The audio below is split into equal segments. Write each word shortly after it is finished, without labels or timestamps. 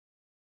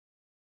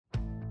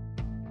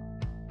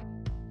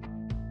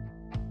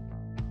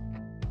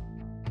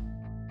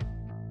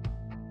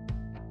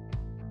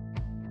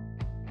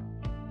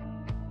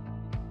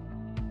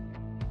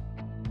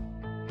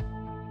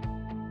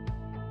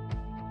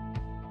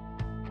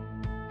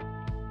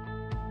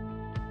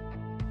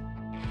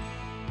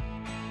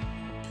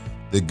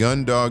The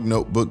Gun Dog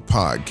Notebook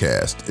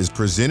podcast is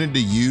presented to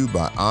you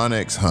by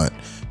Onyx Hunt,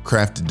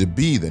 crafted to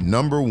be the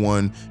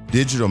 #1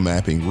 digital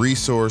mapping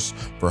resource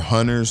for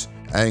hunters,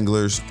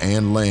 anglers,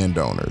 and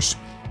landowners.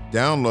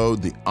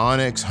 Download the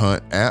Onyx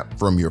Hunt app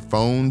from your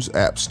phone's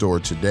app store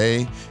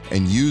today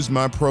and use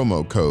my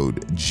promo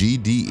code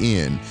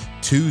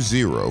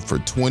GDN20 for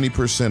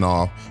 20%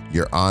 off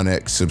your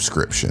Onyx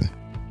subscription.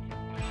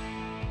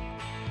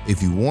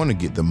 If you want to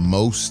get the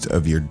most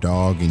of your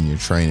dog in your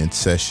training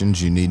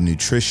sessions, you need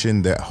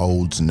nutrition that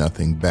holds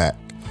nothing back.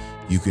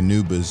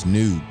 Eukanuba's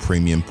new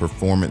premium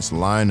performance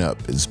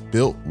lineup is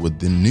built with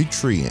the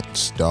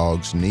nutrients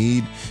dogs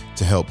need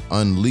to help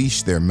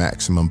unleash their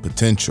maximum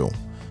potential.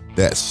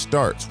 That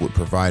starts with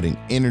providing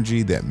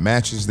energy that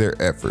matches their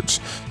efforts,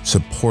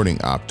 supporting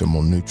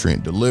optimal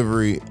nutrient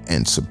delivery,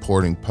 and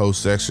supporting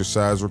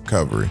post-exercise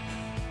recovery.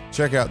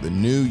 Check out the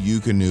new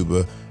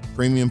Eukanuba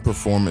Premium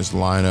Performance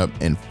lineup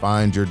and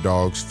find your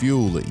dog's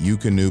fuel at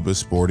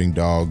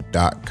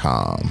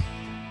eukanubasportingdog.com.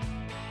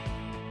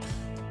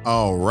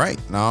 All right,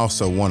 and I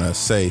also want to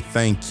say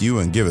thank you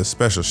and give a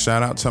special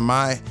shout out to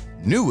my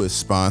newest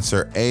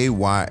sponsor,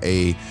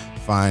 AYA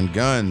Fine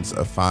Guns.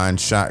 A fine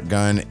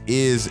shotgun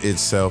is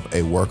itself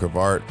a work of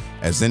art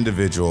as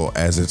individual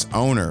as its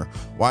owner.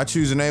 Why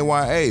choose an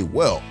AYA?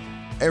 Well,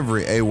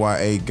 every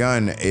AYA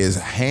gun is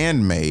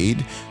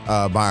handmade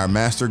by our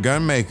master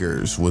gun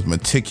makers with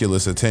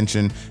meticulous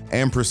attention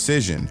and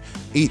precision.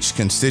 Each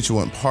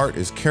constituent part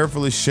is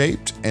carefully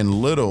shaped, and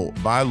little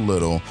by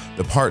little,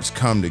 the parts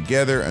come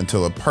together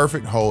until a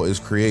perfect whole is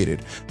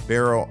created.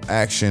 Barrel,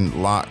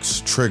 action,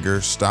 locks, trigger,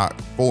 stock,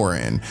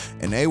 fore-end.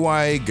 An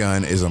AYA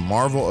gun is a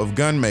marvel of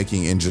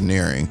gun-making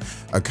engineering,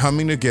 a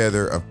coming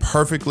together of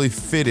perfectly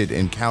fitted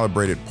and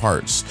calibrated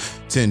parts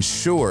to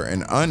ensure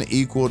an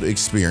unequaled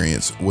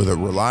experience with a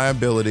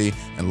reliability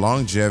and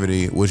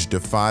longevity which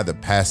defy the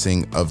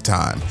passing of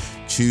time.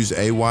 Choose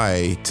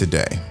AYA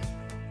today.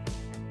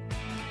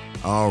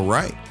 All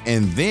right,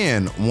 and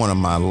then one of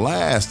my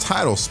last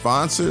title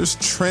sponsors,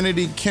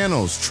 Trinity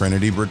Kennels,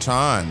 Trinity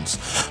Bretons.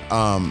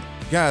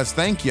 Guys,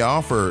 thank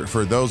y'all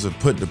for those that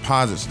put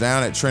deposits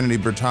down at Trinity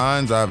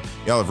Bretons. Y'all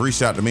have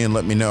reached out to me and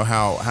let me know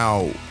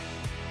how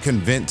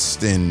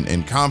convinced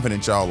and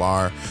confident y'all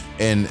are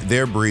in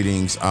their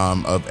breedings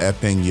of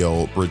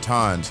Epingle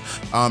Bretons.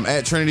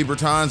 At Trinity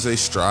Bretons, they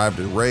strive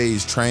to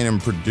raise, train,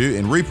 and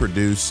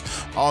reproduce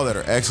all that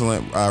are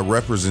excellent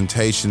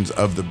representations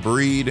of the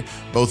breed,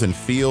 both in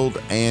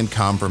field and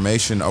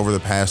conformation. Over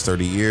the past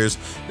 30 years,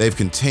 they've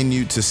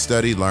continued to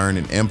study, learn,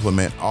 and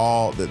implement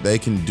all that they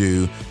can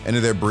do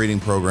into their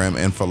breeding program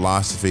and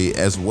philosophy,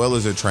 as well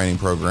as their training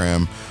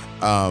program.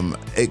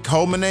 It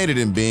culminated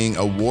in being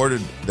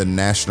awarded the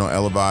National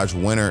Elevage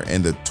winner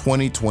in the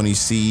 2020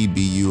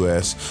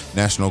 CEBUS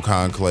National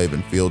Conclave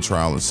and Field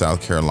Trial in South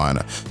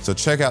Carolina. So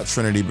check out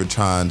Trinity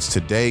Bretons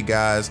today,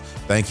 guys.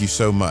 Thank you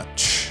so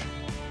much.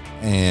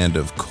 And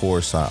of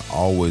course, I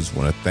always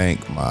want to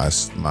thank my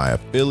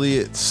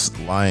affiliates,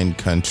 Lion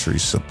Country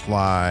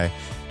Supply,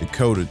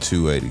 Dakota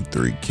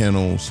 283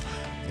 Kennels,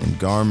 and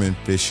Garmin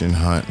Fish and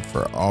Hunt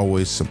for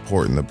always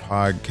supporting the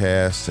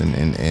podcast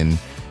and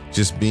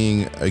just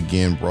being,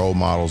 again, role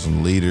models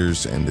and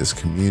leaders in this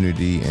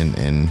community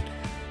and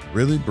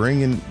really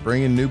bringing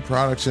new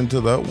products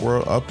into the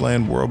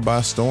upland world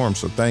by storm.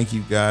 So thank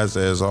you guys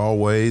as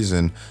always,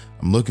 and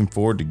I'm looking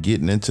forward to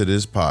getting into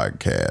this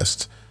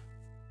podcast.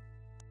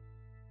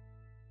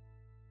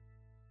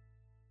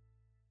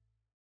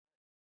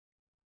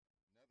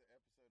 Another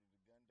episode of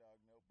the Gun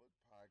Dog Notebook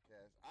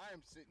podcast. I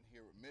am sitting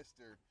here with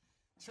Mr.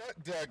 Chuck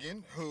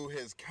Duggan, who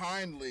has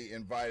kindly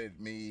invited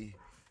me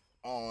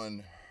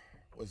on,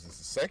 was this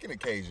the second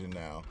occasion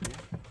now,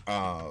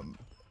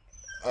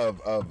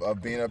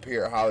 of being up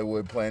here at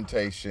Hollywood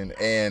Plantation,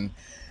 and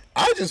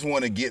I just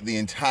want to get the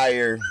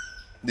entire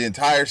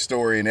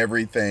story and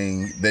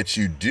everything that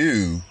you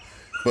do,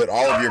 but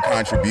all of your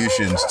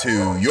contributions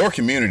to your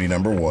community.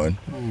 Number one,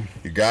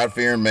 you're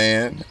God-fearing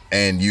man,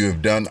 and you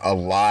have done a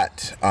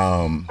lot,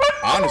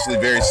 honestly,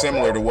 very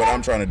similar to what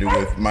I'm trying to do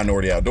with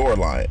Minority Outdoor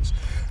Alliance,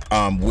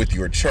 with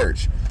your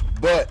church.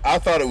 But I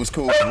thought it was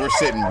cool because we're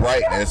sitting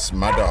right, that's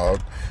my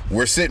dog,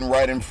 we're sitting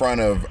right in front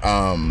of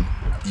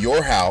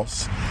your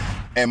house.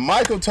 And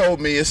Michael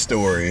told me a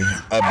story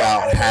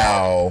about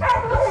how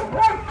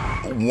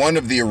one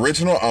of the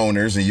original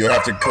owners, and you'll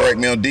have to correct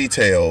me on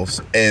details,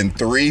 and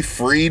 3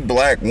 freed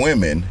black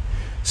women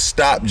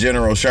stopped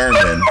General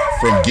Sherman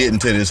from getting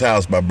to this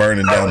house by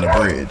burning down the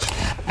bridge.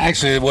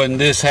 Actually, it wasn't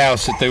this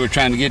house that they were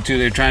trying to get to.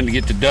 They were trying to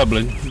get to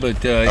Dublin.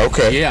 But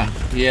okay. Yeah,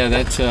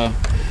 that's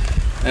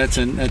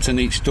a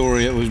neat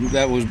story.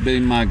 That was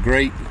being my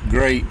great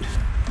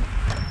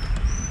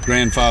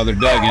grandfather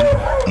Duggan,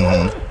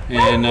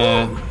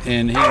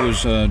 and he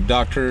was a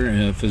doctor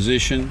and a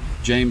physician,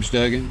 James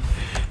Duggan,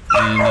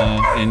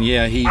 and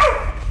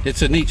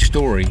it's a neat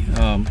story.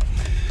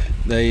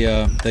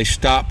 They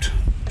stopped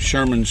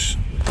Sherman's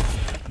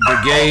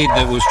brigade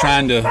that was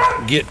trying to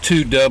get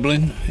to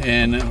Dublin,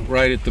 and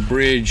right at the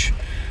bridge,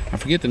 I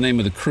forget the name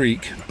of the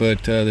creek,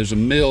 but there's a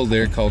mill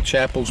there called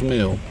Chapel's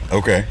Mill.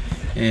 Okay.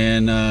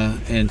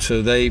 and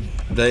so they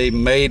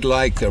made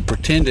like, or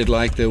pretended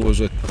like there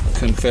was a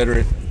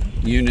Confederate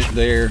unit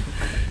there,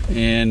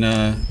 and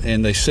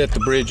they set the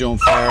bridge on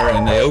fire,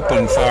 and they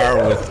opened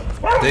fire with.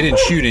 They didn't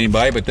shoot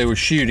anybody, but they were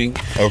shooting.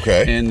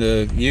 Okay. And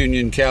the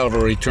Union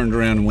cavalry turned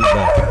around and went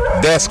back.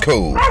 That's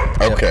cool.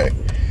 Okay.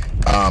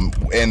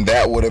 And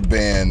that would have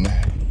been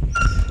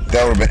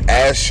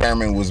as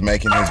Sherman was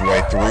making his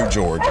way through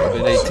Georgia.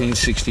 In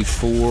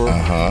 1864,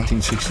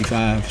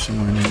 1865,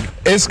 somewhere in there.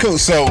 It's cool.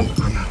 So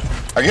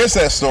I guess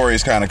that story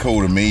is kind of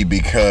cool to me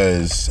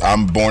because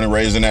I'm born and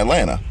raised in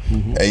Atlanta.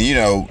 Mm-hmm.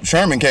 And,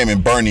 Sherman came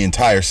and burned the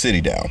entire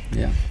city down.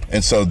 Yeah.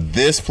 And so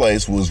this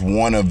place was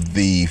one of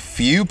the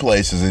few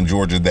places in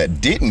Georgia that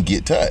didn't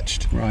get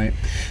touched. Right.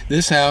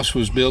 This house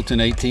was built in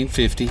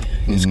 1850.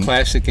 It's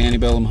classic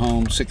antebellum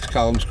home, 6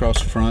 columns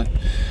across the front,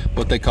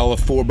 what they call a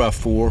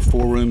 4x4,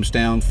 4 rooms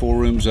down, 4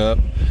 rooms up,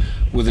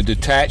 with a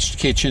detached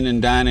kitchen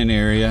and dining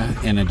area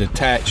and a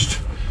detached,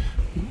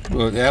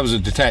 that was a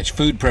detached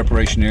food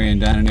preparation area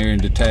and dining area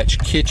and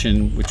detached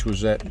kitchen, which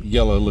was that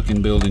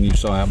yellow-looking building you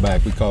saw out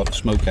back. We call it the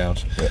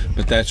smokehouse. Yeah.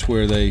 But that's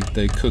where they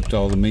cooked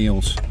all the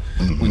meals.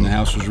 When the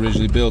house was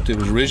originally built. It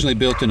was originally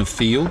built in a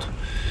field,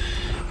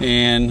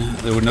 and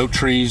there were no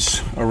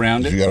trees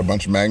around it. You got a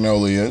bunch of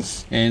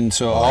magnolias. And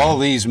so all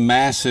these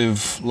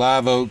massive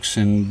live oaks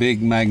and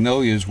big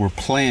magnolias were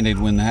planted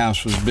when the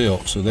house was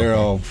built. So they're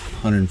all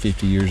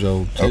 150 years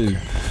old too,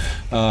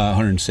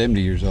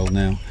 170 years old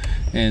now.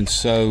 And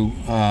so,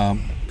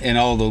 and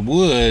all the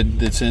wood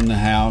that's in the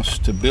house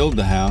to build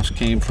the house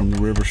came from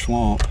the river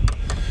swamp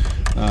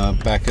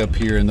back up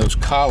here. And those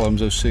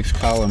columns, those 6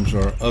 columns,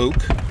 are oak,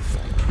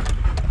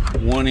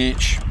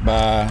 1-inch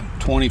by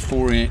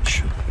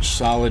 24-inch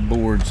solid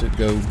boards that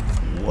go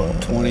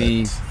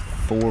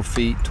 24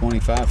 feet,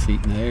 25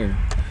 feet in the air.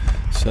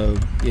 So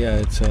yeah,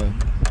 it's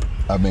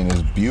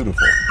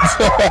beautiful.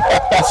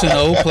 It's an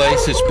old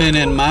place. It's been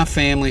in my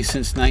family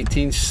since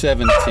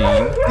 1917.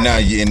 Now,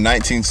 in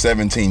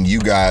 1917, you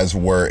guys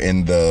were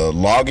in the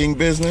logging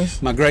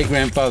business? My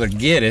great-grandfather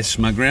Geddes,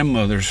 my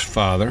grandmother's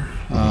father,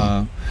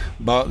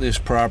 bought this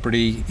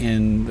property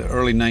in the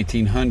early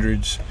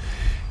 1900s.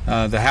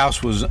 The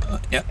house was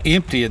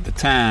empty at the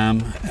time.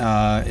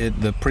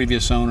 The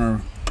previous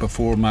owner,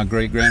 before my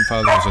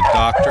great-grandfather, was a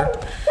doctor,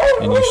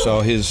 and you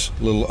saw his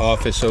little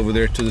office over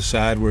there to the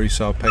side where he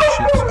saw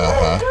patients.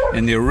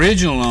 And the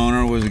original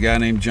owner was a guy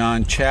named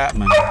John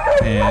Chapman,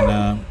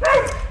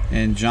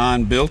 and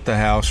John built the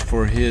house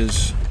for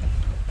his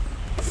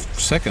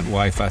second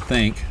wife, I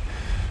think,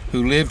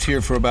 who lived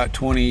here for about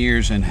 20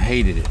 years and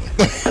hated it.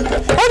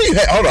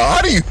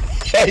 How do you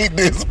hate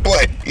this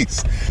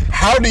place?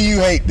 How do you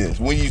hate this?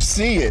 When you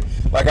see it,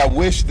 like, I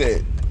wish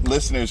that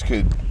listeners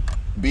could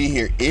be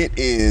here. It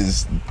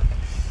is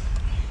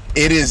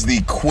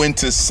the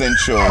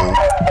quintessential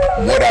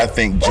what I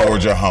think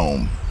Georgia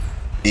home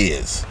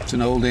is. It's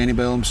an old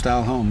antebellum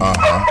style home.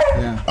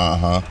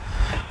 Yeah.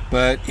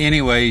 But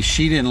anyway,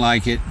 she didn't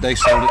like it. They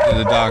sold it to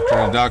the doctor.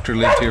 The doctor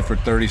lived here for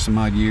 30 some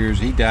odd years.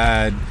 He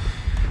died,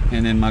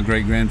 and then my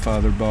great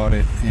grandfather bought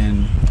it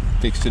and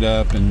fixed it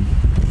up, and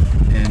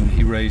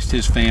he raised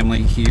his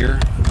family here.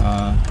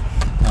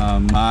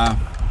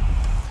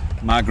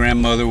 My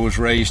grandmother was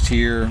raised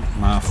here.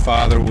 My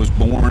father was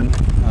born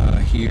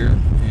here,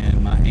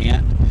 and my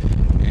aunt,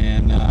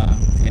 and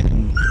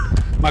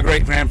my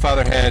great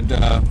grandfather had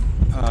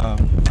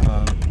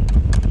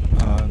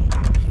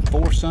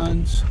 4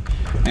 sons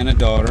and a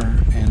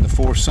daughter, and the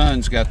 4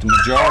 sons got the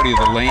majority of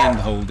the land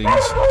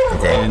holdings,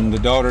 and the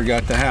daughter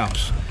got the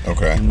house.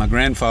 And my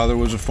grandfather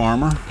was a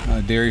farmer,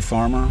 a dairy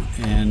farmer,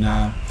 and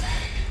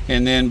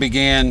then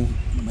began.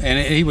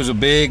 And he was a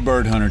big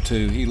bird hunter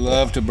too. He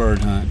loved to bird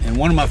hunt. And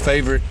one of my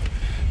favorite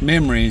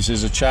memories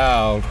as a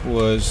child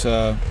was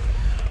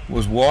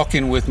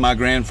walking with my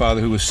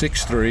grandfather, who was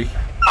 6'3",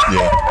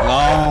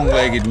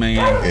 long-legged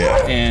man,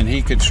 and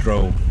he could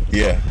stroll.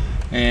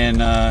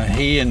 And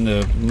he and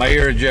the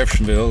mayor of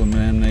Jeffersonville, a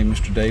man named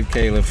Mr. Dave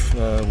Califf,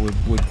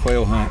 would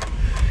quail hunt.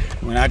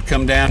 When I'd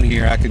come down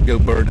here, I could go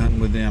bird hunting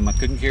with them. I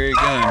couldn't carry a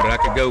gun, but I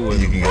could go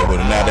with them. You could go with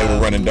them. Now they were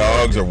running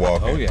dogs or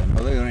walking? Oh, yeah.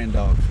 No, they ran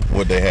dogs.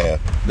 What'd they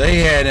have? They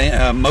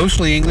had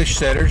mostly English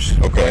setters.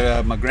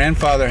 But my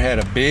grandfather had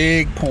a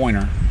big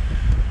pointer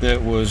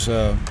that was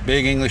a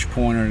big English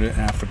pointer,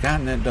 and I've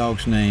forgotten that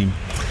dog's name.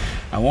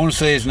 I want to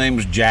say his name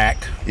was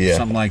Jack,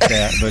 something like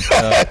that. But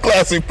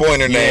classic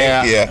pointer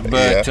name.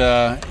 But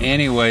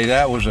anyway,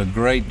 that was a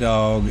great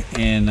dog,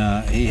 and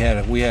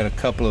we had a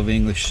couple of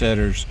English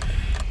setters.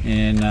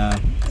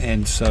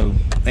 And so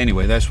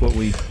anyway, that's what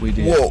we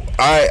did. Well,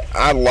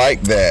 I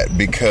like that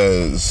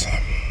because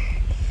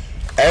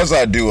as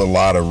I do a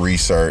lot of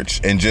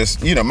research and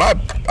just, my,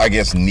 I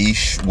guess,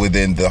 niche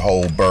within the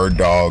whole bird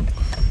dog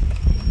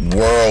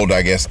world,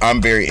 I guess,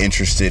 I'm very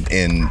interested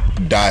in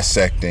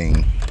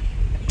dissecting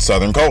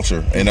Southern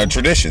culture and our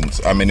traditions.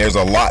 I mean, there's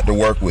a lot to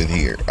work with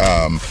here.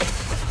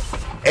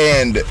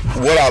 And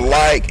what I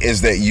like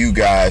is that you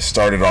guys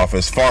started off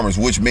as farmers,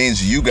 which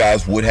means you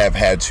guys would have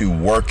had to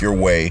work your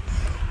way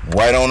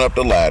right on up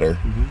the ladder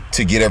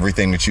to get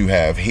everything that you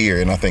have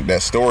here. And I think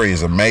that story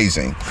is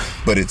amazing,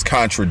 but it's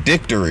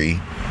contradictory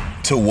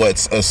to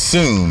what's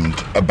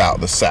assumed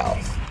about the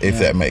South, if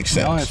that makes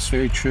sense. No, that's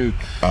very true.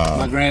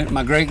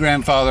 My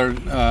great-grandfather,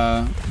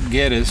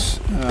 Geddes,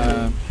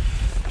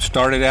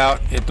 started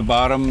out at the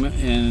bottom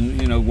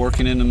and,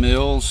 working in the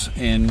mills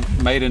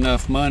and made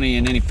enough money,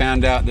 and then he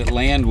found out that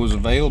land was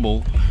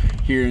available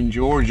here in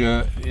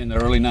Georgia in the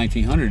early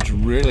 1900s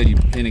really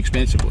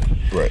inexpensively.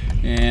 Right.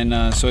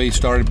 And so he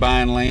started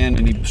buying land,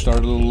 and he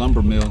started a little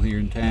lumber mill here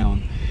in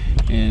town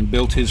and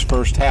built his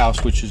first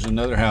house, which is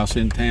another house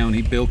in town.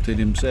 He built it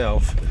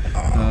himself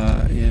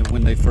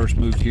when they first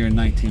moved here in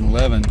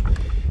 1911,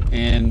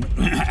 and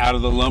out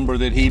of the lumber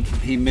that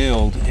he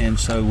milled. And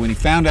so when he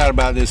found out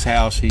about this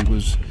house, he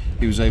was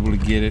able to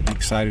get it,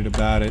 excited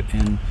about it,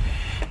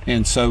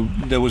 and so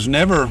there was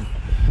never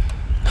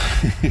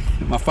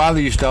my father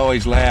used to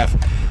always laugh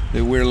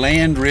that we're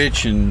land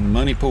rich and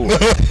money poor.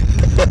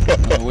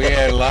 We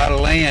had a lot of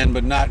land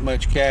but not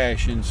much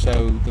cash, and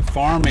so the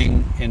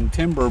farming and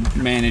timber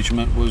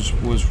management was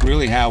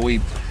really how we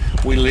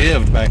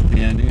lived back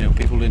then.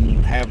 People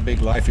didn't have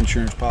big life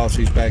insurance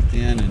policies back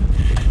then, and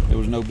there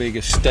was no big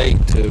estate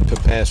to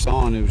pass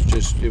on.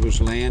 It was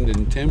land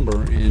and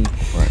timber,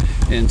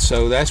 and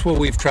so that's what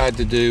we've tried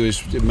to do, is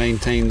to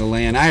maintain the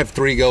land. I have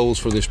 3 goals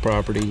for this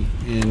property,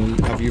 and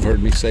you've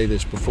heard me say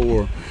this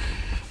before.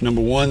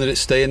 Number 1, that it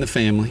stay in the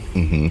family.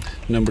 Mm-hmm.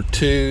 Number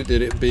 2,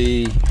 that it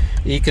be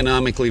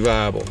economically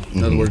viable.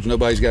 In other words,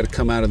 nobody's got to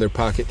come out of their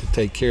pocket to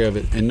take care of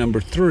it. And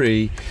number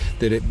 3,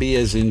 that it be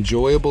as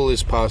enjoyable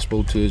as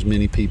possible to as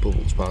many people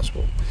as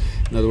possible.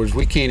 In other words,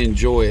 we can't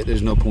enjoy it,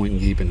 there's no point in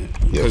keeping it,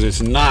 because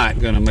it's not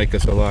going to make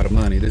us a lot of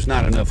money. There's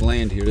not enough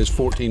land here. There's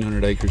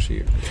 1,400 acres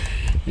here,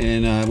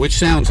 and which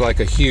sounds like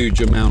a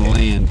huge amount of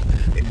land,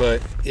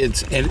 but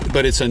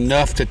it's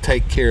enough to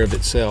take care of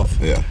itself.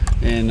 Yeah.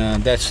 And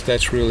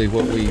that's really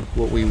what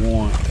we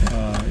want,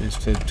 is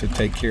to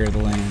take care of the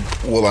land.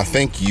 Well, I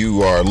think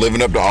you are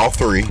living up to all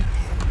 3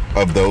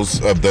 of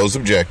those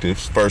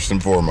objectives, first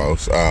and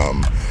foremost.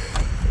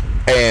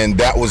 And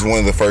that was one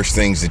of the first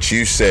things that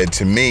you said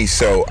to me.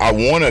 So I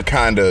want to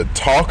kind of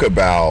talk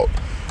about,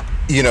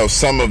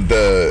 some of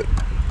the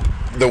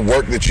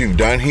work that you've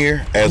done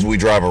here as we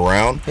drive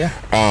around.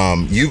 Yeah.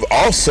 You've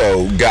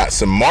also got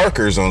some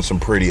markers on some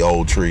pretty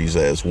old trees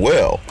as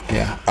well.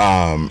 Yeah.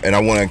 And I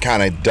want to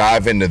kind of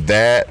dive into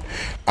that.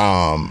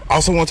 I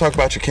also want to talk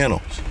about your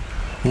kennels.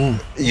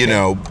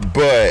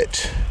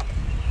 But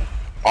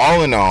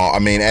all in all, I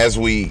mean, as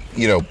we,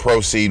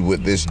 proceed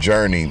with this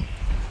journey,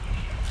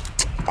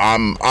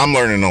 I'm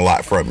learning a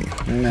lot from you.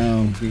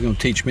 No, you're going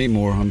to teach me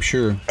more, I'm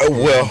sure.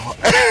 Well,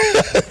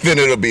 then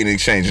it'll be an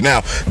exchange.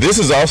 Now, this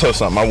is also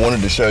something I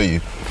wanted to show you.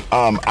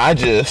 When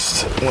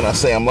I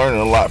say I'm learning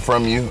a lot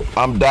from you,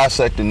 I'm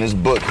dissecting this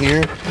book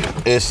here.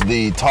 It's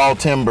the Tall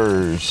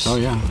Timbers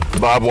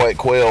Bob White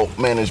Quail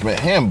Management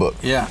Handbook.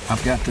 Yeah,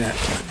 I've got that.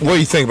 What do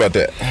you think about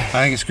that?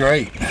 I think it's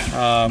great.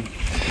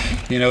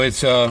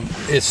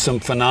 It's some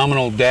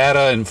phenomenal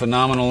data and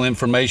phenomenal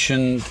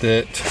information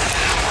that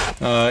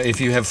if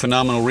you have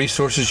phenomenal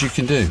resources, you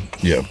can do.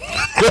 Yeah.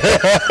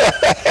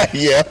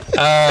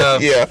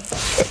 Yeah.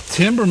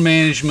 Timber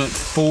management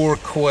for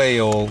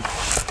quail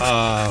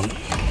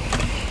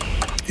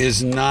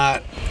is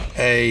not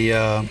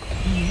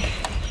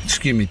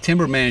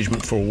timber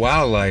management for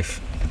wildlife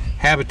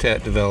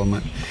habitat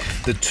development.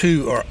 The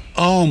two are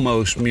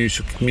almost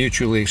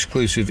mutually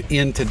exclusive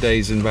in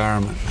today's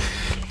environment.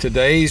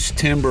 Today's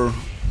timber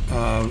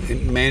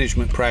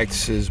management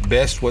practices,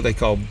 what they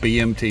call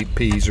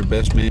BMTPs, or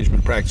best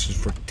management practices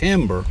for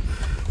timber,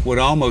 would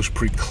almost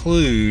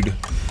preclude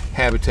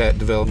habitat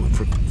development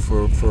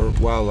for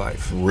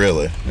wildlife.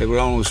 Really? It would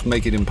almost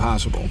make it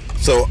impossible.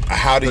 So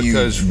how do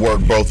you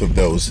work both of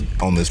those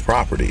on this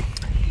property?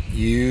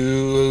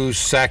 You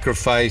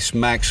sacrifice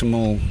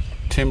maximal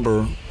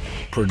timber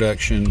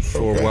production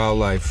for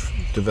wildlife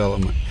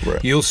development.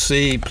 Right. You'll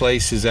see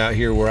places out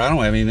here where I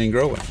don't have anything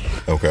growing.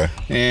 Okay.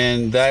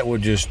 And that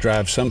would just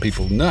drive some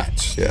people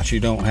nuts. Yeah. That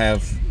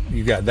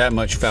you got that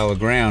much fallow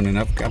ground, and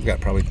I've got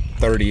probably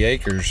 30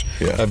 acres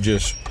of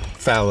just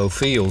fallow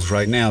fields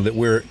right now that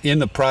we're in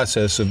the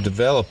process of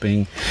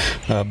developing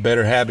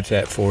better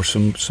habitat for,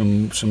 some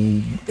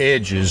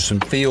edges, some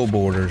field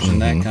borders,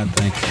 and that kind of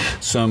thing.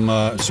 Some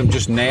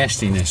just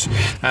nastiness.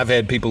 I've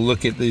had people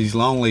look at these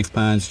longleaf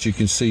pines that you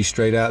can see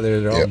straight out there.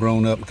 They're all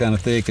grown up kind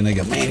of thick, and they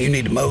go, "Man, you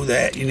need to mow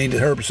that. You need to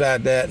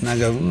herbicide that." And I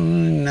go,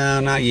 "No,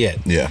 not yet."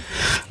 Yeah.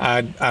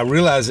 I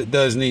realize it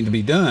does need to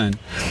be done,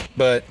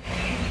 but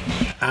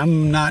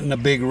I'm not in a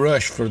big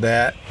rush for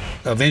that.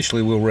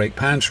 Eventually, we'll rake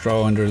pine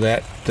straw under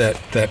that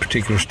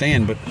particular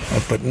stand,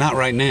 but not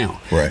right now.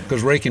 Right.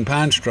 Because raking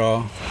pine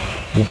straw,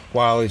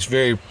 while it's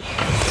very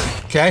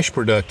cash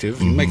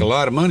productive, you make a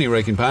lot of money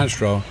raking pine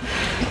straw.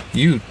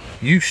 You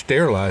you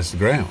sterilize the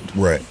ground.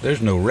 Right.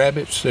 There's no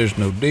rabbits. There's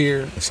no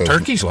deer. So,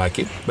 turkeys like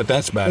it, but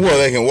that's about it. Well,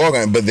 they can walk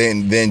on it, but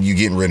then you're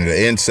getting rid of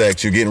the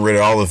insects. You're getting rid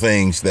of all the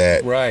things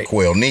that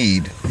quail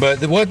need.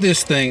 But what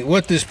this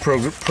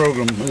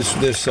program,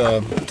 this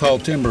Tall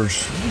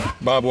Timbers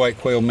Bobwhite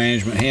Quail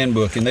Management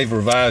Handbook, and they've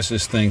revised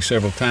this thing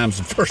several times.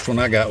 The first one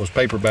I got was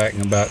paperback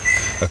and about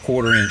a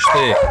 1/4 inch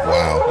thick.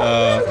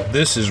 Wow.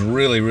 This is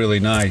really, really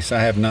nice. I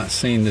have not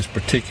seen this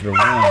particular one.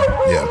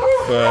 Yeah.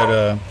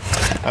 But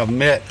I've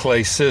met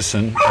Clay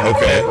Sisson and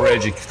met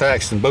Reggie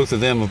Thaxton. Both of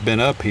them have been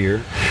up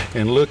here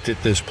and looked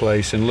at this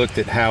place and looked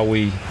at how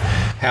we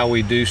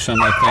do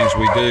some of the things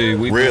we do.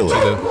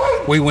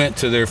 We went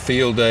to their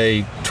field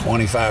day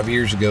 25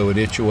 years ago at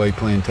Itchaway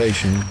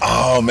Plantation.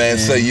 Oh man!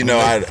 So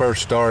I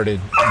first started.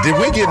 Did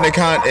we get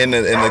in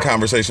the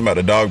conversation about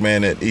the dog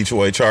man at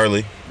Itchaway,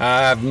 Charlie?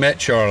 I've met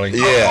Charlie.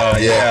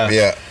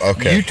 Yeah.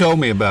 Okay. You told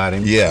me about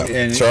him. Yeah.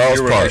 And Charles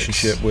your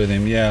relationship Parks. with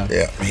him. Yeah.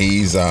 Yeah.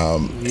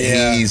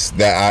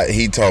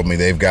 He told me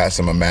they've got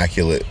some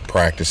immaculate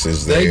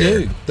practices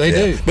there. They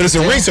do. But it's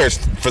a research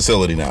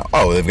facility now.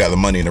 Oh, they've got the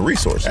money and the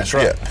resources. That's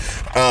right.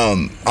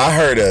 Yeah. I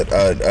heard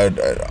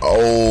an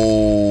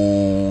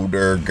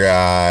older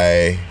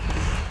guy.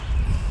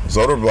 This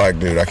older black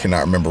dude, I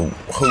cannot remember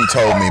who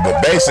told me,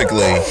 but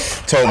basically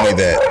told me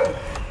that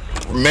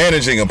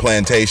managing a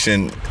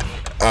plantation,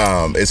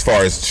 as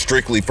far as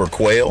strictly for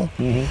quail,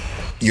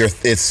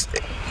 it's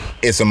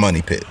a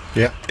money pit.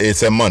 Yeah,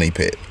 it's a money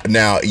pit.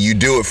 Now you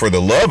do it for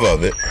the love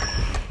of it,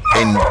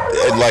 and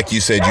like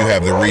you said, you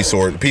have the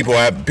resource. People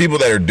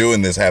that are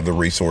doing this have the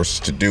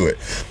resources to do it.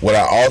 What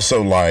I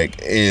also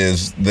like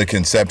is the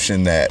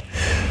conception that,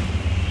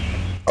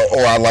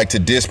 or I like to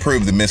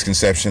disprove the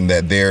misconception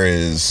that there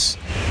is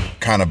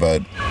kind of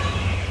the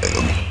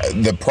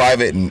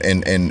private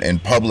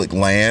and public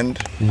land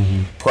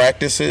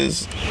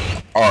practices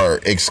are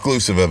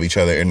exclusive of each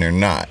other, and they're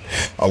not.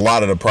 A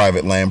lot of the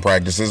private land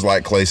practices,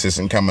 like Clay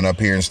Sisson coming up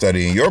here and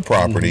studying your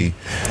property,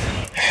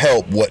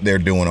 help what they're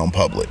doing on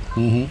public.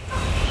 But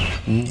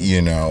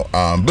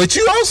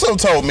you also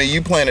told me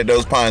you planted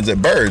those pines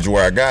at Burge,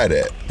 where I got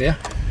at. Yeah.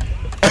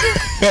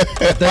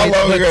 How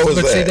long ago was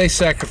that? But see, they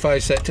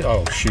sacrificed that too.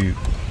 Oh shoot,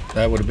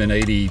 that would have been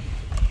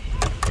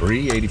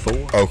 83,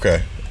 84.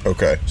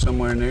 Okay.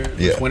 Somewhere in there.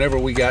 Yeah. Whenever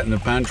we got in the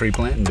pine tree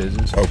planting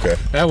business. Okay.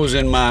 That was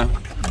in my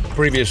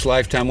previous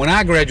lifetime. When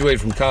I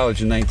graduated from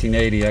college in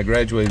 1980, I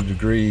graduated with a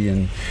degree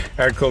in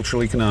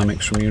agricultural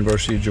economics from the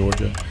University of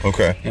Georgia.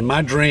 Okay. And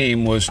my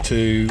dream was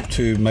to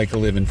make a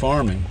living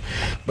farming.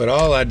 But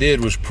all I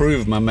did was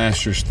prove my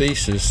master's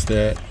thesis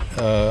that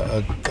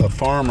a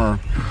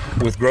farmer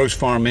with gross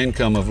farm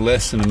income of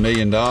less than $1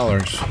 million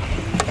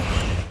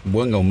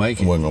wasn't gonna make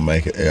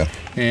it. Yeah.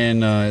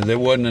 And there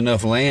wasn't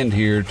enough land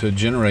here to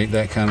generate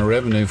that kind of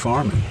revenue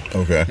farming.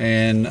 Okay.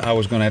 And I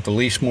was going to have to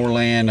lease more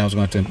land. I was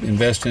going to have to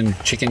invest in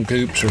chicken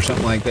coops or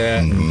something like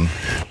that. And,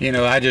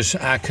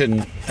 I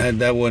couldn't.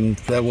 That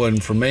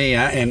wasn't for me.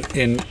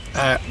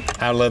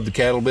 I love the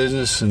cattle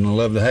business, and I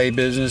love the hay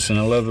business, and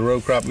I love the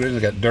row crop business. I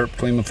got dirt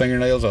between my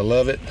fingernails. I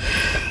love it,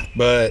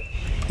 but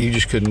you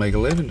just couldn't make a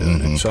living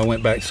doing it. So I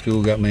went back to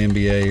school, got my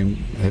MBA, and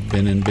have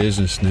been in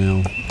business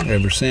now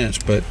ever since.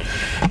 But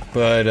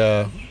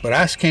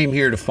I came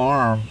here to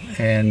farm,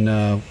 and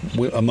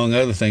among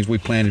other things, we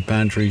planted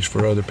pine trees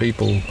for other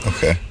people.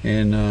 Okay.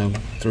 And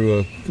through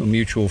a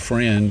mutual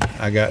friend,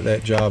 I got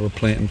that job of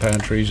planting pine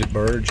trees at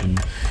Burge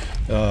and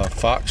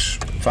Fox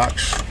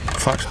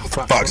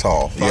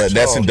Hall. Yeah,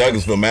 that's in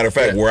Douglasville. Matter of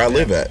fact, where I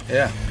live at.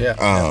 Yeah.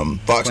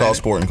 Fox Hall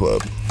Sporting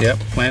Club. Yep,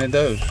 planted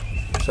those.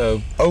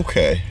 So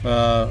okay,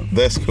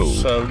 that's cool.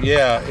 So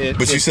yeah,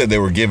 you said they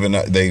were giving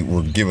up. They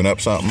were giving up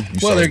something.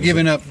 They're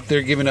giving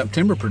up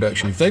timber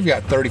production. If they've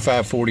got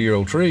 35,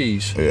 40-year-old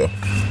trees,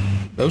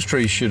 those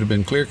trees should have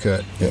been clear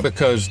cut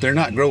because they're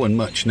not growing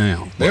much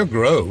now. They'll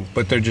grow,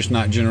 but they're just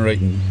not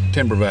generating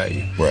timber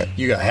value. Right.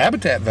 You got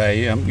habitat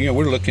value.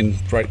 We're looking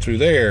right through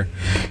there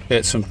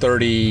at some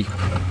 30.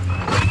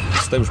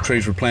 Those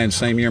trees were planted the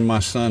same year my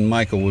son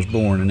Michael was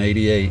born in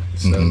 '88,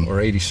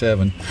 or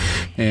 '87,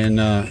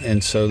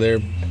 and so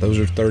those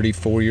are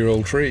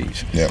 34-year-old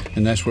trees. Yep.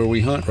 And that's where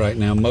we hunt right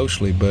now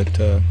mostly. But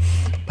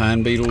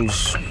pine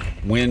beetles,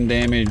 wind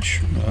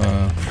damage,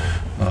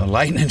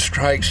 lightning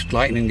strikes.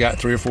 Lightning got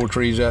 3 or 4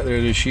 trees out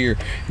there this year,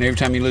 and every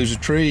time you lose a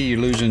tree,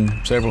 you're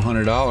losing several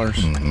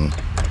 $100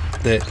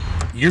 that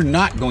you're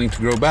not going to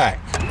grow back.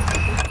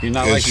 You're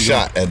not it's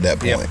shot at that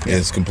point. Yep.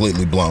 It's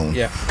completely blown.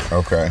 Yeah.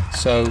 Okay.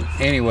 So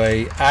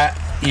anyway,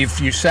 if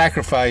you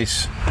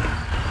sacrifice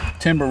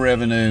timber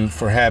revenue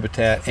for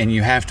habitat, and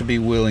you have to be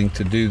willing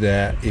to do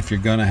that if you're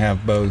going to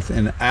have both.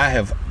 And I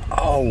have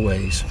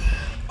always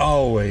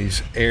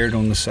erred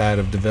on the side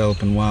of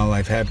developing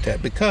wildlife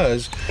habitat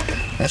because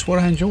that's what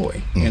I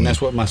enjoy. And that's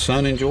what my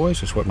son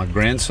enjoys. It's what my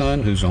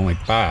grandson, who's only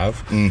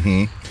 5.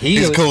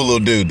 He's a cool little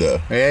dude,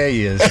 though. Yeah,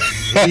 he is.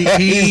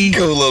 He's a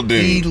cool little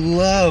dude. He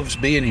loves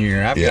being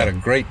here. I've got a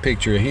great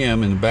picture of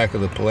him in the back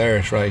of the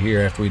Polaris right here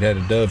after we'd had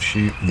a dove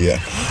shoot. Yeah.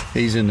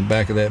 He's in the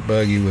back of that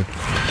buggy with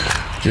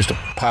just a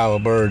pile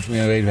of birds.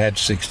 They've had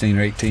 16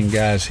 or 18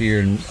 guys here,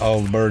 and all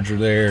the birds are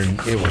there, and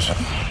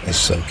it's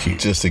so cute.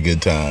 Just a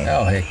good time.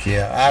 Oh, heck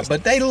yeah.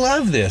 But they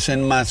love this,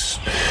 and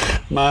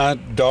my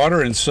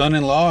daughter and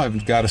son-in-law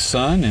have got a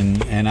son,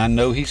 and I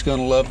know he's going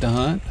to love to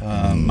hunt.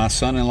 My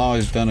son-in-law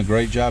has done a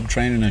great job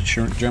training a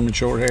German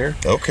short hair.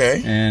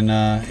 Okay.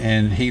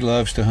 And he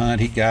loves to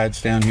hunt. He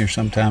guides down here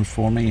sometimes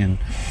for me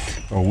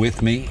or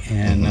with me,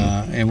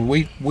 and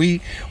we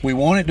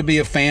want it to be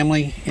a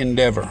family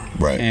endeavor.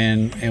 Right.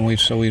 And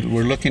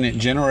we're looking at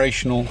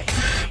generational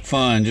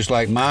fun, just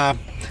like my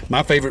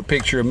favorite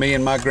picture of me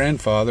and my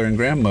grandfather and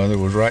grandmother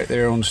was right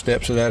there on the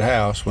steps of that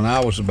house when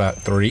I was about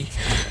 3.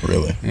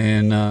 Really?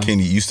 And can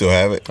you still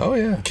have it? Oh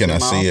yeah. Can I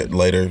see it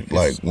later?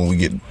 Like when we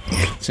get?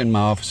 It's in my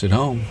office at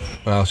home,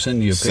 but I'll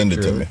send you a picture. Send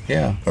it to me.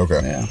 Yeah.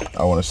 Okay. Yeah.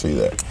 I want to see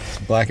that.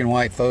 Black and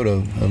white photo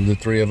of the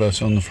 3 of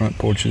us on the front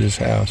porch of this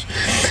house.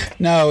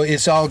 No,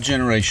 it's all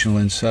generational,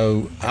 and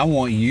so I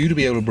want you to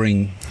be able to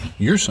bring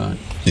your son.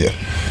 Yeah.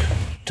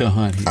 To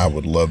hunt here. I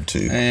would love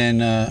to.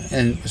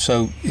 And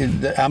so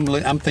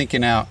I'm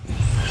thinking out.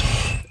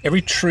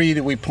 Every tree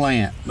that we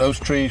plant, those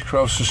trees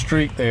across the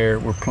street there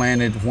were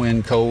planted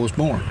when Cole was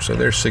born. So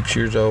they're 6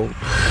 years old.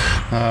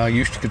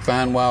 Used to could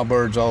find wild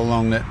birds all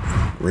along that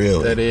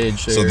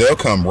edge there. So they'll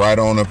come right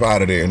on up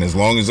out of there, and as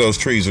long as those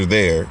trees are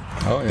there,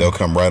 they'll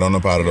come right on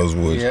up out of those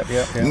woods.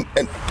 Yep. And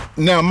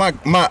now, my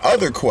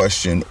other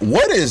question: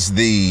 what is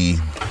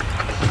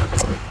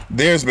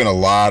there's been a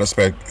lot of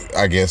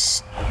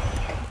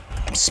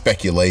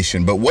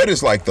speculation, but what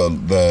is like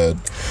the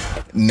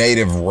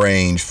native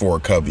range for a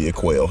covey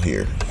quail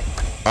here?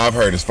 I've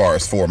heard as far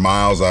as 4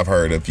 miles. I've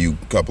heard a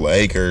couple of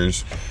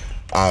acres.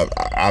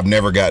 I've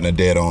never gotten a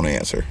dead on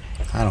answer.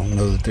 I don't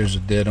know that there's a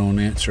dead on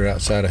answer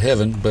outside of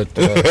heaven, but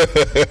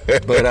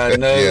I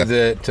know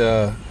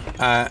that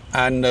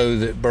I know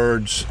that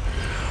birds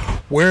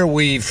where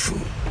we've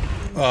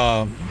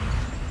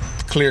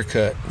clear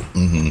cut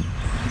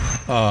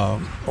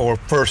or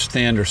first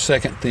thinned or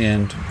second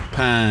thinned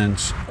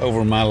pines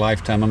over my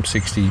lifetime. I'm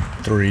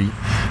 63,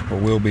 or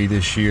will be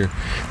this year.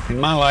 In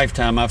my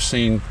lifetime, I've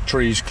seen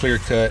trees clear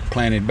cut,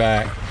 planted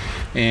back,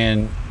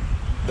 and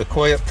the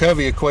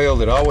covey of quail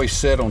that always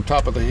sat on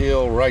top of the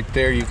hill right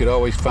there, you could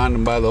always find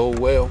them by the old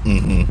well.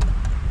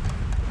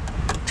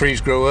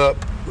 Trees grow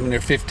up when they're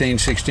 15,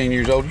 16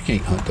 years old. You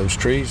can't hunt those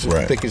trees.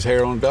 They're thick as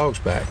hair on a dog's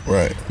back.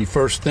 Right. You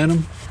first thin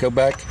them, go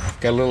back,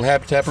 got a little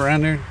habitat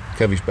around there,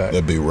 covey's back.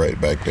 They'll be right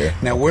back there.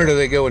 Now, where do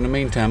they go in the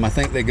meantime? I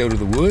think they go to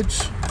the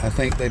woods. I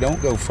think they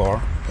don't go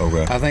far.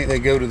 Okay. I think they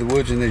go to the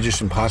woods, and they're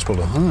just impossible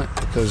to hunt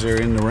because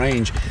they're in the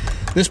range.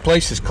 This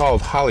place is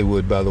called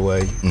Hollywood, by the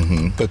way,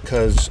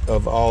 because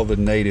of all the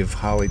native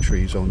holly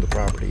trees on the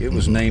property. It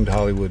was named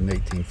Hollywood in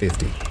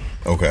 1850.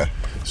 Okay.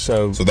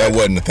 So that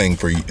wasn't a thing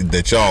for you,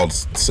 that y'all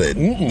said.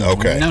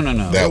 Okay.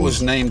 No. That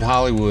was named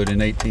Hollywood in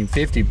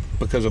 1850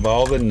 because of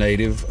all the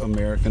Native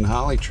American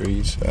holly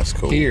trees. That's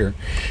cool. Here.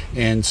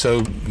 And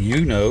so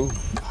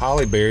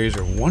holly berries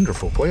are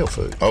wonderful quail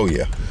food. Oh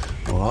yeah.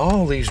 Well,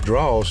 all these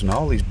draws and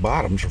all these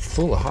bottoms are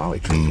full of holly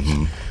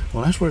trees.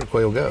 Well, that's where the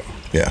quail go.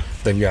 Yeah.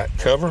 They've got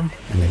cover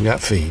and they've got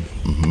feed.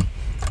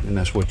 And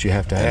that's what you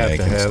have to have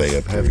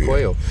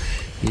quail.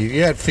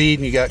 You got feed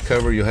and you got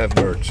cover, you'll have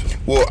birds.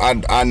 Well,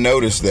 I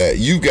noticed that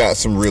you got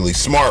some really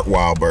smart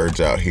wild birds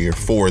out here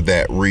for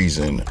that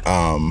reason.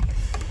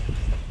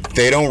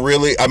 They don't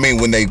really,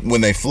 when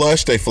they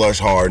flush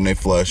hard and they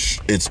flush,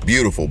 it's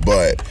beautiful,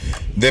 but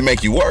they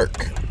make you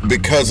work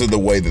because of the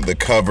way that the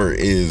cover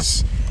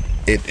is,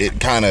 it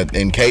kind of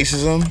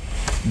encases them.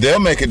 They'll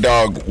make a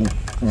dog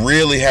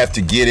really have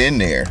to get in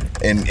there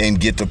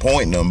and get to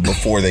pointing them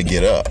before they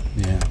get up.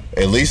 Yeah.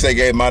 At least they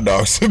gave my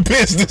dog some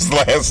business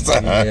last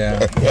time.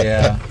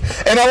 Yeah.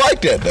 And I like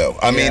that though.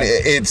 I mean,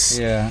 it's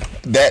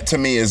that to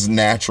me is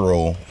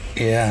natural.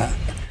 Yeah.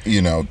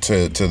 To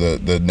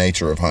the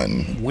nature of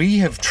hunting. We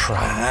have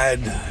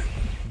tried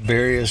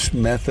various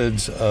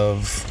methods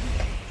of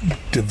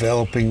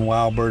developing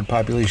wild bird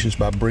populations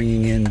by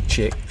bringing in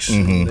chicks,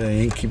 the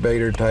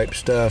incubator type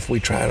stuff. We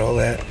tried all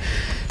that.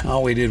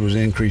 All we did was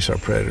increase our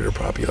predator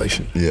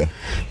population. Yeah.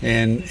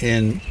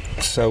 And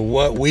so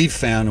what we've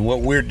found and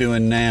what we're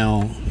doing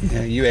now,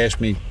 you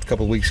asked me a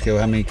couple of weeks ago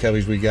how many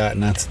coveys we got,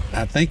 and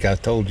I think I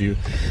told you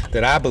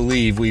that I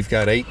believe we've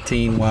got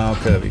 18 wild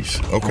coveys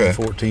on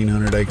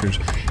 1,400 acres,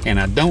 and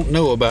I don't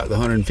know about the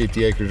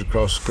 150 acres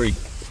across the creek.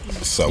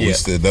 So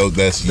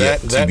that's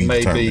yet to be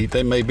determined.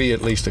 There may be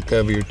at least a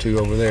covey or two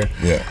over there.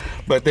 Yeah.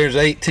 But there's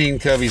 18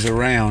 coveys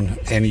around,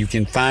 and you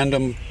can find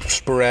them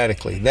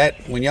sporadically.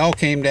 That when y'all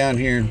came down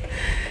here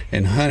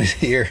and hunted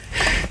here,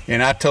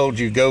 and I told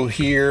you go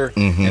here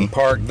and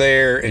park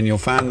there, and you'll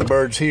find the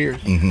birds here.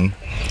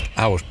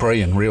 I was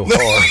praying real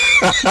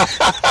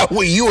hard.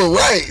 Well, you were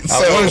right.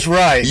 I was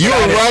right. You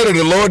were right, and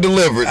the Lord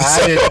delivered.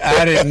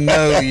 I didn't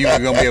know you were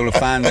going to be able to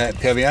find that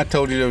covey. I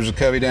told you there was a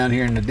covey down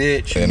here in the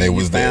ditch, and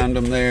you found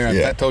them there.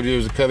 Yeah. I told you there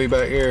was a covey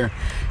back here,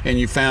 and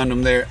you found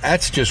them there.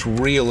 That's just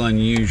real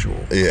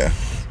unusual. Yeah.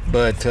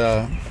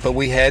 But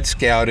we had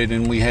scouted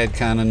and we had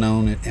kind of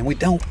known it, and we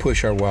don't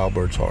push our wild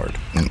birds hard.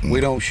 We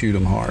don't shoot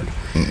them hard.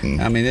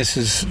 I mean,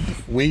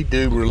 we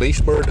do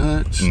release bird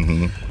hunts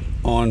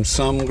on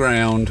some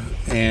ground,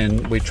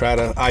 and we try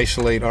to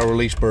isolate our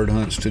release bird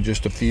hunts to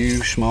just a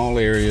few small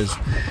areas,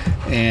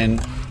 and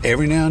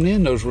every now and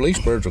then those release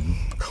birds will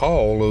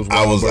call those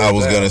wild birds. I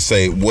was going to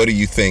say, what do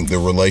you think the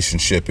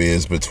relationship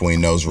is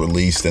between those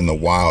released and the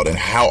wild, and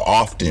how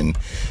often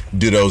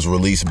do those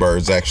release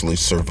birds actually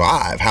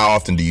survive? How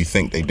often do you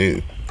think they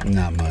do?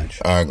 Not much.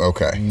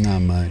 Okay. Not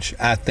much.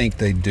 I think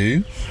they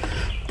do,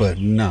 but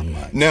not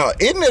much. Now,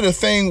 isn't it a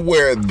thing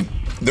where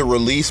the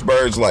release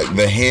birds, like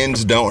the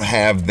hens, don't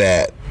have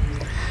that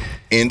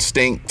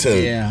instinct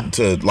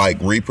to like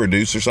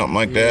reproduce or something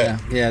like that?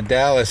 Yeah.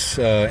 Dallas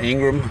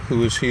Ingram, who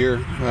was here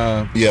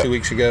 2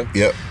 weeks ago.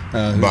 Yep.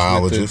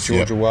 Biologist.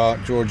 With the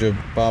Georgia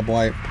Bob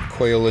White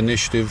Quail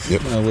Initiative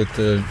with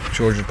the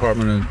Georgia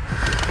Department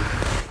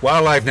of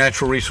Wildlife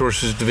Natural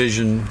Resources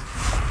Division.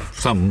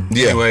 Something.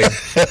 Yeah. Anyway,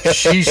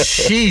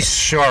 she's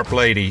sharp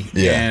lady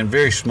and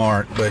very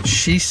smart, but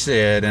she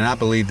said, and I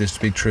believe this to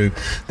be true,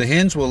 the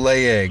hens will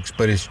lay eggs,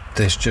 but it's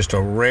just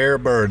a rare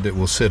bird that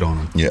will sit on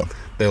them. Yeah.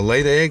 They'll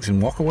lay the eggs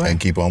and walk away. And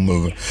keep on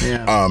moving.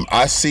 Yeah.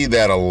 I see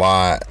that a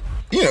lot,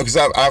 because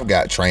I've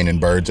got training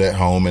birds at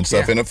home and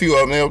stuff, and a few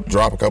of them, they'll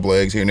drop a couple of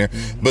eggs here and there,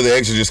 but the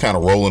eggs are just kind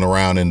of rolling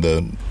around in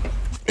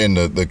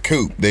the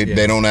coop.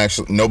 They don't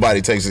actually,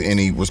 nobody takes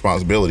any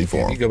responsibility for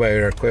them. You go back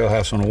to our quail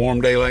house on a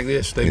warm day like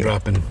this, they're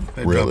dropping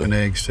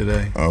eggs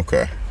today.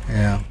 Okay.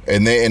 Yeah.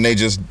 And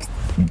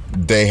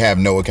they have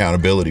no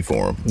accountability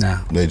for them.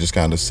 No. They just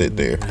kind of sit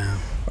there. No.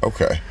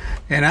 Okay.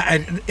 And I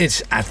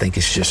think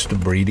it's just the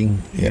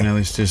breeding.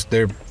 It's just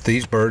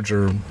these birds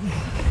are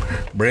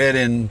bred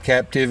in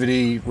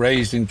captivity,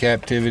 raised in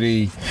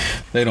captivity.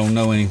 They don't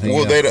know anything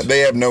else. They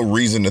have no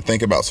reason to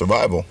think about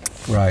survival.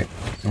 Right.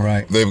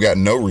 They've got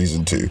no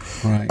reason to.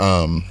 Right.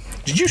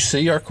 Did you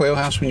see our quail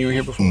house when you were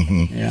here before?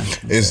 Mm-hmm. Yeah.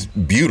 It's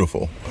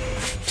beautiful.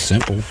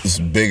 Simple. It's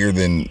bigger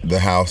than the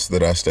house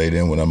that I stayed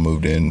in when I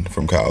moved in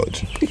from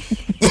college.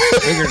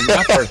 Bigger than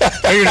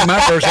my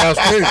first house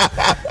too.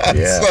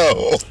 Yeah.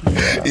 So,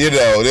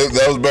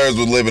 those birds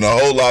would live in a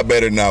whole lot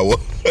better than I would.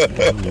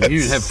 You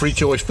didn't have free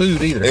choice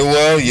food either.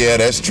 Well, yeah,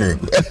 that's true.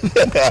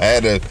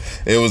 I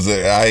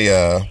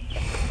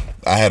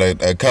had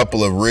a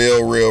couple of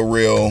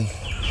real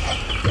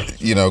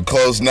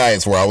close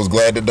nights where I was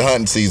glad that the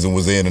hunting season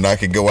was in and I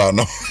could go out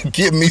and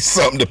get me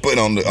something to put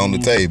on the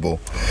table.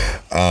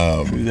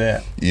 True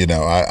that.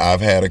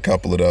 I've had a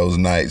couple of those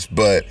nights.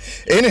 But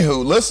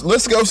anywho,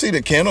 let's go see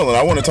the kennel, and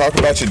I want to talk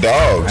about your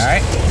dogs. All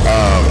right.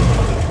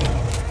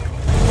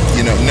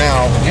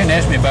 Now you didn't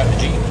ask me about the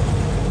Jeep.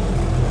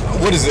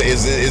 What is it?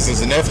 Is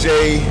this an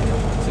FJ?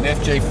 It's an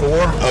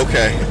FJ4.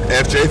 Okay,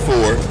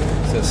 FJ4.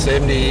 It's a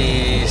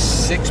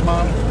 76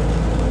 model.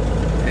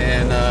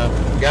 And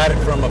got it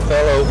from a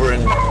fellow over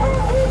in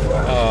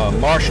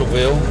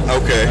Marshallville.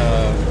 Okay.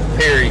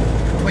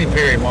 Between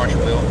Perry and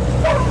Marshallville.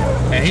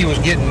 And he was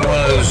getting one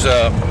of those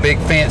big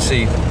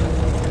fancy, I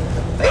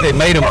think they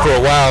made them for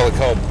a while,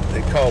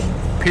 they called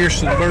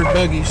Pearson bird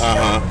buggies.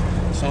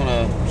 It's on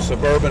a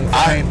Suburban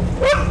frame.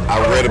 I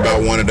read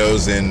about one of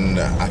those in,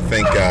 I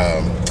think,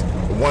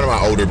 one of my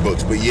older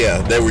books, but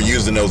yeah, they were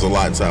using those a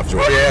lot in South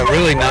Georgia. Yeah,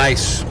 really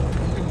nice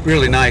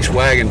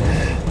wagon.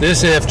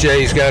 This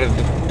FJ's got a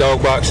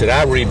dog box that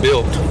I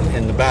rebuilt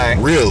in the back.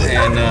 Really?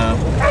 And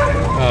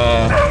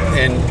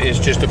it's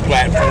just a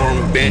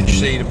platform, bench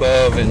seat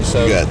above, and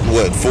so you got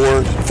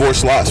four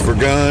slots for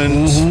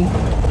guns?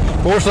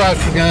 4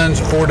 slots for guns,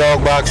 4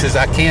 dog boxes.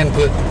 I can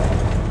put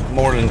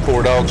more than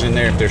 4 dogs in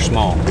there if they're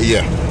small.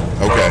 Yeah.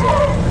 Okay.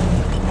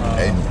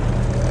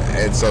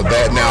 And so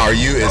that now,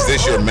 is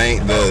this your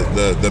main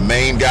the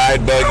main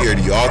guide buggy, or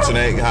do you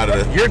alternate?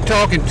 You're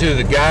talking to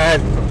the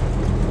guide,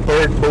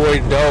 bird boy,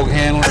 dog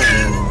handler,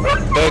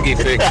 and buggy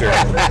fixer.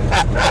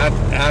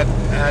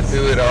 I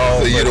do it all.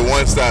 So you're the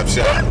one-stop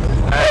shop.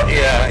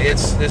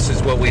 This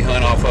is what we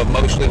hunt off of.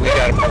 Mostly we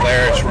got a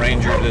Polaris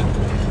Ranger that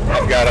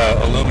I've got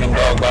a aluminum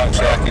dog box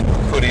that I can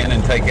put in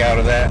and take out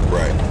of that.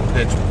 Right.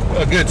 It's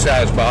a good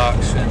sized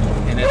box,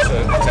 and it's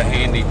a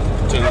handy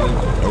tool.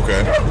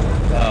 Okay.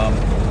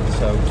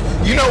 So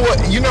you know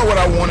what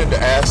I wanted to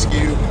ask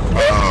you.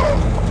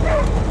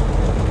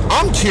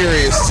 I'm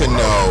curious to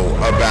know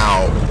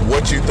about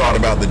what you thought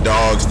about the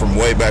dogs from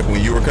way back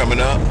when you were coming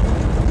up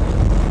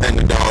and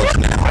the dogs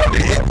now. Do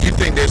you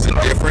think there's a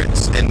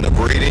difference in the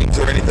breedings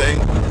or anything?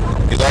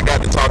 Because I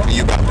got to talk to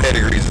you about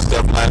pedigrees and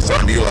stuff last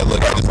time. You were like,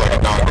 look, I just like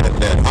a dog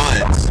that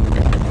hunts.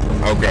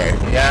 Okay.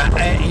 Yeah,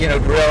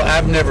 Darrell,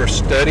 I've never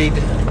studied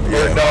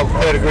bird dog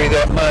pedigree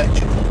that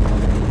much.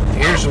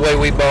 Here's the way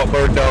we bought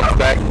bird dogs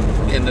back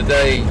in the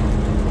day.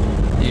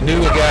 You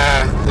knew a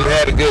guy who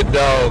had a good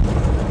dog,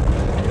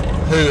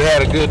 who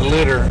had a good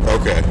litter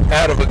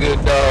out of a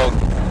good dog,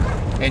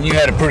 and you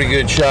had a pretty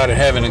good shot at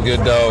having a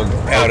good dog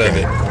out of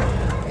it.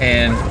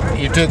 And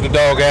you took the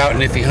dog out,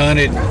 and if he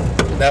hunted,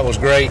 that was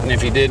great, and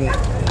if he didn't,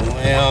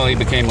 well, he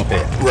became a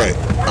pet. Right.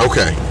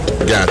 Okay.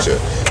 Gotcha.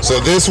 So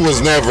this was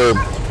never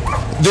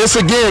This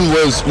again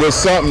was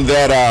something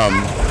that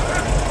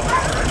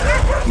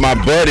my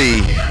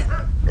buddy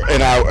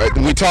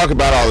and we talk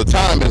about all the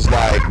time. Is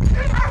like,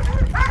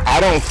 I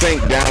don't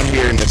think down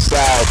here in the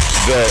South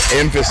the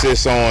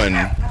emphasis on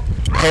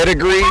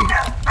pedigree,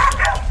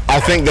 I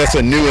think that's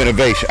a new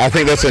innovation. I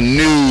think that's a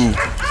new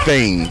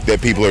thing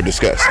that people are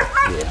discussing.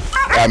 Yeah.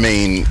 I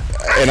mean,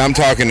 and I'm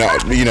talking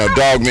to,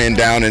 dog men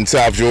down in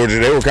South Georgia.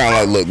 They were kind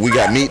of like, look, we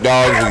got meat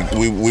dogs.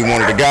 We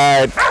wanted a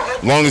guide.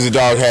 As long as the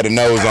dog had a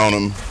nose on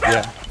him.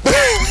 Yeah.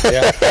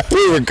 Yeah.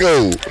 We were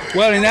cool.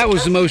 Well, and that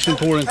was the most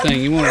important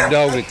thing. You wanted a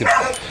dog that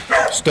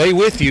could stay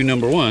with you,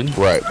 number one.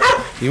 Right.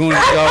 You wanted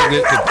a dog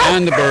that could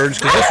find the birds,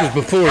 because this was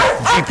before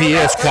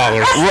GPS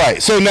collars.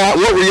 Right. So now,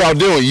 what were y'all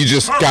doing? You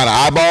just kind of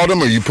eyeballed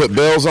them, or you put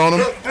bells on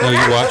them? No,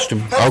 you watched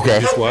them. Okay.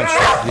 You just watched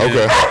them. Yeah.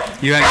 Okay.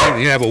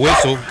 You have a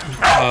whistle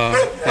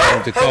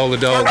to call the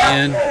dog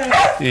in,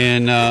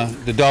 and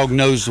the dog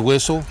knows the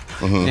whistle.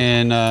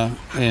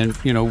 Mm-hmm. And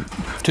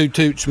 2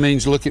 toots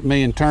means look at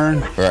me and turn.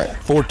 Right.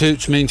 4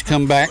 toots means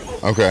come back.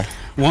 Okay.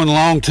 1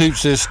 long toot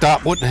says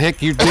stop. What the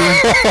heck you doing?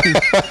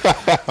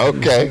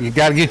 Okay. You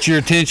got to get your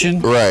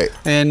attention. Right.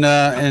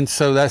 And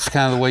so that's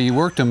kind of the way you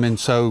worked them. And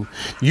so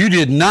you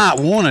did not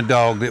want a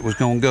dog that was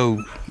going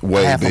to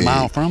go half a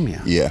mile from you.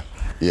 Yeah.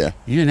 Yeah.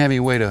 You didn't have any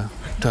way to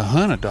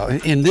hunt a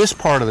dog in this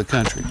part of the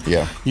country.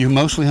 Yeah. You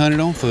mostly hunted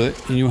on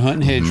foot, and you were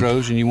hunting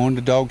hedgerows, and you wanted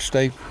the dog to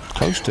stay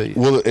close to you.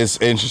 Well,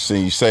 it's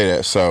interesting you say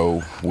that.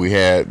 So we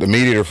had the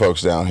meat eater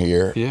folks down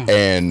here,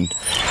 and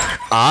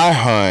I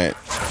hunt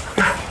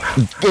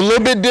a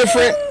little bit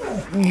different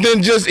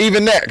than just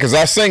even that, because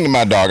I sing to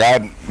my dog.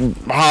 I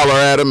holler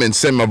at him and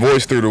send my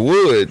voice through the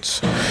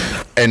woods.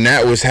 And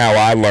that was how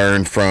I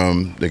learned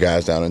from the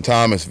guys down in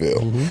Thomasville.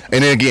 Mm-hmm.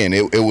 And again,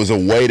 it was a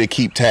way to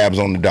keep tabs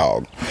on the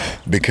dog,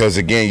 because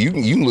again, you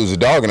can lose a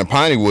dog in the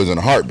piney woods in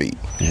a heartbeat.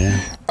 Yeah.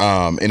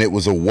 And it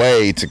was a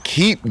way to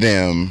keep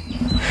them,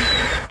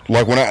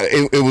 like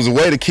it was a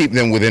way to keep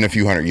them within a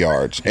few hundred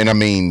yards. And I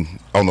mean,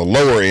 on the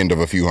lower end of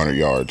a few hundred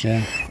yards.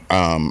 Yeah.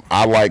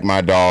 I like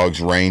my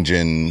dogs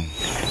ranging,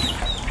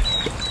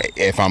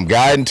 if I'm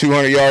guiding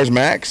 200 yards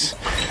max.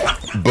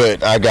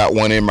 But I got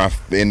one in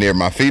there,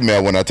 my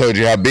female. When I told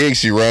you how big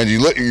she runs, you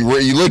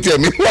looked at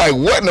me like,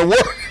 what in the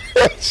world?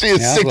 She is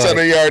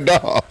 600-yard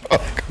dog.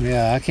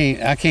 Yeah, I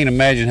can't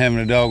imagine having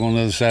a dog on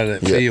the other side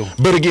of that field.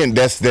 But again,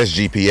 that's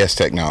GPS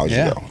technology,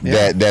 though.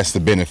 Yeah. That's the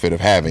benefit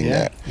of having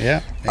that.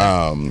 Yeah.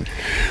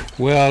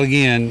 Well,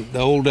 again, the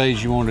old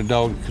days you wanted a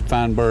dog that could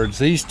find birds.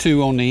 These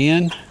two on the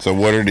end. So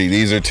what are these?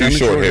 These are 2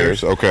 short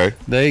hairs. Okay.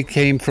 They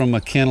came from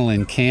a kennel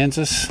in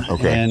Kansas.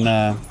 Okay. And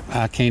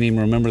I can't even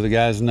remember the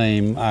guy's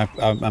name.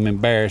 I'm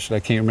embarrassed. I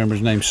can't remember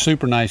his name.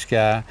 Super nice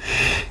guy.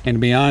 And to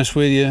be honest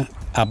with you,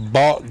 I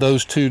bought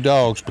those 2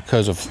 dogs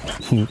because of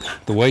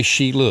the way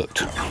she looked.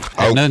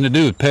 Had nothing to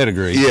do with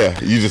pedigree. Yeah,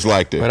 you just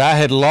liked it. But I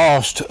had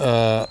lost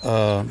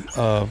a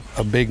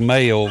big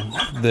male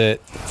that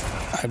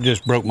I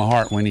just broke my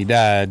heart when he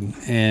died,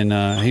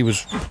 and he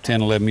was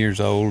 10, 11 years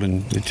old,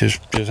 and it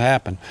just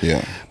happened.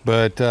 Yeah.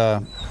 But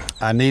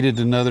I needed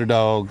another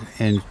dog,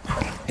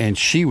 and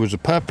she was a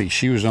puppy.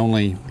 She was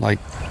only like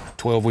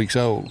 12 weeks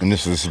old. And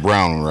this is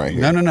brown one right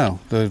here? No.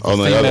 The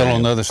female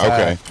on the other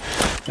side. Okay.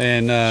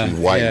 And she's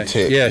white and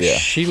tick. Yeah,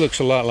 she looks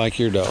a lot like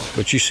your dog,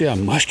 but you see how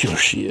muscular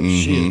she is.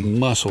 Mm-hmm. She is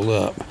muscled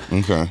up.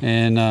 Okay.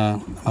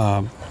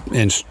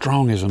 And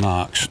strong as an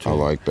ox, too. I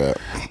like that.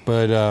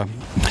 But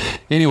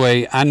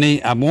anyway,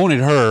 I wanted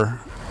her.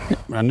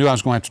 I knew I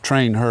was going to have to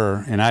train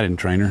her, and I didn't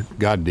train her.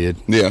 God did.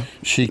 Yeah.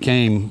 She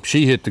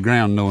hit the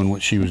ground knowing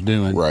what she was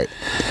doing. Right.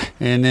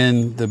 And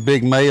then the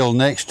big male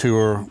next to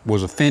her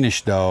was a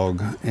Finnish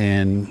dog,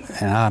 and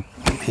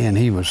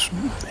he's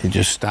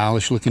just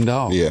stylish looking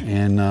dog. Yeah.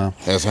 And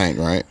that's Hank,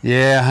 right?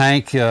 Yeah,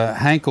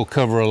 Hank will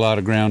cover a lot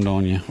of ground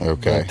on you.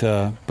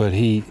 Okay. But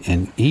he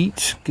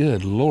eats.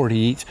 Good Lord,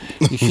 he eats.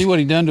 You see what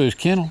he done to his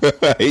kennel?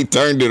 He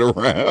turned it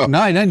around.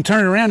 No, he didn't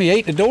turn it around. He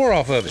ate the door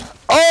off of it.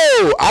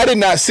 Oh, I did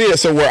not see it.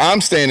 So where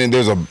I'm standing,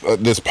 there's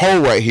this pole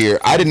right here.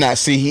 I did not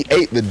see he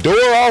ate the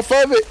door off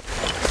of it.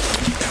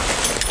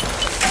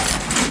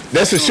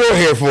 That's a short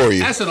hair for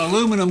you. That's an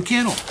aluminum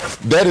kennel.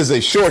 That is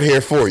a short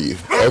hair for you,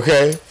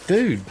 okay?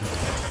 Dude.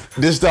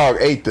 This dog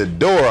ate the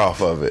door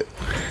off of it.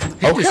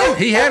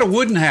 He had a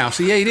wooden house.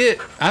 He ate it.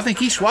 I think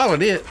he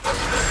swallowed it.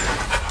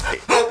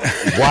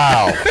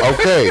 Wow.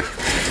 Okay.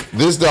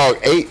 This dog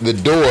ate the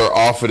door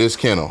off of this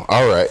kennel.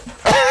 All right.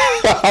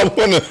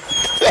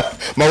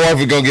 My wife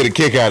is going to get a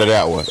kick out of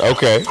that one.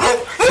 Okay.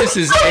 This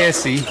is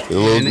Essie.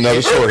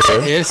 Another short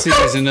hair. Essie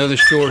is another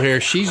short hair.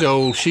 She's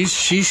old.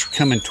 She's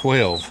coming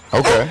 12.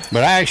 Okay.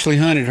 But I actually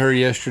hunted her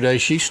yesterday.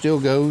 She still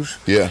goes.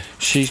 Yeah.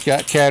 She's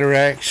got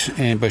cataracts,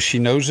 but she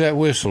knows that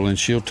whistle, and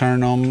she'll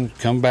turn on,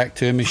 come back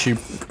to me. She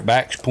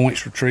backs,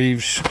 points,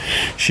 retrieves.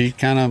 She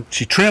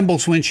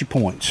trembles when she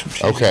points.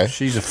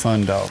 She's a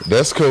fun dog.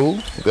 That's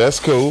cool.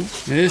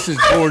 This is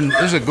Gordon.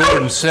 This is a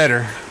Gordon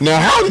setter.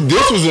 Now,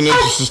 this was an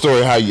interesting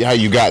story. How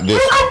you got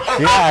this?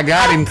 Yeah, I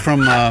got him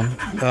from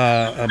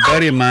a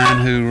buddy of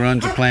mine who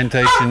runs a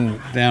plantation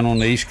down on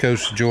the east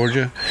coast of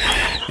Georgia,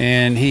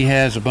 and he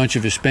has a bunch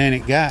of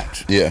Hispanic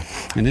guys. Yeah.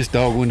 And this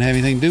dog wouldn't have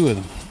anything to do with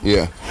him.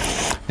 Yeah.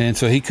 And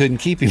so he couldn't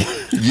keep him.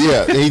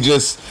 Yeah,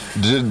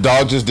 the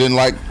dog just didn't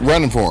like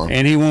running for him.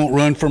 And he won't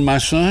run for my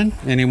son,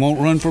 and he won't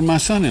run for my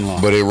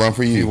son-in-law. But he'll run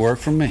for you. He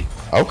worked for me.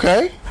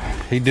 Okay.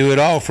 He do it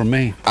all for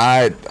me.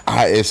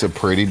 It's a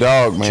pretty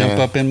dog, man. Jump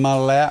up in my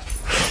lap.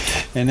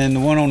 And then the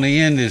one on the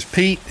end is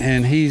Pete,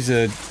 and he's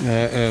a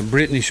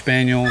Brittany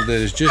Spaniel that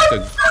is just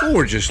a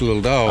gorgeous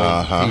little dog.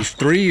 Uh-huh. He's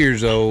 3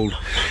 years old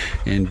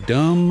and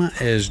dumb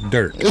as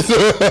dirt.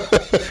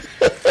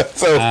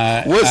 So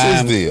what's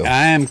his deal?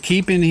 I am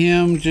keeping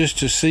him just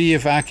to see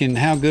if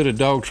how good a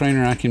dog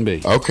trainer I can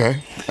be.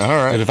 Okay, all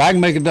right. But if I can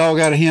make a dog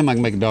out of him, I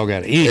can make a dog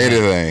out of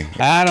anything.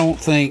 I don't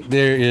think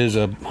there is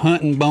a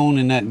hunting bone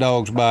in that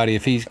dog's body.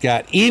 If he's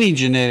got any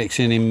genetics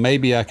in him,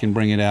 maybe I can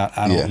bring it out.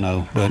 I don't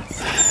know. But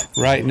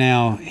right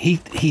now,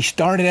 he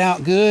started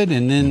out good,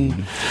 and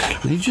then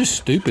he's just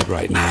stupid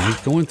right now. He's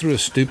going through a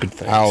stupid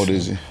phase. How old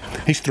is he?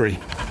 He's 3.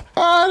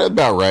 That's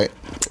about right.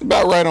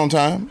 About right on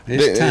time.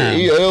 It's time.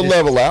 He'll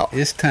level out.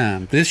 It's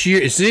time. This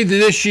year, it's either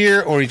this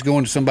year or he's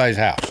going to somebody's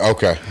house.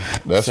 Okay,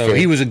 that's so fair.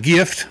 He was a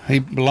gift. He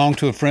belonged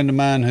to a friend of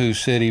mine who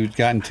said he was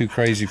gotten too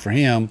crazy for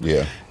him.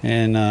 Yeah.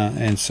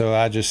 And so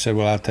I just said,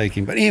 well, I'll take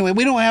him. But anyway,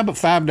 we don't have but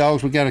 5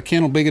 dogs. We got a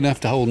kennel big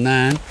enough to hold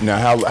 9. Now,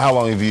 how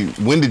long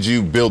when did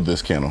you build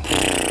this kennel?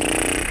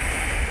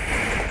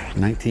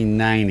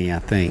 1990, I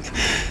think.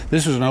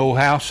 This was an old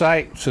house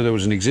site, so there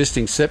was an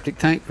existing septic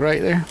tank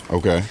right there.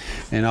 Okay.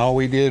 And all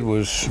we did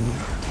was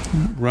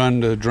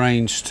run the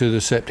drains to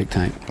the septic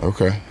tank.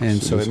 Okay.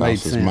 And so it made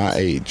sense. This is my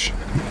age.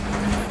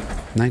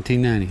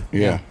 1990.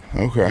 Yeah.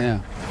 Okay.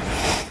 Yeah.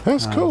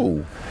 That's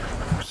cool.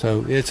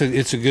 So it's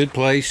a good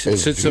place. It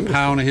sits up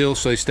high on a hill,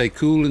 so they stay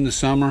cool in the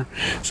summer.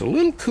 It's a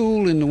little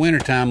cool in the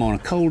wintertime on a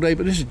cold day,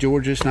 but this is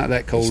Georgia. It's not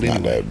that cold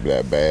anyway. Not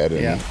that bad.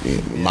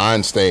 And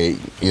mine stay,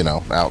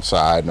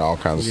 outside and all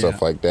kinds of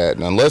stuff like that.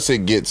 And unless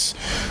it gets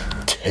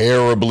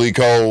terribly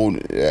cold,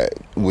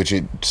 which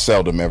it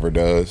seldom ever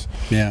does,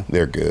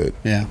 they're good.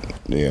 Yeah.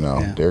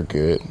 They're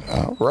good.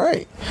 All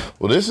right.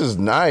 Well, this is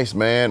nice,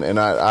 man. And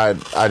I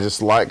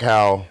just like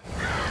how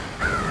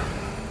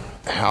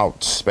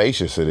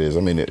spacious it is.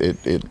 I mean,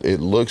 it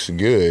looks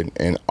good,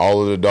 and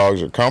all of the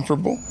dogs are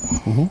comfortable,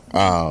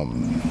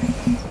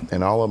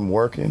 and all of them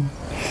working.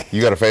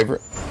 You got a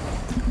favorite?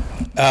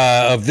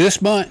 Of this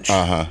bunch?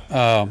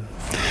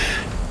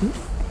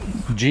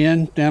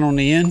 Jen down on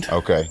the end.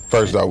 Okay,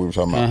 first dog we were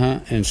talking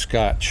about. And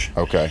Scotch.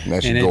 Okay,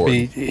 that's and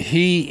Gordon.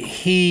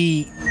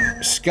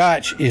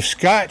 Scotch. If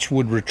Scotch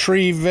would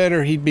retrieve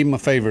better, he'd be my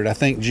favorite. I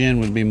think Jen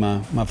would be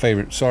my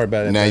favorite. Sorry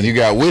about that. Now buddy. You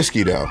got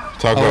Whiskey though.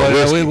 Talk about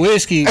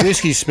Whiskey.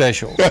 Whiskey's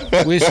special.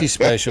 Whiskey's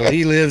special.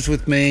 He lives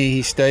with me.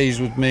 He stays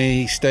with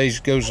me.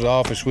 Goes to the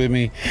office with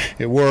me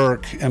at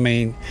work. I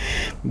mean,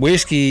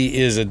 Whiskey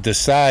is a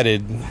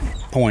decided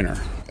pointer.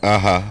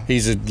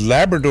 He's a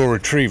Labrador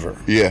Retriever.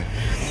 Yeah.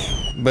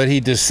 But he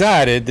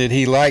decided that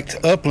he liked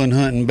upland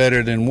hunting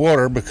better than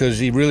water because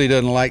he really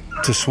doesn't like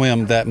to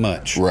swim that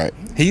much. Right.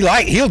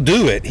 He'll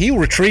do it. He'll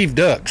retrieve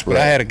ducks. But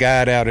I had a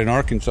guide out in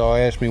Arkansas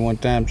asked me one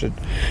time, said,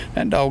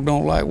 "That dog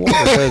don't like water,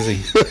 does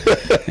he?"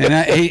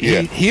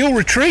 And he'll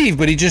retrieve,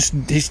 but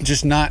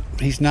he's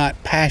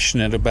not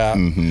passionate about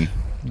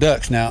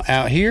ducks. Now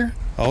out here,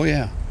 oh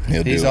yeah.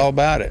 He's all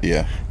about it.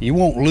 Yeah. You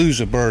won't lose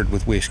a bird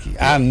with Whiskey.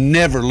 I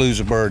never lose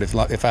a bird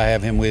if I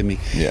have him with me.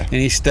 Yeah. And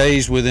he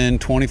stays within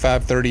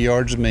 25, 30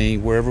 yards of me,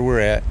 wherever we're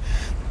at.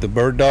 The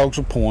bird dogs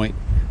will point.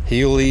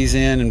 He'll ease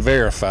in and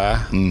verify.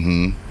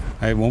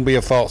 It won't be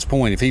a false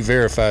point. If he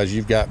verifies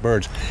you've got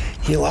birds,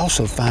 he'll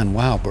also find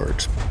wild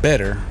birds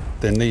better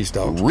than these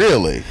dogs.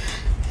 Really?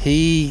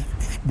 He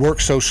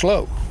works so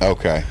slow.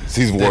 Okay.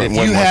 So he's more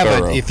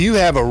thorough. If you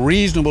have a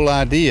reasonable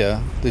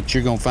idea that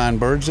you're going to find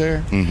birds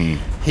there,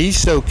 he's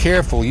so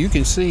careful. You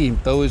can see him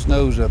throw his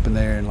nose up in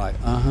there and like,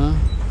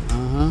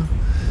 and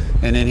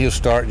then he'll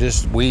start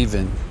just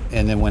weaving.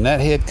 And then when that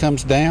head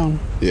comes down,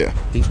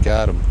 he's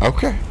got him.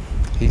 Okay.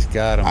 He's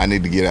got him. I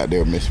need to get out there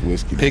with Miss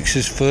Whiskey. Picks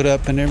his foot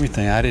up and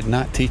everything. I did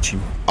not teach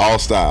him. All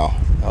style.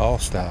 All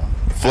style.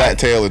 Flat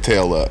tail or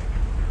tail up?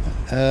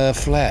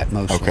 Flat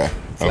mostly. Okay.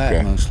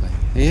 Flat mostly.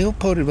 He'll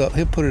put it up.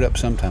 He'll put it up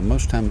sometime.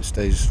 Most time it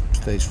stays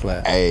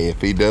flat. Hey,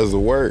 if he does the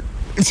work.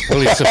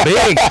 Well, he's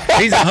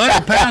he's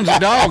 100 pounds of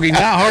dog. He's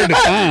not hard to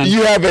find.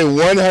 You have a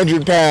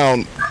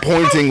 100-pound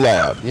pointing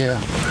lab.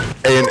 Yeah.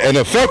 And an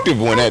effective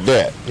one at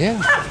that.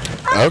 Yeah.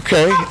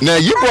 Okay. Now,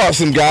 you brought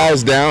some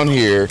guys down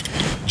here.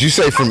 Did you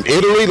say from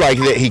Italy, like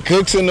that he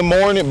cooks in the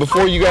morning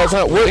before you guys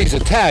hunt? Well, he's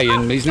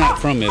Italian. He's not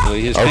from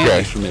Italy. His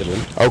family's from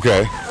Italy.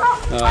 Okay.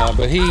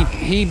 But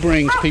he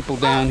brings people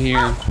down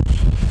here,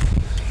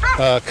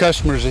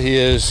 customers of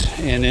his,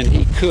 and then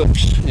he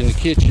cooks in the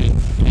kitchen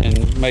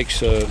and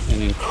makes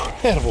an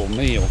incredible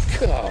meal.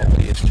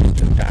 Golly, it's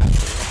just a die.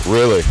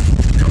 Really?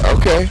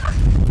 Okay.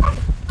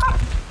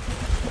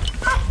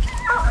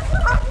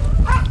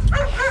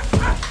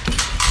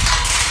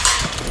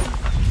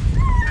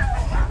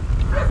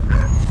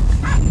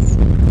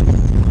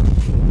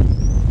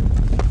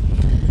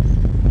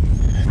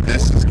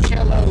 This is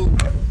Cello.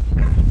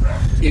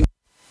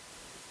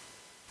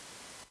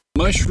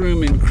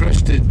 mushroom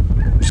encrusted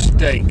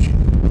steak.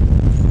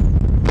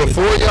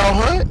 Before y'all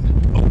hunt?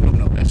 Oh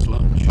no, that's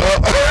lunch.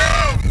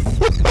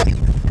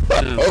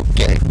 No.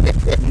 Okay.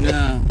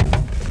 No,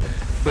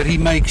 but he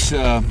makes.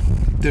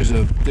 There's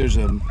a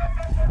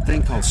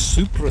thing called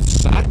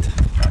suprasat.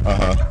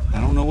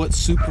 I don't know what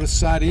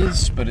suprasat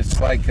is, but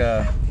it's like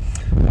a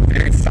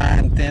very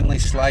fine, thinly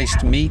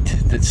sliced meat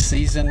that's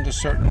seasoned a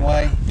certain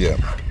way. Yeah.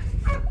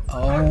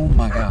 Oh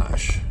my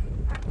gosh.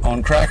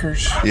 On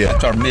crackers. Yeah.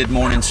 That's our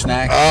mid-morning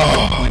snack.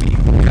 Oh. When he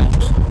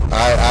comes.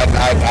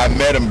 I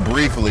met him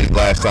briefly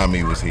last time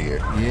he was here.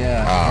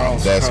 Yeah.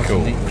 Carl's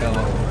cool. A neat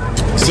fellow.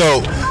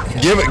 So,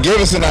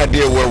 give us an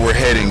idea where we're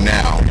heading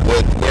now.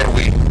 What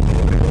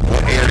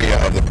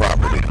area of the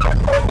property?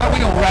 Well, we're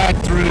gonna ride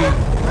through.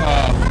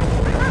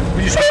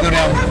 We just go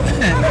down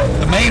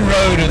the main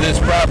road of this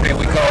property.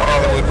 We call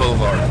Hollywood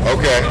Boulevard.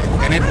 Okay.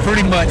 And it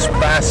pretty much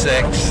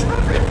bisects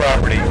the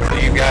property. So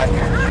you got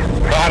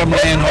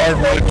bottomland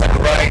hardwood to the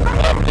right,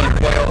 upland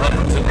quail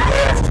hunting to the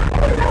left,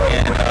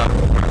 and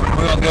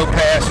we're gonna go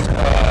past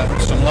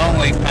some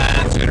longleaf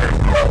pines that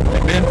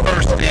have been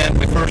first thinned.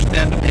 We first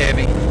thinned them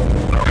heavy.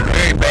 They're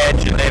very bad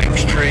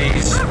genetics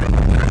trees.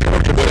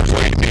 Georgia, What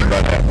do you mean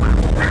by that?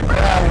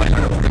 when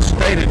the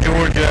state of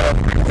Georgia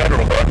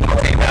federal government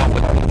came out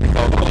with what they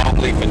call the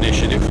Longleaf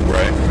Initiative,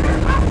 Right.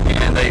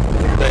 and they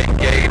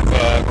gave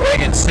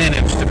great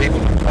incentives to people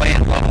to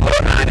plant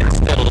longleaf pine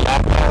instead of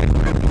loblolly.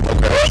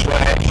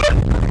 Slash.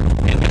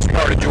 In this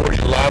part of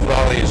Georgia,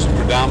 loblolly is the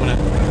predominant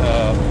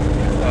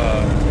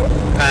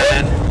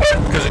pine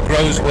because it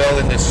grows well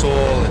in this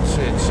soil.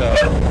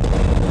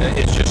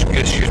 It's just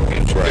good.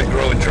 It's good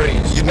growing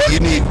trees. You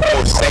need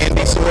more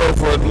sandy soil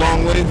for a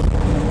longleaf?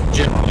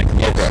 Generally,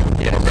 yes.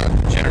 Okay. Yes. Okay.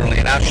 Generally,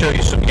 and I'll show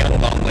you some young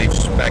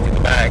longleafs back in the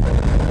back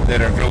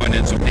that are growing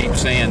in some deep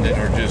sand that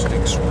are just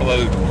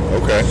exploding.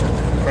 Okay. It's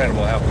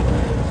incredible how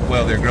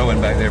well they're growing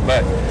back there.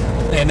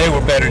 And they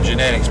were better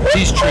genetics. But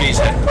these trees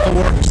had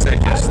forks. They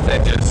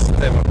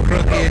were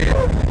crooked.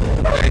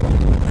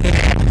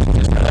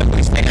 Just an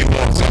ugly stand. You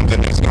want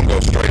something that's gonna go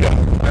straight up.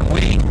 When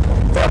we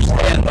first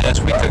thinned this,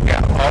 we took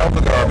out all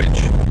the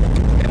garbage,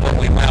 and what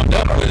we wound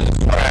up with is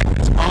a track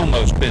that's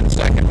almost been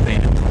second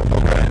thinned.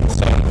 Okay. And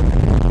so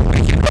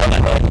we can run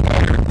it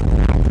better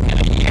in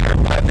a year.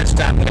 By this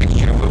time next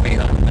year, we'll be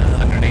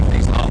underneath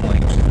these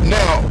longleafs.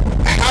 Now,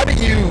 how do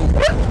you?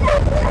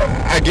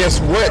 I guess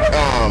what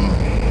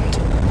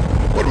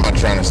am I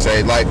trying to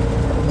say? Like,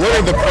 what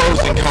are the pros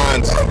and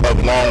cons of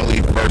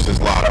longleaf versus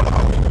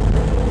loblolly?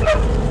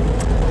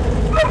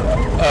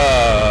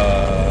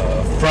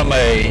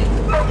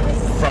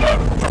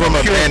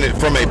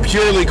 From a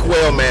purely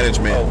quail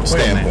management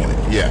standpoint,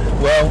 yeah.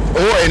 Well,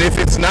 and if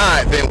it's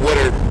not, then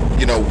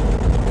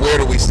where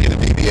do we see the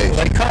deviation?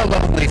 They call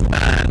longleaf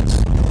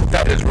pines. I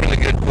thought it was a really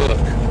good book,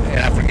 and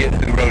I forget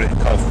who wrote it.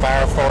 Called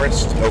Fire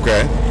Forest.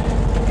 Okay.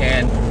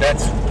 And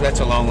that's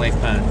a longleaf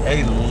pine.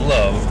 They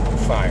love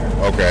fire.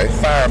 Okay.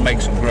 Fire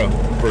makes them grow.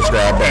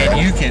 Prescribed burn.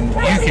 And you can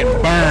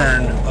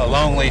burn a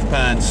longleaf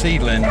pine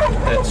seedling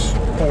that's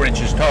 4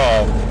 inches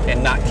tall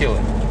and not kill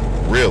it.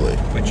 Really?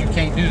 But you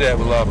can't do that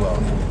with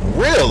loblolly.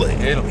 Really?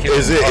 It'll kill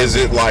it. Is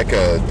it like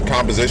a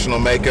compositional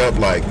makeup,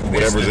 like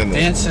whatever's in the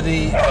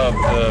density of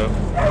the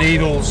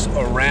needles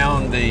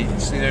around the?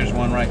 See, there's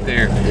one right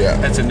there. Yeah.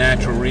 That's a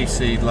natural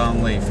reseed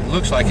longleaf. It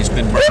looks like it's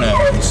been burned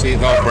up. You see,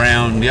 it's all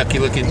brown, yucky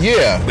looking.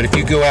 Yeah. But if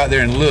you go out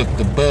there and look,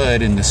 the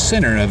bud in the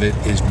center of it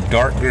is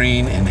dark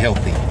green and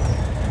healthy.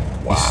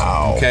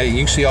 Wow. Okay, you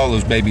can see all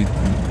those baby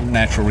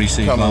natural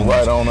reseed coming longleafs.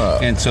 Right on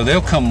up. And so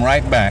they'll come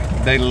right back.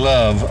 They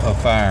love a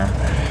fire,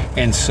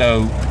 and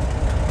so.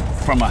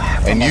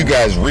 You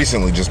guys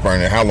recently just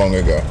burned it. How long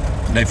ago?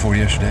 Day before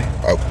yesterday.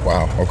 Oh,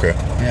 wow. Okay.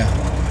 Yeah.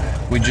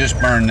 We just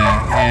burned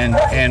that.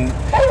 And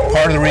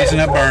part of the reason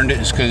I burned it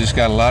is because it's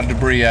got a lot of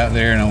debris out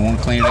there and I want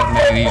to clean it up and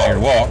make it easier to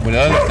walk. But the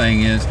other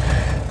thing is,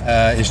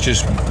 it's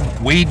just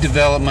weed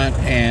development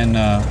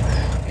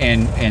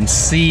and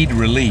seed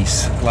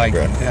release. Like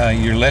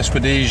your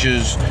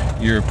lespedicias,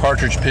 your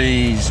partridge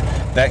peas,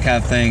 that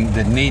kind of thing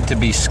that need to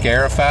be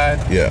scarified.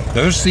 Yeah.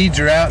 Those seeds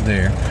are out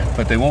there,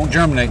 but they won't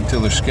germinate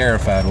until they're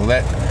scarified. Well,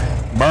 that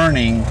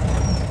burning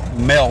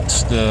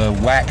melts the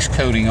wax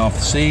coating off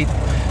the seed.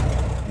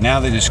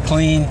 Now that it's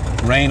clean,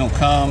 rain will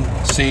come,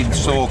 seed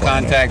soil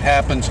contact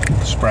happens,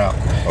 sprout.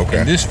 Okay.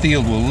 And this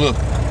field will look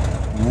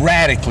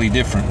radically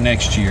different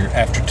next year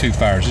after 2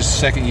 fires. This is the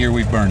second year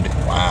we've burned it.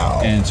 Wow.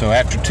 And so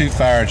after 2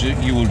 fires,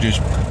 you will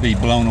just be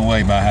blown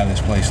away by how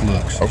this place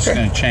looks. Okay. It's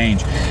going to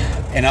change.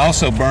 And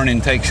also burning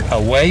takes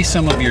away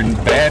some of your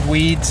bad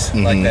weeds,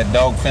 like that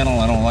dog fennel.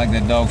 I don't like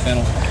that dog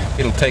fennel.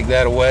 It'll take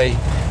that away,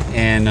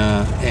 and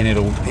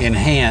it'll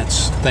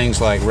enhance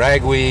things like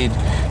ragweed,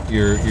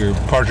 your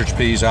partridge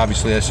peas.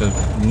 Obviously, that's a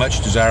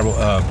much desirable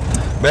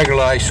beggar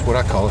lice. What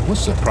I call it?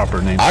 What's the proper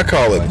name? I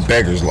call it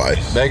beggar's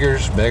lice.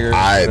 Beggars.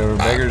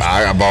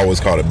 I've always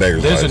called it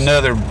beggar's lice. There's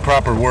another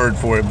proper word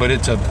for it, but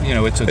it's a.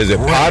 Is it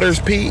potter's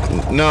peat?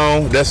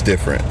 No, that's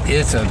different.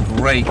 It's a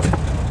great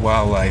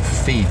wildlife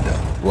feed, though.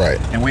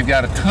 Right. And we've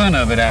got a ton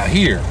of it out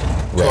here.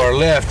 To our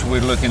left, we're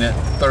looking at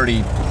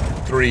 30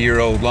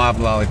 3-year-old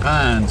loblolly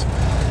pines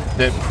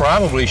that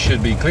probably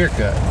should be clear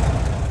cut.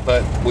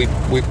 But we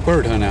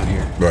bird hunt out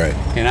here. Right.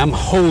 And I'm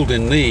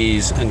holding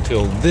these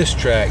until this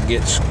track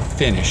gets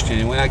finished.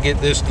 And when I get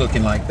this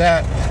looking like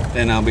that,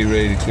 then I'll be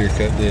ready to clear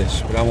cut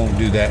this. But I won't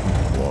do that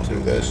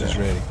until this is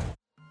ready.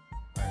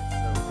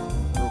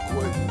 Real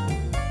quick,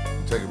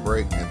 take a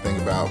break and think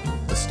about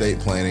estate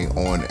planning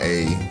on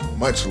a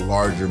much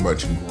larger,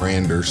 much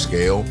grander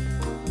scale.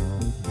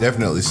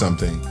 Definitely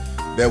something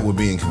that would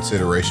be in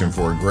consideration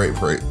for a great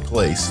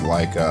place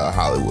like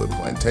Hollywood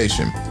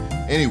Plantation.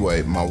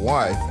 Anyway, my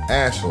wife,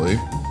 Ashley,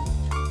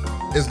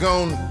 is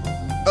going to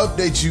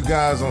update you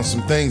guys on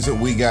some things that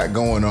we got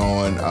going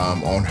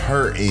on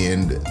her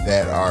end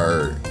that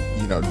are,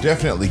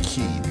 definitely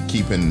key to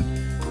keeping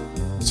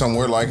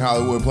somewhere like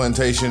Hollywood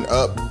Plantation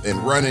up and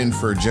running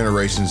for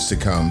generations to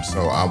come.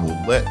 So I will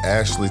let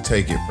Ashley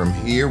take it from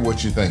here.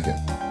 What you thinking?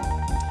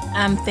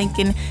 I'm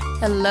thinking,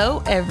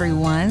 hello,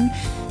 everyone.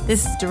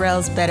 This is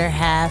Darrell's better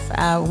half.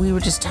 We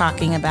were just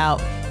talking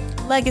about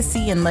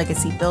legacy and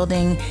legacy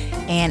building.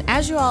 And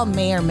as you all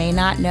may or may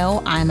not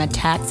know, I'm a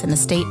tax and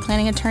estate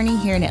planning attorney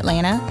here in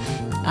Atlanta.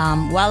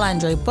 While I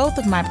enjoy both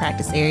of my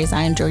practice areas,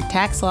 I enjoy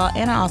tax law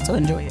and I also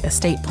enjoy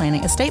estate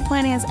planning. Estate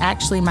planning is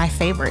actually my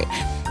favorite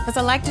because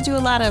I like to do a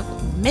lot of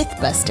myth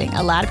busting.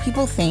 A lot of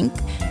people think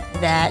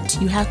that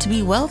you have to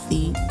be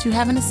wealthy to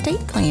have an estate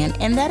plan,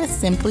 and that is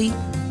simply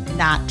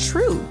not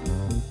true.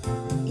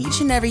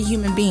 Each and every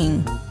human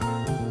being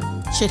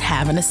should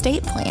have an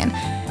estate plan.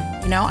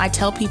 I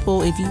tell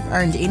people if you've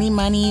earned any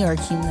money or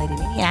accumulated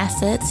any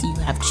assets, you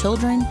have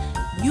children,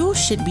 you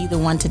should be the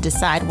one to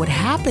decide what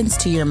happens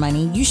to your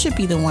money. You should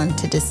be the one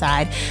to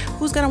decide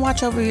who's going to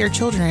watch over your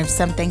children if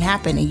something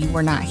happened and you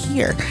were not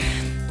here.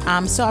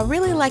 So I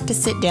really like to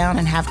sit down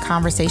and have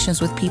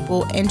conversations with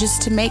people and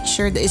just to make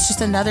sure that it's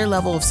just another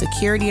level of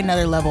security,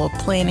 another level of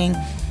planning,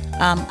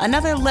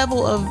 another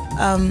level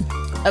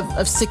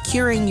of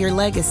securing your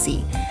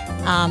legacy.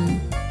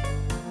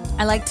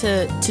 I like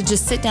to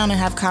just sit down and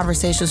have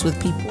conversations with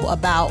people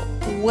about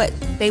what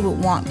they would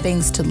want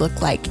things to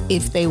look like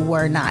if they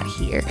were not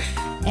here,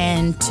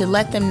 and to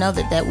let them know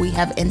that we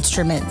have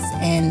instruments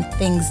and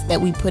things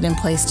that we put in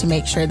place to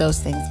make sure those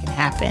things can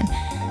happen.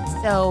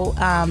 So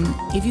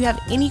if you have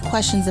any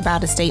questions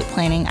about estate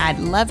planning, I'd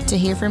love to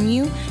hear from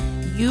you.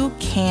 You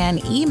can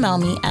email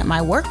me at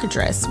my work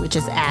address, which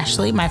is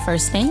Ashley, my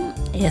first name,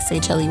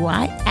 ASHLEY,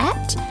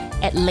 at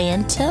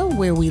Atlanta,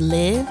 where we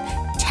live,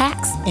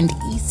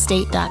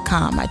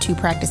 taxandestate.com, my 2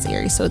 practice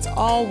areas. So it's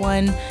all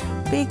one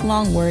big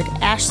long word,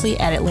 Ashley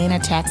at Atlanta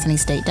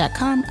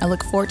taxandestate.com. I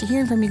look forward to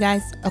hearing from you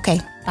guys.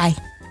 Okay, bye.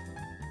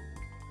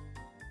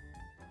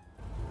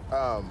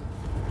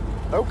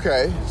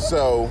 Okay,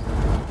 so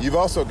you've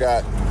also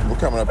got, we're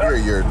coming up here,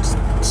 your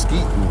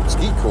skeet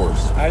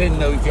course. I didn't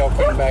know if y'all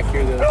came back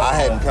here. I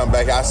hadn't come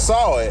back. I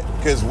saw it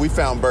because we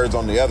found birds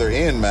on the other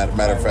end,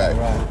 matter of fact.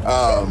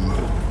 Right.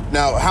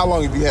 Now, how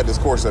long have you had this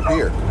course up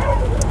here?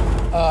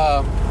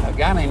 A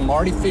guy named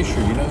Marty Fisher.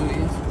 You know who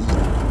he is?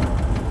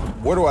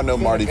 Where do I know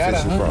Marty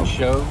Fisher from?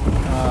 Show,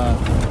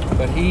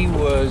 but he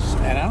was,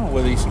 and I don't know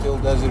whether he still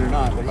does it or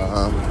not, but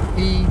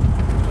he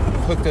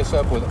hooked us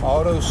up with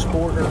Auto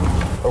Sporter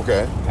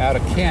out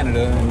of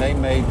Canada, and they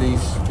made these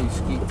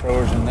skeet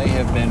throwers, and they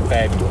have been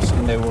fabulous.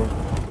 And they were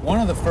one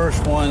of the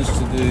first ones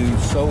to do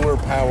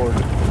solar-powered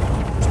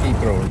skeet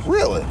throwers.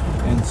 Really?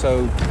 And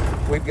so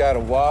we've got a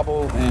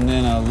wobble and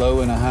then a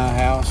low and a high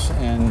house,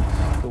 and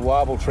the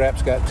wobble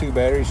trap's got 2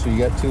 batteries, so you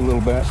got 2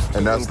 little batteries.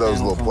 And that's those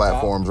little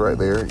platforms right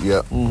there.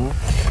 Yep.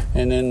 Mm-hmm.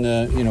 And then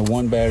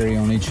 1 battery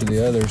on each of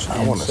the others.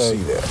 I want to see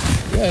that.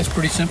 Yeah, it's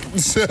pretty simple.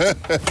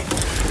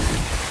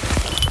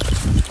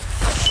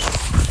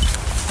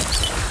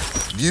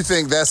 Do you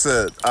think that's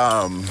do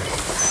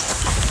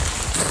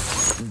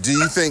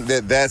you think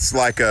that that's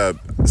like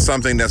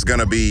something that's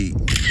going to be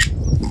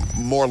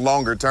more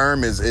longer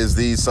term? Is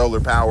these solar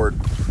powered?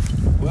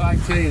 Well, I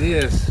can tell you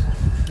this.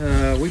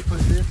 We put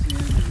this in,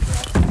 I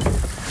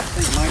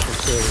think Michael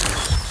said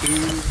it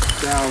was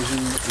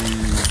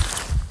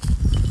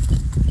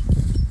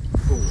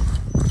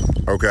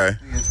 2004. Okay. I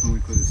think that's when we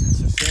put this in.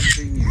 So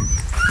 17 years.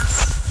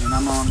 And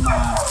I'm on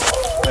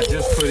I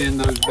just put in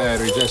those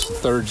batteries. That's the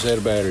 3rd set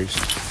of batteries.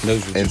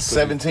 Those are in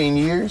 17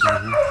 years?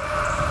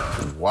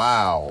 Mm-hmm.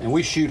 Wow. And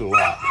we shoot a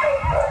lot.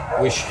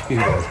 We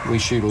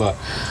shoot a lot.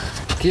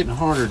 It's getting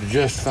harder to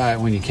justify it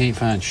when you can't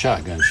find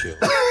shotgun shells.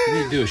 We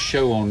need to do a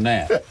show on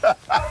that.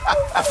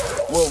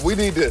 Well, we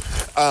need to,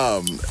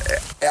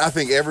 I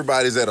think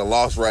everybody's at a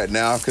loss right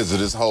now because of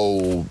this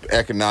whole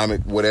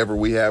economic whatever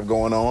we have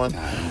going on.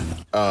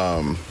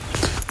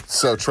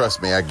 So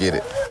trust me, I get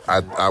it. I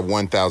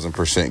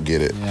 1,000%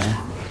 get it.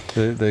 Yeah.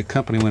 The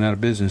company went out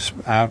of business.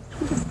 I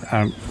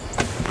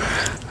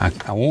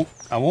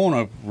want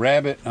a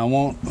rabbit. I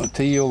want a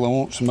teal. I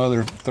want some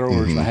other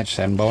throwers. Mm-hmm. I just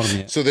haven't bought them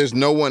yet. So there's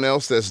no one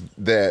else that's.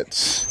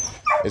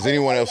 Is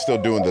anyone else still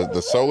doing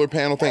the solar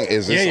panel thing?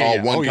 Is this all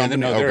one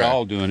company? No, they're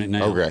all doing it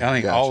now. Okay, I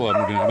think all of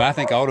them are doing it. But I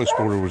think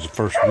Autosporter was the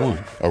first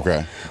one.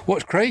 Okay.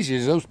 What's crazy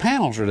is those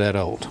panels are that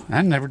old.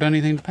 I've never done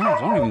anything to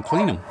panels. I don't even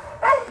clean them.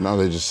 No,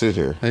 they just sit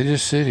here. They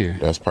just sit here.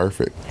 That's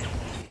perfect.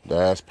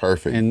 That's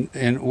perfect.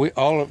 And we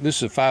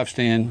this is a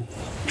 5-stand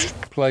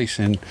place,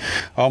 and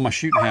all my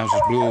shooting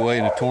houses blew away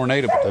in a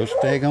tornado, but those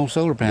daggone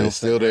solar panels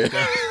still there.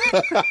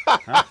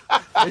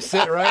 They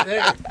sit right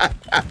there.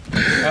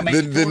 I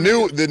mean,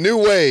 the new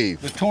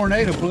wave. The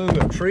tornado blew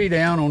a tree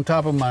down on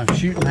top of my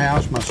shooting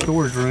house, my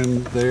storage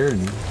room there,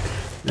 and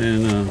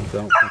don't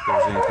think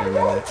there's anything in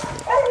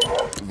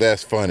that.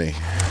 That's funny.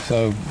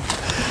 So,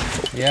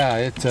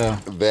 yeah,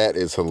 that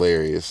is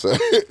hilarious.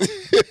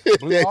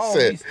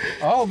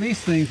 all these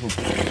things were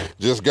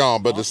just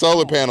gone, but the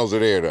solar panels are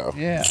there though.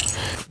 Yeah.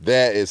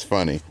 That is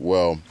funny.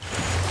 Well,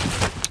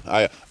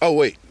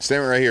 wait,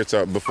 stand right here.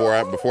 So before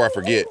I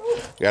forget,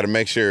 got to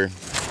make sure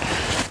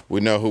we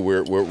know who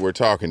we're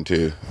talking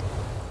to.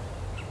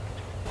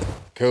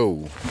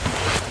 Cool.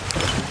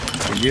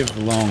 Forgive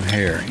the long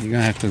hair. You're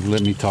gonna have to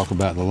let me talk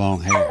about the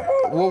long hair.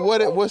 Well,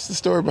 what's the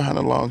story behind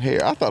the long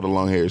hair? I thought the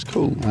long hair is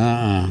cool.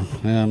 My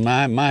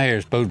hair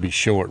is supposed to be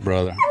short,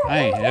 brother. I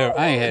ain't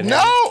had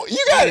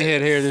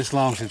hair this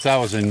long since I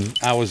was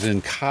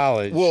in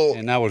college. Well,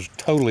 and I was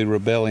totally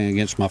rebelling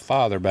against my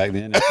father back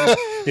then.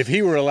 If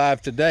he were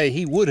alive today,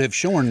 he would have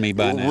shorn me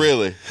by now.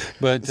 Really?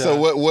 But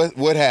so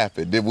what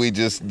happened? Did we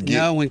just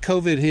get? When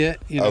COVID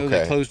hit,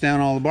 they closed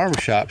down all the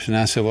barbershops, and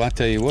I said, well, I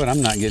tell you what,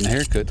 I'm not getting a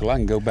haircut till I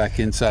can go back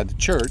inside the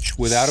church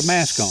without a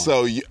mask on.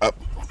 So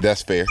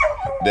that's fair.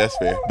 That's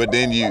fair. But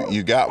then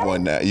you got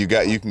one now. You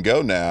can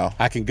go now.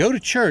 I can go to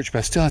church, but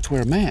I still have to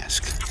wear a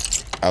mask.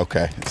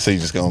 Okay. So you're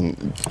just going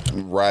to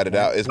ride it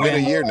out. It's been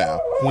a year now.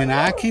 When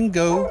I can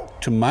go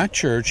to my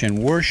church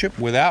and worship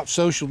without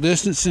social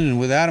distancing and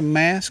without a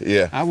mask,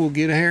 I will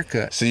get a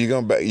haircut. So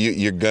you're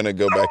gonna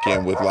go back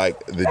in with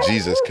like the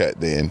Jesus cut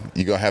then.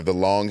 You're gonna have the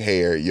long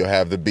hair, you'll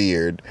have the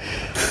beard.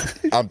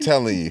 I'm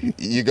telling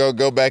you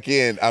go back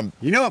in.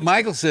 You know what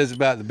Michael says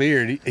about the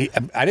beard?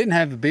 I didn't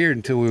have the beard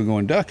until we were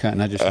going duck hunting.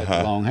 I just had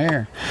the long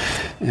hair.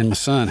 And my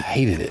son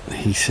hated it.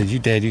 He said, you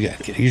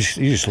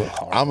just look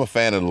hard. I'm a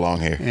fan of the long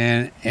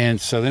hair.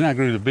 And so then I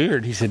grew the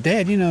beard. He said,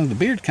 Dad, the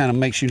beard kind of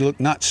makes you look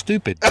not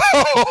stupid.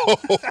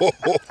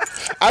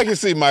 I can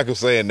see Michael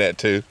saying that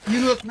too.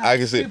 You look not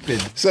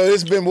stupid. So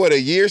it's been a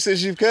year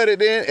since you've cut it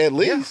then, at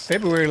least? Yeah,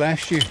 February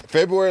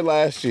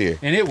last year.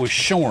 And it was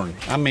shorn.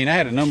 I mean, I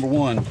had a number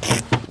one.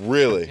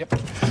 Really? Yep.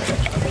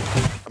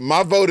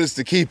 My vote is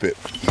to keep it.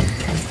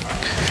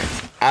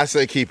 I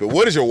say keep it.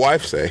 What does your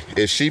wife say?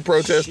 Is she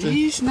protesting?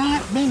 She's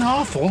not been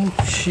awful.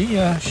 She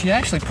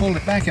actually pulled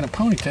it back in a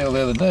ponytail the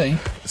other day.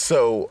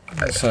 So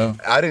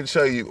I didn't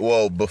show you.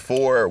 Well,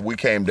 before we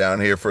came down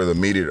here for the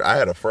meeting, I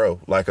had a fro,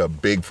 like a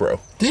big fro.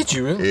 Did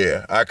you really?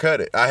 Yeah, I cut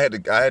it. I had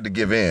to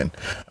give in.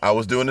 I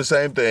was doing the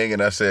same thing,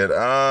 and I said,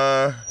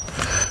 I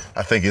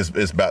think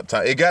it's about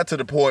time. It got to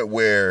the point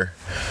where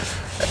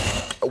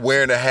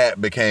wearing a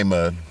hat became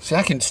a. See,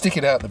 I can stick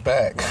it out the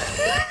back.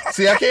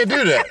 See, I can't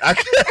do that.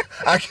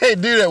 I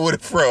can't do that with a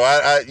fro.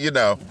 I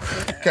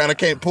kind of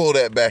can't pull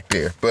that back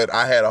there. But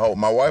I had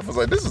my wife was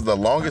like, this is the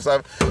longest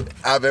I've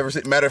ever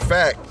seen. Matter of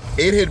fact,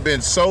 it had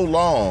been so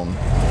long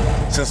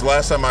since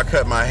last time I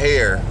cut my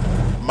hair.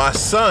 My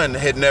son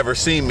had never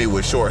seen me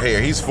with short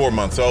hair. He's 4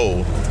 months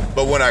old.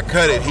 But when I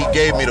cut it, he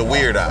gave me the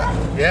weird eye.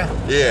 Yeah?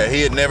 Yeah,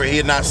 he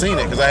had not seen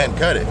it because I hadn't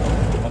cut it.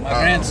 Well, my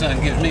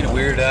grandson gives me the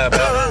weird eye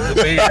about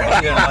the beard.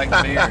 He doesn't like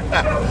the beard.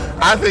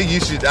 I think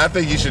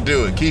you should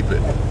do it. Keep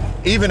it.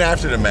 Even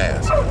after the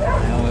mask.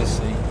 Now let's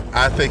see.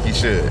 I think you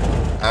should.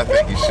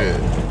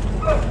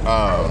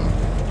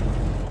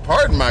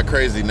 Pardon my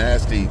crazy,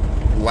 nasty,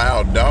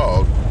 loud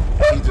dog.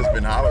 He's just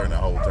been hollering the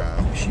whole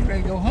time. She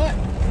ready to go hunt.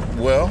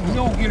 Well, we're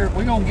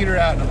gonna get her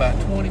out in about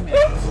 20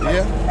 minutes.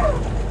 Yeah.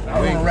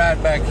 I'm gonna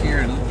ride back here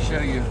and show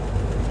you.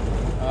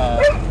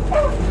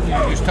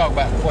 Just talk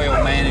about quail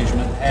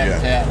management,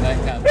 habitat, and that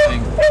kind of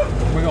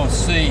thing. We're gonna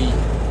see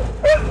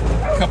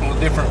a couple of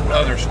different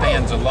other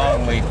stands of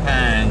longleaf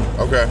pine.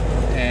 Okay.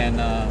 And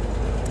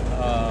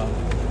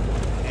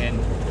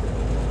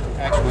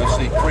actually we'll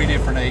see 3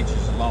 different ages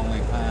of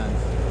longleaf pines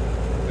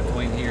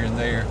between here and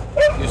there.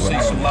 You'll see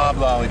some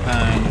loblolly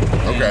pine.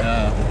 Okay.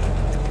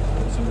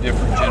 And some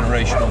different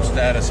generational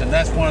status. And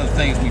that's one of the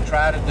things we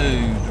try to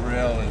do,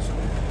 Darrell,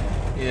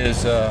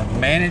 is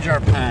manage our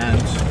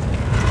pines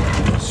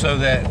so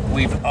that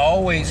we've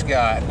always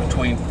got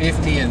between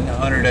 50 and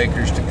 100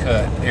 acres to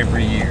cut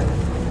every year.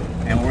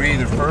 And we're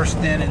either first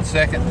thinning,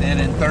 second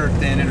thinning, third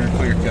thinning, or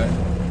clear cut.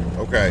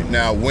 Okay.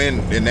 Now,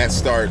 and that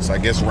starts, I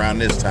guess, around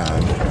this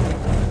time.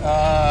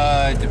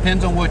 It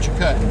depends on what you're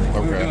cutting. If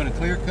we were doing a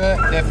clear cut,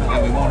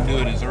 definitely we want to do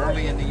it as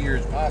early in the year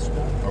as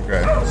possible.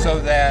 Okay. So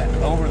that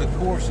over the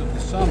course of the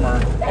summer,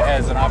 it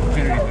has an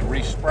opportunity to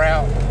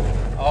resprout.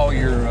 All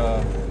your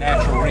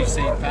natural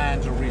reseed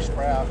pines will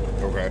resprout.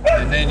 Okay.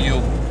 And then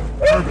you'll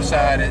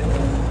herbicide it,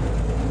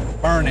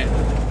 burn it,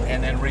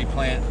 and then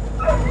replant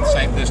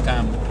same this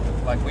time.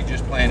 Like we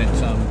just planted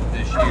some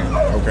this year.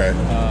 Okay.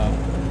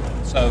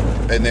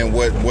 And then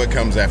what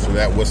comes after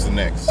that? What's the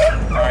next?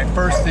 All right,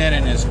 first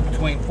thinning is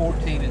between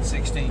 14 and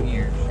 16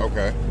 years.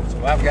 Okay.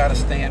 So I've got to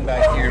stand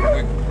back here.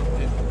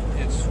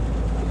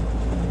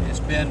 It's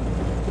been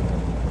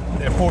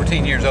they're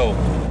 14 years old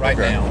right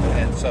now,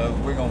 and so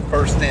we're going to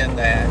first thin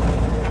that,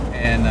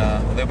 and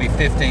they'll be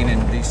 15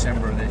 in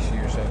December of this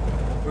year. So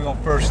we're going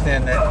to first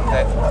thin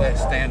that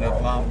stand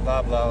of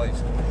loblollies,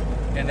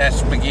 and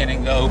that's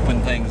beginning to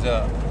open things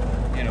up.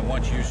 You know,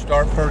 once you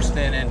start first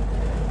thinning,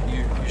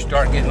 you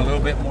start getting a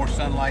little bit more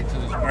sunlight to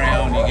the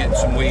ground. You get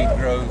some weed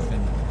growth,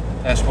 and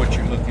that's what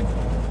you're looking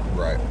for.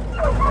 Right.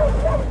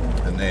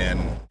 And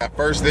then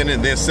first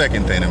thinning, then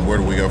second thinning. Where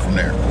do we go from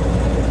there?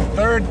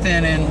 Third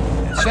thinning,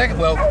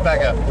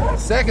 back up.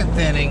 Second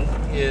thinning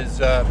is,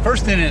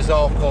 first thinning is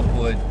all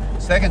pulpwood.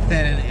 Second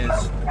thinning is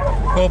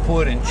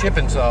pulpwood and chip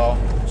and saw.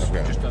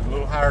 Okay. Just a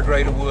little higher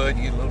grade of wood.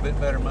 You get a little bit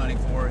better money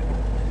for it.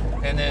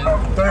 And then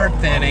third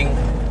thinning,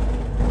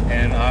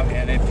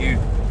 and if you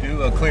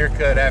do a clear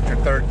cut after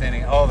third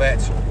thinning, all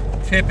that's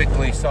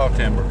typically saw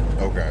timber.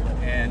 Okay.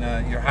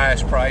 And your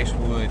highest price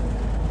wood.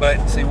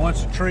 But see,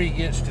 once a tree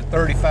gets to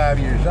 35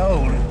 years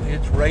old,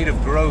 its rate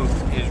of growth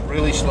is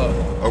really slow.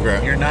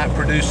 Okay. You're not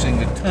producing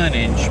the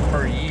tonnage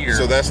per year.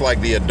 So that's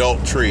like the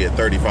adult tree at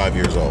 35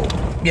 years old.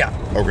 Yeah.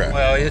 Okay.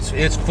 Well,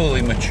 it's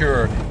fully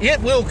mature. It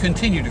will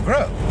continue to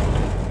grow.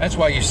 That's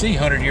why you see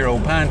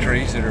 100-year-old pine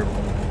trees that are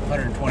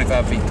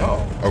 125 feet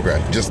tall.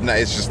 Okay.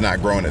 It's just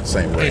not growing at the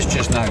same rate. It's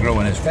just not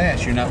growing as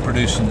fast. You're not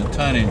producing the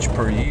tonnage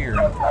per year.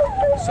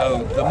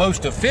 So the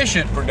most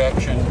efficient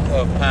production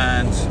of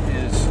pines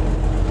is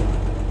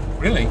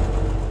really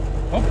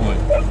pulpwood.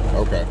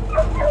 Okay.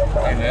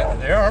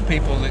 And there are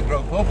people that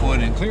grow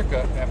pulpwood in clear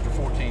cut after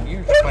 14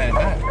 years of planting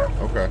back.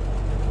 Okay.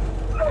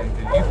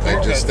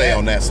 They just stay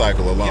on that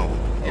cycle alone.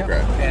 Yeah.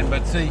 Okay.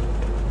 But see,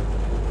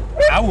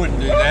 I wouldn't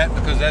do that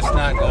because that's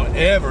not going to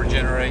ever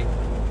generate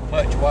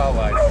much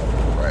wildlife.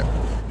 Right.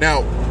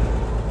 Now,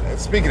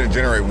 speaking of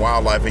generating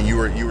wildlife, and you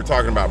were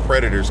talking about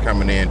predators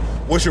coming in.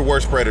 What's your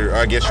worst predator?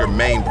 I guess your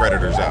main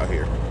predators out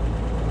here.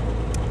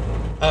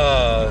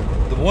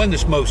 The one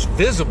that's most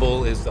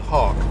visible is the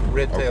hawk,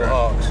 red-tailed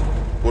hawks.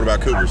 What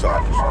about cougars,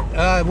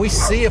 hawks? We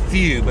see a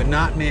few, but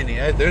not many.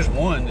 There's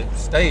one that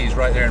stays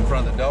right there in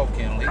front of the dog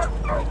kennel. He's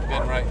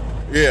been right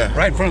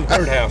in front of the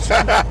third house.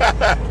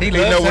 He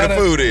knows where the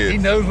food is. He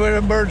knows where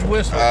the birds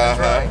whistle. That's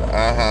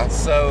right.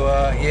 So,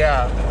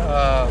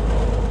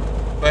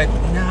 but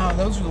no,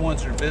 those are the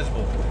ones that are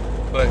visible.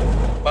 But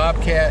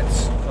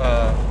bobcats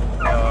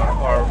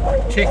are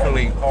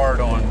particularly hard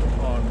on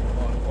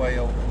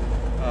quail.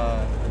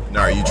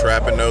 Now, are you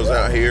trapping those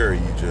out here, or are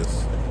you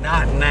just...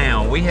 Not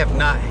now. We have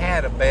not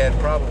had a bad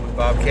problem with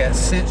bobcats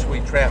since we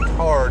trapped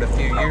hard a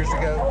few years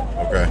ago.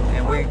 Okay.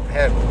 And we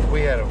had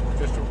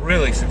just a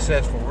really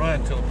successful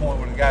run to the point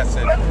where the guy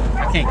said,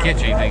 "I can't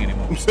catch anything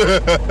anymore."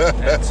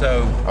 And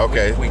so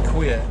we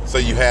quit. So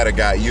you had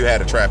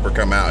a trapper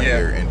come out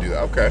here and do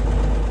that. Okay.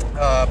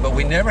 But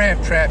we never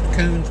have trapped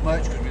coons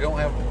much because we don't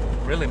have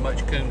really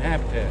much coon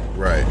habitat.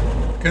 Right.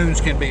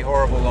 Coons can be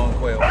horrible on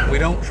quail. We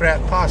don't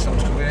trap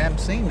possums because we haven't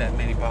seen that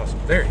many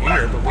possums. They're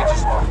here, but we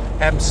just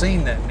haven't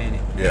seen that many.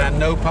 Yeah. And I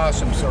know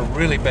possums are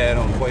really bad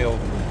on quail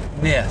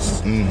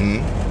nests.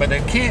 Mm-hmm. But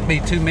there can't be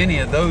too many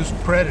of those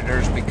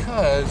predators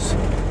because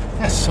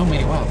there's so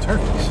many wild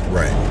turkeys.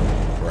 Right.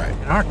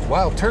 And our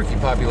wild turkey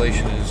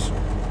population is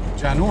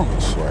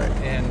ginormous. Right.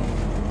 And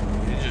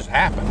it just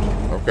happened.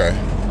 Okay.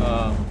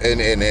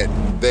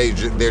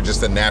 They're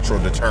just a natural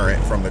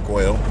deterrent from the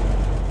quail.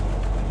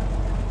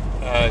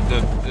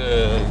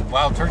 The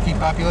wild turkey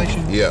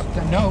population? Yeah.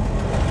 No.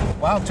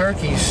 Wild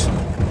turkeys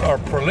are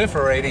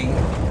proliferating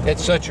at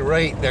such a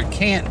rate there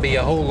can't be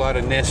a whole lot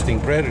of nesting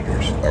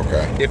predators.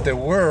 Okay. If there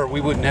were, we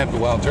wouldn't have the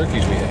wild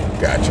turkeys we have.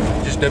 Gotcha.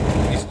 Does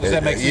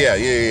that make sense? Yeah.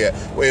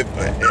 If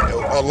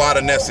a lot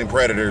of nesting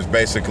predators,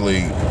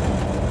 basically,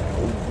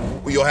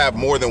 you'll have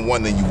more than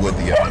one than you would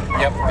the other.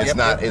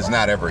 It's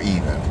not ever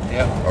even.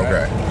 Yep.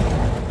 Okay. Right.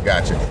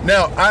 Gotcha.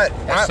 Now,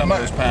 some of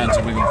those pines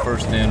that we go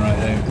first in right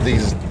there.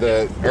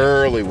 The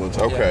early ones.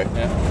 Okay.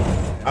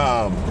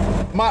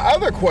 Yeah. My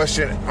other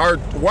question: are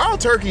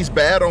wild turkeys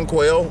bad on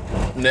quail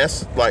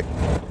nests, like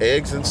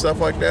eggs and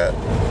stuff like that?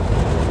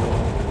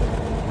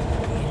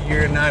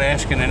 You're not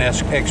asking an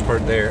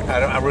expert there.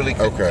 I really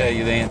couldn't tell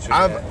you the answer to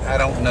that. I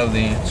don't know the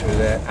answer to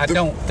that. I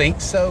don't think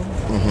so.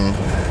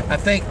 Mm-hmm. I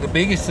think the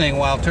biggest thing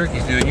wild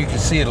turkeys do, and you can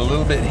see it a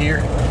little bit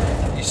here.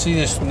 You see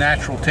this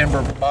natural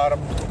timber bottom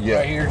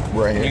right here?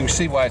 Right here. You can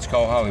see why it's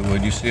called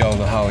Hollywood. You see all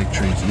the holly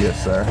trees.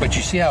 Yes, sir. But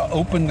you see how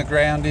open the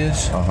ground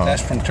is?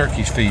 That's from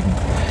turkeys feeding.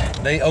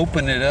 They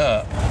open it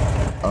up.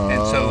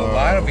 And so a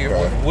lot of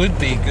what would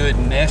be good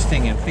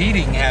nesting and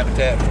feeding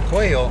habitat for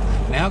quail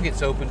now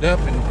gets opened up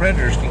and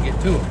predators can get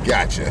to it.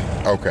 Gotcha.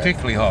 Okay.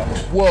 Particularly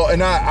hawks. Well,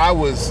 and I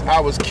was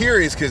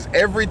curious because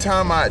every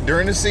time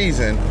during the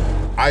season,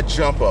 I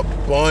jump a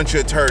bunch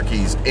of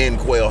turkeys in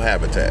quail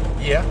habitat.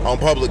 Yeah. On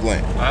public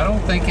land. I don't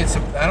think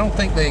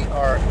they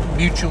are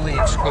mutually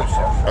exclusive.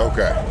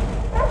 Okay.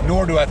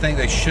 Nor do I think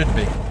they should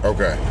be.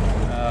 Okay.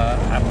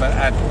 But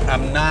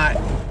I'm not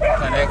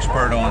an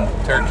expert on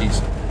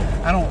turkeys.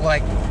 I don't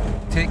like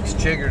ticks,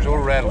 chiggers,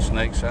 or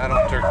rattlesnakes, so I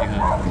don't turkey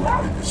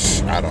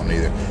hunt. I don't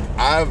either.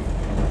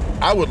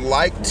 I would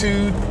like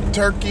to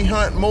turkey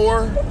hunt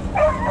more,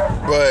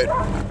 but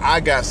I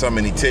got so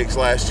many ticks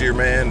last year,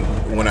 man,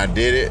 when I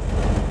did it.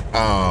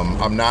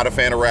 I'm not a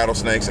fan of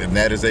rattlesnakes, and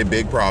that is a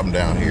big problem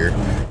down here.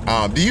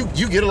 Do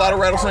you get a lot of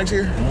rattlesnakes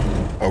here?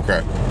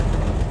 Okay.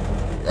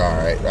 All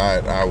right.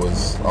 I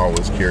was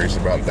always curious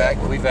about that.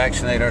 We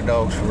vaccinate our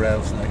dogs for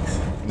rattlesnakes.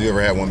 You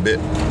ever had one bit?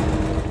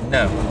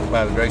 No,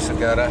 by the grace of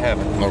God, I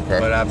haven't. Okay.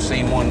 But I've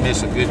seen one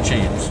miss a good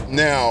chance.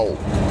 Now,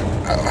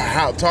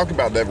 talk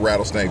about that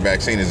rattlesnake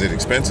vaccine. Is it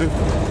expensive?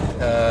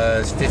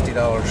 It's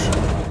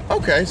 $50.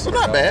 Okay, so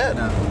not bad.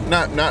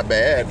 No. Not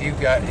bad. If you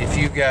got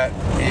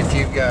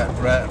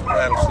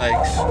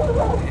rattlesnakes,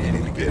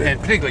 and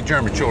particularly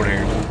German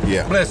Shorthairs,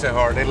 yeah. Bless their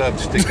heart, they love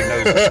to stick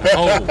their nose in a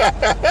hole.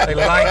 They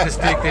like to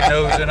stick their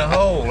nose in a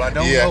hole. I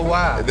don't know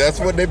why. That's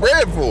what they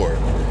bred for.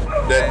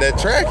 That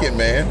tracking,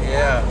 man.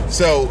 Yeah.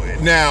 So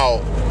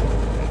now,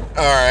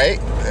 all right,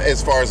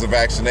 as far as the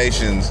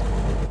vaccinations,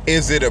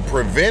 is it a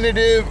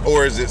preventative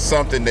or is it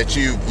something that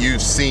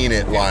you've seen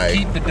it like?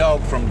 Keep the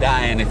dog from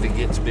dying if it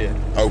gets bit.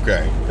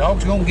 Okay.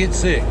 Dog's gonna get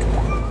sick.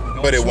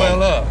 But it swell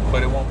won't. up,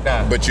 but it won't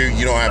die. But you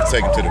don't have to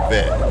take it to the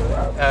vet.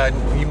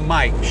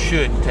 You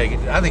should take it.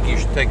 I think you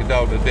should take a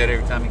dog to the vet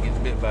every time he gets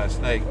bit by a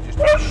snake, just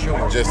to be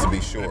sure. Just to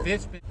be sure.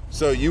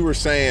 So you were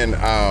saying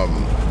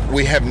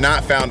we have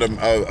not found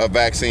a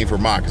vaccine for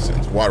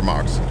moccasins, water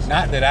moccasins.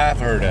 Not that I've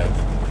heard of.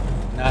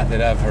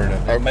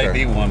 There may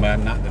be one, but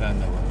not that I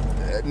know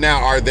of.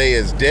 Now, are they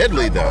as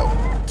deadly though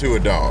to a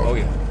dog? Oh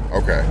yeah.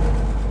 Okay.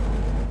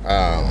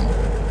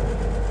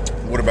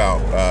 What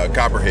about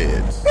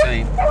copperheads?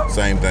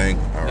 Same thing.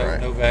 All right.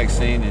 No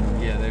vaccine, and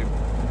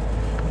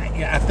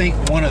I think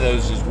one of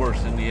those is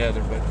worse than the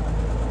other, but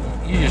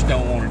you just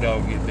don't want a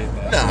dog to get bit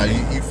by. No,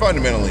 you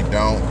fundamentally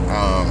don't.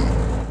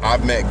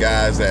 I've met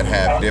guys that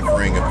have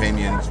differing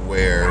opinions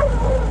where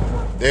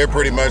they're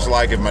pretty much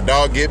like, if my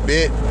dog get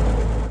bit,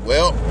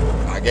 well,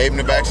 I gave him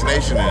the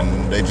vaccination,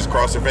 and they just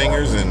cross their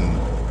fingers and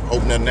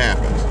hope nothing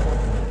happens.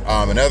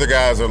 And other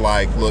guys are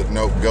like, look,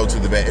 nope, go to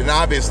the vet. And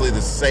obviously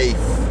the safe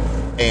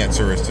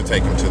answer is to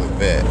take him to the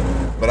vet.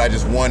 But I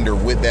just wonder,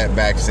 with that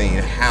vaccine,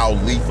 how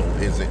lethal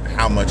is it?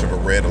 How much of a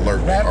red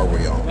alert are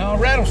we on? No,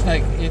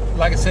 rattlesnake,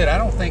 like I said,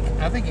 I think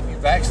if you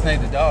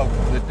vaccinate the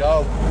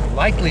dog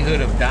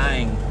likelihood of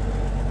dying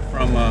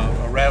from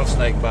a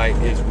rattlesnake bite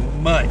is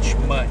much,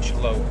 much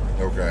lower.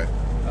 Okay.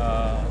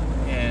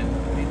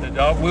 And the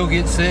dog will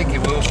get sick, it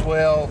will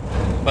swell,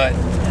 but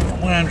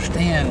from what I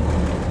understand,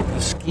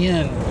 the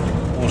skin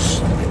will,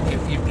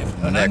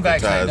 if an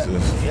unvaccinated,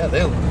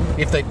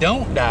 if they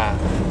don't die,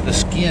 the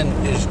skin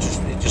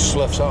it just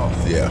sloughs off.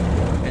 Yeah.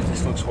 It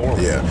just looks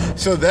horrible. Yeah.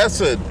 So that's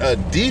a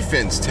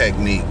defense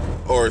technique,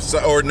 or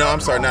no,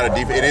 I'm sorry, not a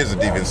defense. It is a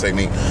defense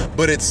technique,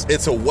 but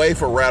it's a way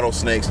for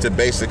rattlesnakes to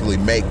basically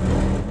make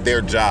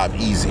their job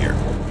easier.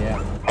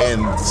 Yeah.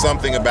 And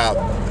something about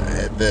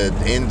the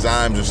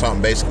enzymes or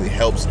something basically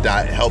helps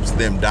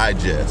them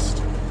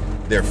digest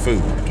their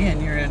food.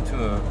 Again, you're into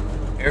a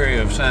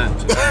area of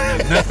science that I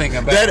know nothing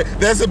about.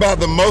 That's about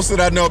the most that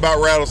I know about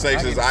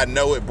rattlesnakes. Is I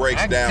know it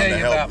breaks down to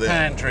help them.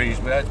 I can tell you about pine trees,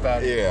 but that's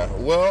about it. Yeah.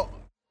 Well.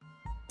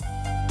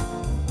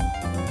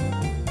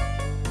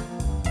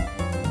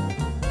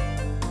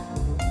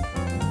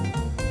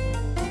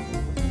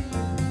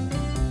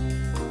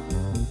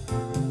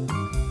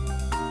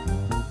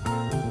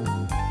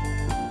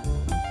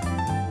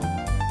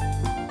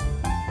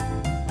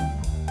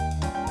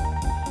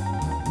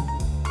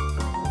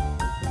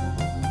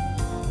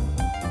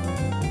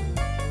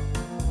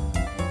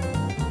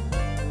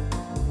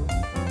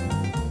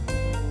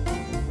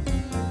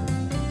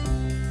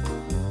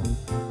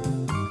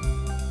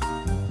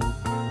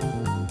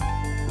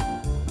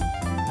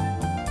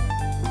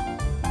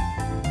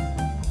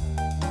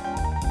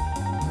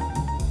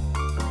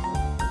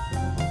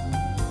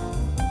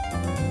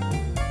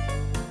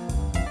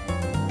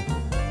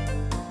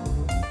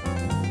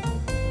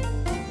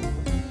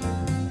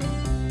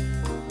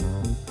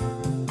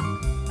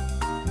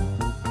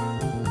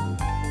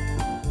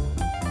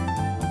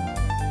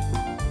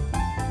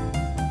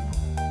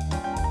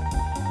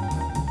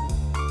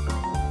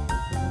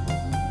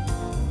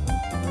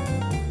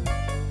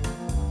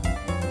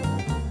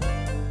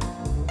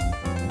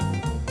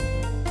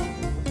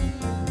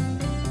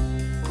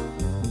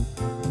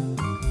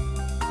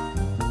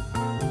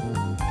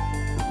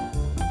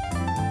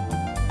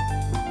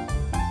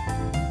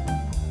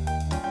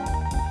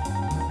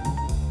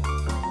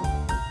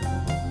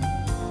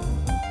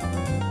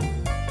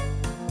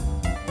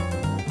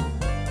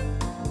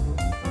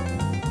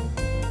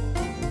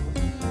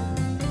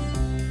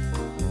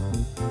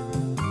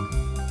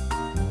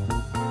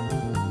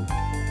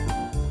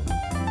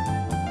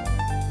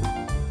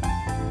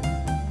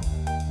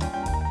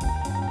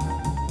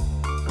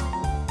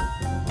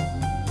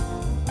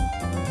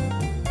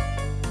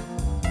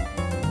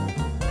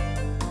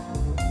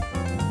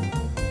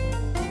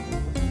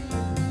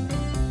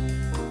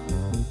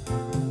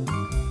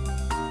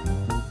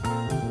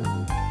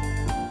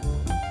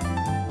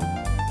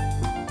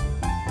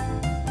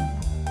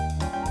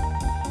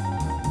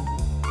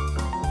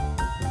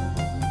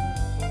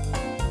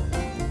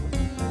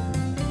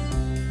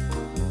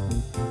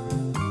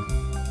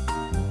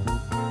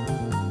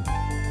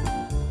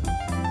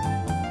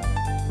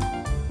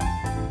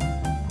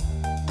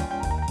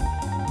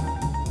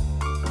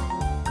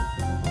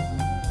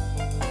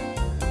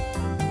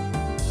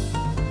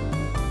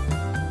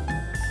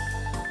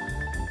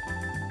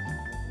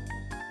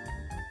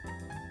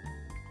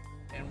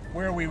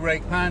 where we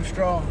rake pine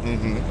straw,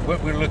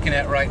 what we're looking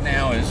at right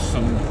now is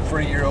some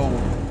 3-year-old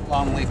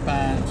longleaf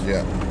pines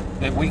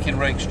that we can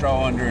rake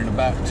straw under in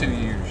about 2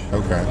 years.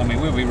 Okay. I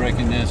mean, we'll be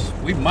raking this.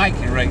 We might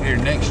can rake here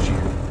next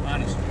year,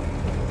 honestly,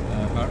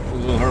 with a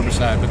little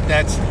herbicide, but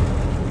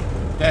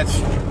that's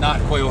not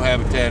quail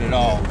habitat at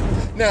all.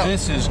 Now,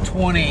 this is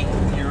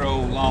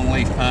 20-year-old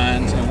longleaf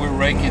pines, and we're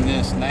raking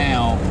this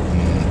now,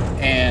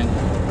 and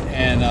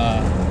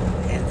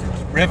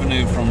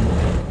revenue from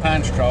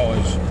pine straw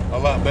is a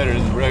lot better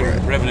than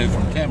revenue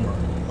from timber.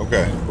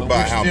 Okay, but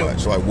by how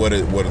much? Like, what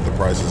are the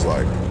prices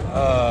like?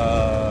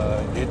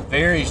 It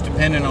varies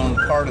depending on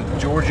the part of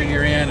Georgia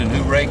you're in and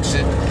who rakes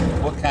it,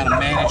 what kind of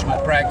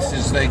management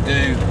practices they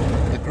do.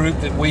 The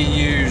group that we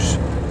use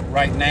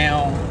right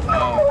now,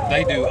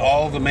 they do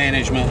all the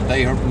management.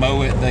 They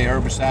mow it, they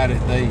herbicide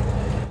it, they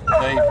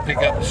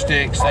pick up the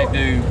sticks, they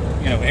do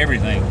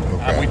everything.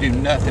 Okay. We do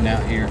nothing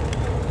out here,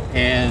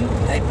 and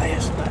they pay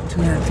us about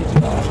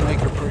 $250 an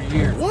acre per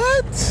year.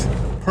 What?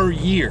 Per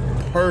year.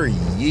 Per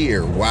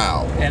year.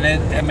 Wow. And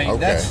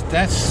that's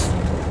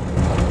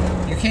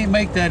you can't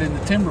make that in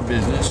the timber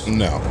business.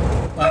 No.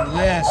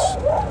 Unless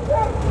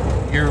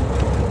you're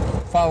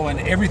following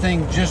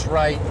everything just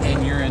right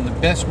and you're in the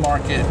best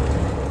market.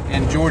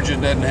 And Georgia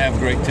doesn't have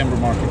great timber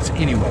markets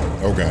anyway.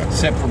 Okay.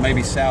 Except for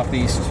maybe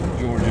southeast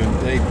Georgia,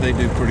 they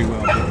do pretty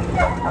well.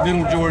 But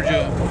middle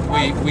Georgia,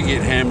 we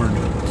get hammered.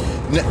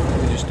 We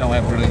just don't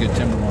have a really good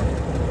timber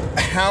market.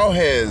 How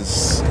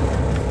has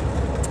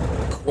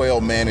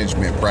quail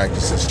management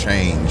practices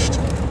changed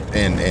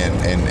and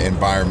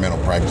environmental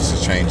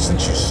practices changed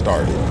since you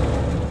started?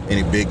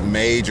 Any big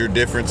major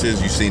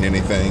differences? You seen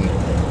anything?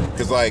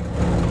 Because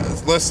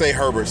let's say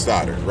Herbert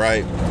Stoddard,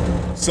 right?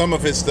 Some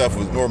of his stuff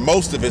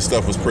most of his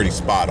stuff was pretty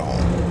spot on.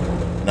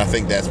 And I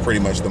think that's pretty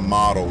much the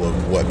model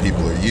of what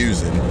people are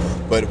using.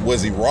 But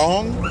was he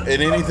wrong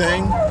in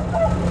anything?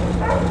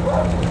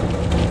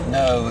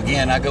 No,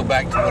 again, I go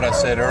back to what I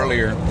said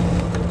earlier.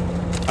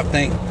 I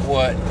think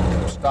what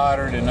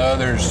Stoddard and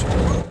others,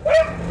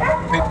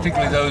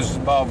 particularly those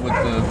involved with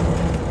the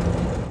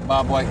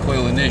Bob White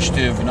Quail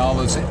Initiative and all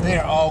those,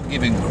 they're all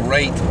giving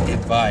great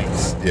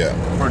advice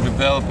for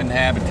developing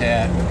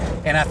habitat.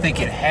 And I think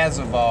it has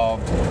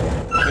evolved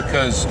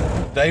because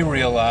they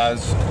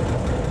realize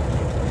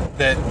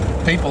that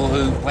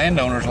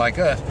landowners like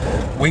us,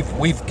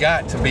 we've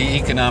got to be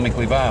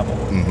economically viable.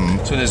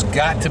 So there's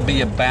got to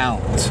be a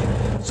balance.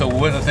 So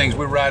one of the things,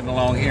 we're riding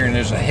along here and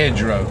there's a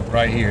hedgerow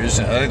right here. It's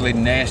an ugly,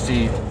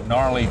 nasty,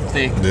 gnarly,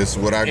 thick This is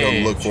what I go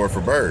edge. look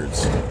for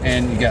birds.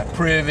 And you got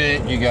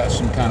privet, you got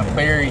some kind of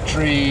berry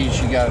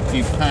trees, you got a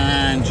few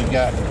pines, you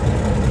got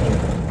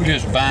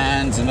just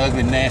vines and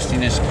ugly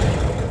nastiness.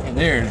 And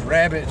there's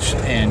rabbits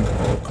and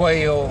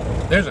quail.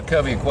 There's a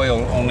covey of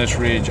quail on this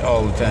ridge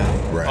all the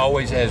time. Right.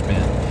 Always has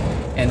been.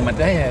 And my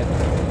dad,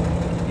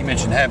 you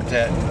mentioned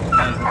habitat,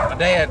 my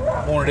dad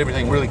wanted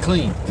everything really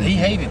clean. He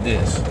hated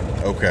this.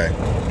 Okay.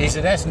 He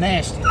said, that's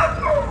nasty.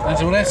 I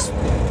said,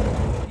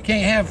 well, you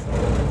can't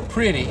have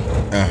pretty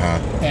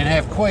and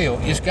have quail.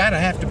 It's got to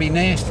have to be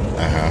nasty.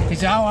 He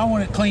said, oh, I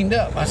want it cleaned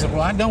up. I said,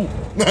 well, I don't.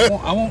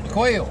 I want the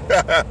quail.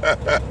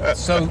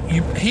 So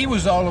he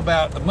was all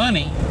about the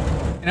money.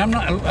 And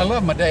I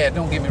love my dad,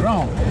 don't get me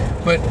wrong,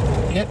 but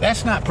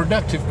that's not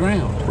productive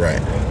ground. Right.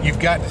 You've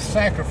got to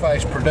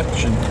sacrifice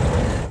production.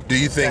 Do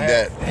you think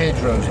that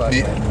hedgerows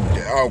like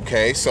that?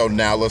 Okay, so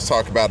now let's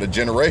talk about the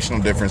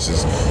generational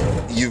differences.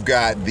 You've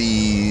got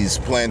these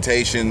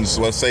plantations,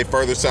 let's say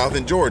further south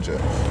in Georgia,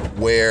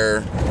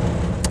 where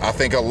I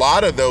think a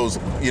lot of those,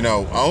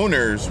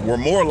 owners were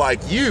more like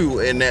you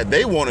in that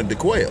they wanted the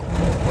quail.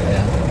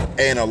 Yeah.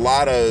 And a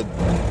lot of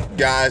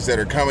guys that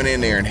are coming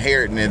in there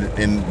inheriting it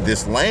in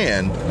this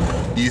land,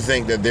 do you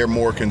think that they're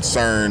more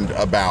concerned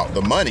about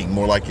the money,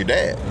 more like your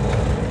dad?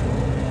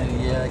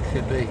 Yeah, it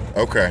could be.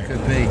 Okay.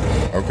 Could be.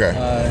 Okay.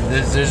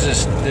 There's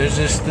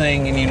this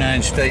thing in the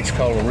United States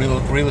called a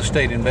real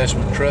estate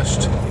investment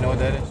trust. You know what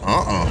that is?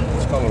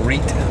 It's called a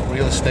REIT,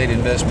 Real Estate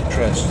Investment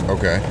Trust.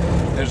 Okay.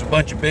 There's a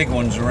bunch of big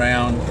ones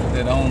around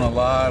that own a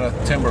lot of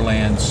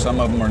timberlands. Some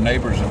of them are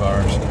neighbors of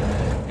ours.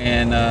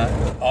 And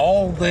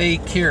all they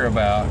care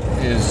about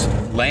is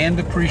land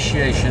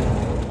appreciation.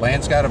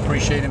 Land's got to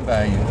appreciate in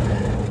value,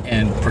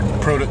 and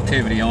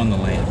productivity on the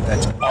land.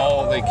 That's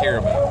all they care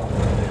about.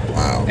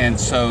 Wow. And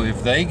so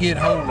if they get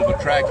hold of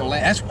a tract of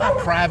land, that's why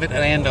private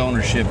land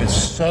ownership is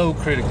so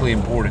critically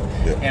important.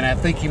 Yep. And I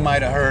think you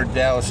might have heard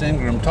Dallas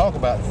Ingram talk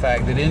about the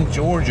fact that in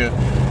Georgia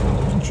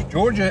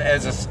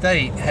as a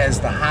state has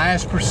the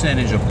highest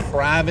percentage of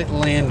private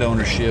land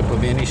ownership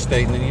of any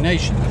state in the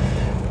nation.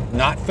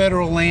 Not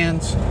federal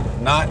lands,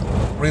 not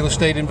real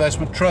estate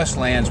investment trust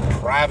lands,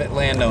 private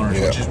landowners,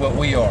 which is what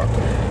we are.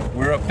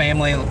 We're a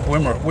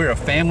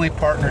family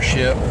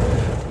partnership.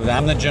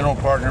 I'm the general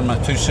partner, my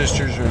two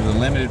sisters are the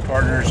limited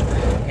partners,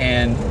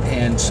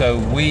 and so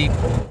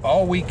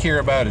all we care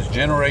about is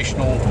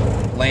generational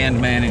land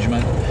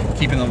management,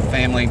 keeping the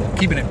family,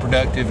 keeping it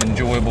productive,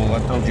 enjoyable. I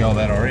told you all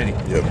that already.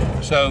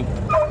 Yep. So,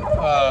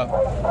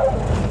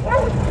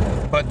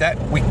 but that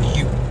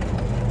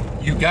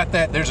you got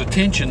that. There's a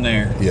tension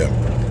there. Yeah.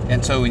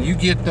 And so when you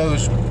get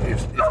those,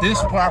 if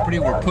this property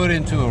were put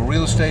into a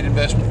real estate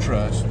investment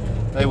trust,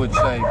 they would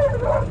say,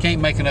 can't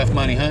make enough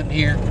money hunting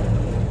here.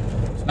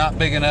 It's not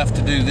big enough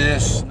to do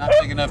this, not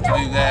big enough to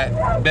do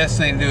that. Best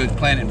thing to do is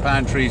plant it in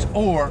pine trees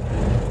or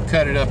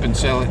cut it up and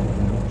sell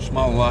it,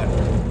 small lot,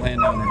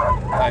 landowner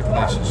type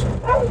places.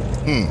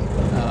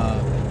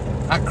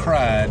 I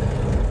cried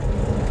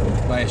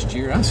last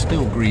year. I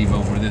still grieve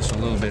over this a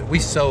little bit. We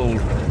sold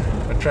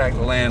a tract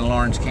of land in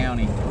Lawrence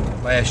County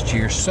last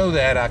year so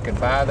that I could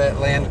buy that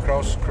land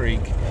across the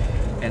creek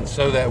and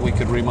so that we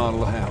could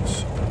remodel the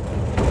house.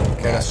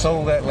 I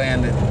sold that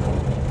land.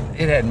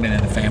 It hadn't been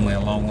in the family a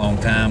long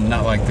time,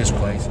 not like this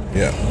place.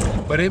 Yeah.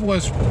 But it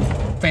was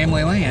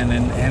family land,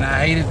 and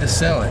I hated to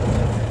sell it.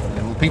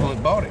 And the people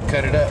that bought it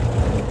cut it up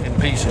in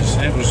pieces.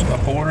 And it was a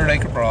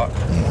 400-acre block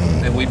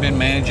that we've been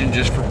managing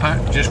just for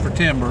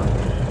timber.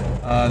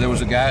 There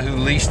was a guy who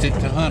leased it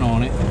to hunt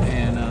on it,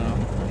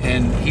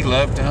 and he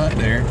loved to hunt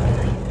there,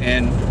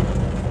 and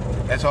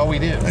that's all we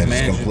did. And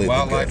managed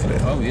wildlife.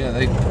 Oh yeah,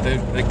 they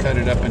cut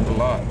it up into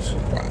lots.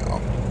 Wow.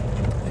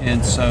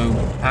 And so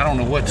I don't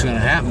know what's going to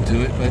happen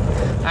to it, but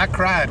I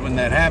cried when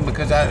that happened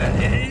because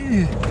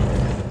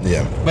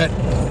Yeah. But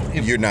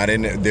you're not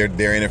in it.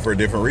 They're in it for a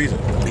different reason.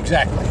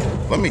 Exactly.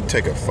 Let me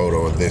take a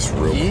photo of this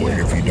real quick,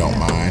 if you don't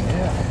mind.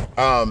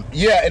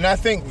 Yeah. And I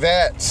think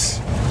that's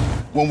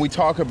when we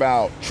talk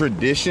about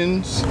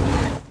traditions.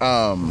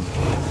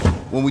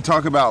 When we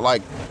talk about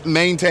like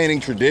maintaining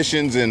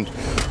traditions and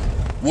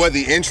what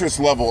the interest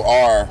level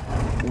are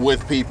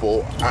with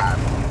people,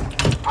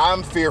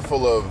 I'm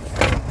fearful of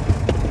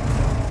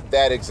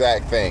that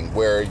exact thing,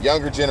 where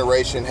younger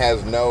generation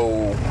has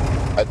no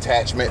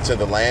attachment to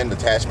the land,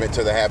 attachment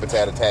to the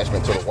habitat,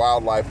 attachment to the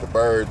wildlife, the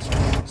birds,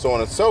 so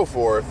on and so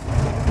forth,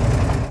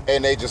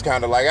 and they just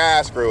kind of like,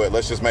 screw it,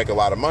 let's just make a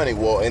lot of money.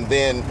 Well, and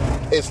then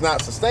it's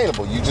not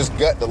sustainable. You just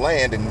gut the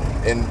land and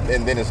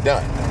then it's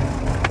done.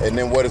 And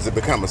then what does it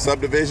become, a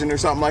subdivision or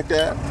something like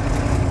that?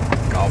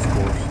 Golf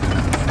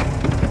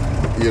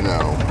course. You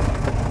know,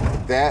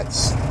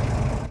 that's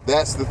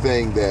the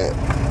thing that,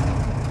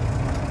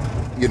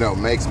 you know,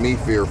 makes me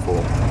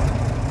fearful.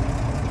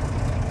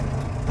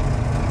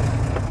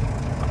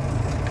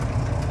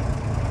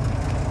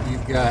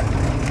 You've got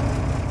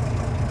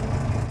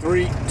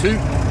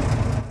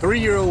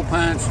 3-year-old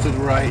pines to the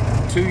right,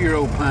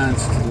 2-year-old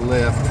pines to the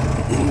left,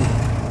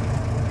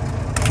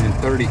 and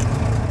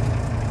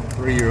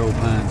 33-year-old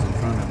pines in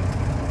front of them.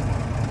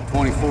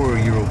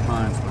 24-year-old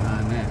pines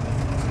behind that.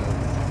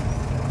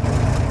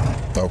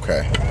 So.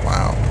 Okay.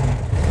 Wow.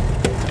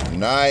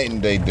 Night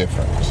and day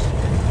difference.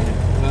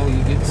 Well,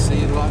 you get to see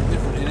it a lot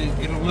different.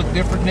 It'll look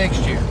different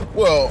next year.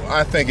 Well,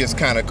 I think it's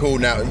kind of cool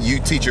now. You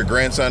teach your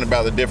grandson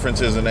about the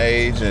differences in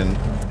age and...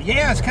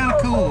 Yeah, it's kind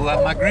of cool.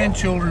 Like my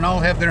grandchildren all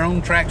have their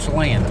own tracts of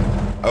land.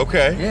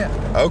 Okay. Yeah.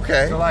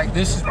 Okay. So like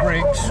this is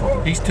Briggs.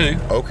 He's 2.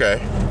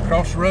 Okay.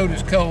 Across the road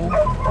is Cole.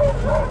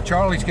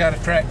 Charlie's got a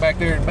tract back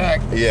there in the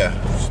back. Yeah.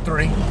 It's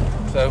 3.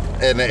 So.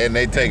 And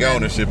they take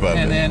ownership of it.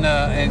 And then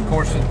and of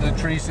course the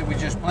trees that we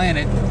just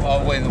planted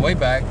all the way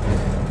back,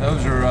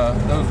 those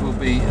will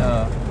be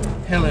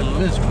Helen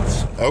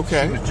Elizabeth's.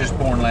 Okay. She was just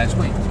born last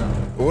week. So.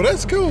 Well,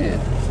 that's cool. Yeah.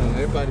 So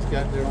everybody's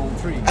got their own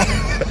trees.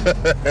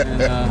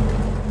 And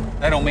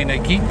that don't mean they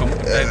keep them,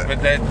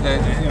 but that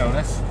you know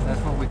that's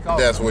what we call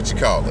it. That's what you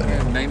call it.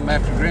 Yeah, name them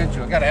after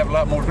grandchildren. Got to have a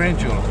lot more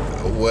grandchildren.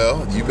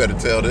 Well, you better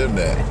tell them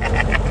that.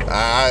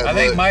 I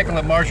think Michael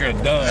and Marcia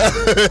are done.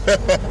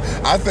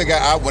 I think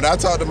when I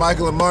talked to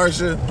Michael and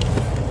Marcia,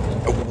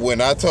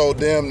 when I told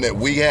them that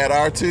we had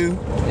our 2,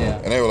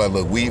 and they were like,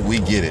 "Look, we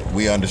get it,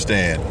 we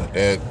understand,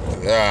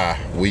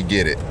 we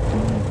get it."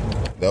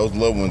 Those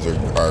little ones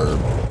are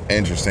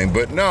interesting,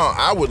 but no,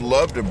 I would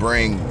love to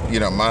bring, you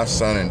know, my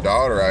son and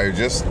daughter out here,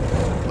 just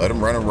let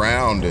them run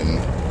around and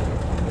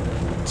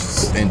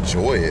just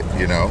enjoy it,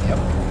 you know. Yep.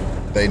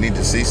 They need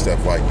to see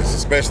stuff like this,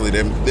 especially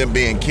them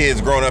being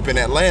kids growing up in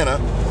Atlanta.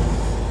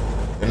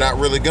 They're not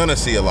really gonna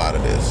see a lot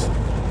of this.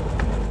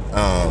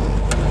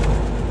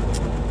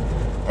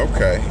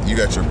 Okay, you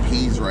got your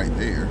peas right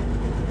there.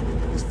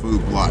 There's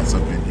food plots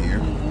up in here.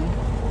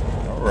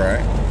 All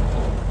right.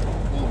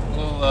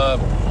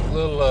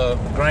 Little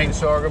grain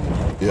sorghum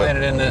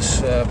planted in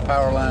this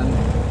power line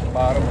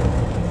bottom,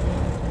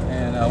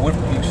 and you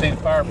can see the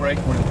fire break.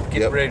 We're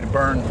getting ready to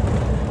burn.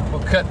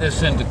 We'll cut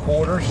this into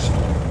quarters,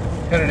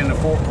 cut it into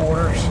 4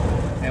 quarters,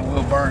 and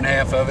we'll burn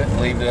half of it and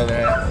leave the other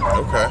half.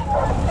 Okay.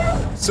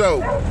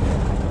 So,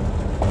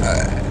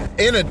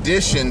 in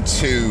addition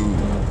to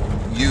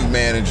you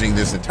managing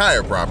this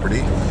entire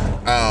property,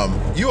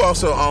 you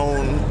also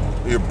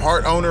you're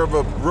part owner of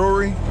a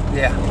brewery?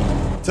 Yeah.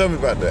 Tell me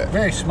about that.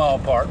 Very small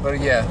part, but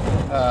yeah.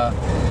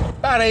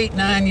 About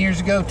 8-9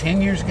 years ago,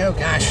 10 years ago,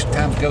 gosh,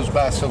 time goes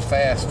by so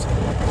fast.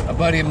 A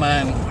buddy of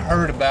mine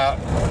heard about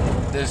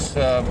this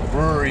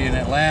brewery in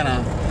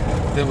Atlanta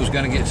that was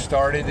going to get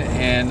started,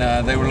 and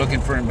they were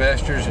looking for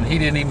investors, and he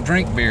didn't even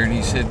drink beer, and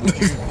he said,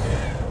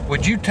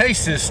 would you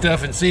taste this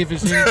stuff and see if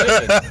it's any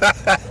good?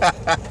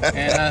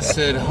 And I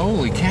said,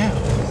 holy cow,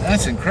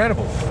 that's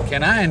incredible.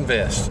 Can I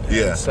invest?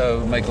 Yeah. And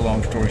so, make a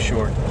long story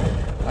short,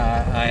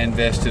 I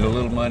invested a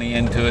little money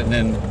into it, and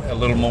then a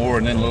little more,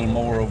 and then a little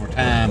more over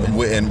time.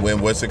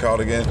 And what's it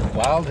called again?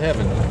 Wild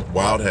Heaven.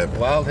 Wild Heaven.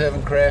 Wild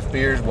Heaven Craft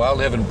Beers. Wild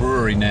Heaven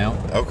Brewery now.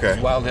 Okay.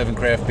 It's Wild Heaven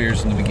Craft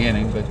Beers in the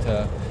beginning, but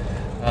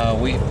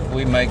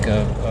we make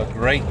a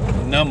great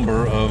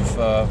number of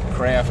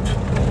craft.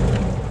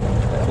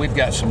 We've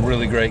got some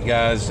really great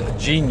guys,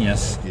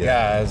 genius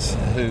guys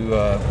who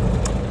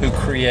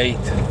create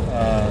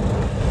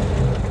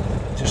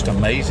just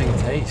amazing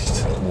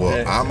taste.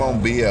 Well, I'm gonna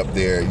be up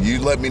there. You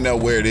let me know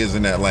where it is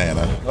in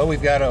Atlanta. Well,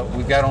 we've got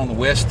on the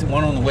west,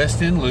 one on the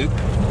West End Loop.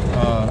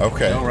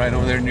 Okay. You know, right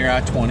over there near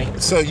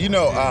I-20. So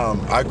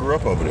I grew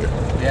up over there.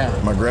 Yeah.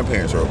 My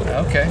grandparents are over there.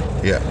 Okay.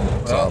 Yeah.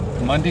 Well,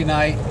 Monday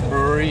Night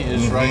Brewery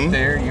is right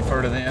there. You've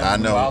heard of them. I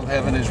know. Wild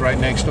Heaven is right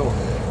next door.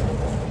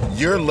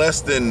 You're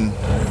less than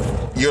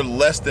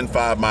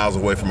 5 miles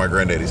away from my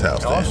granddaddy's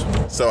house. Awesome.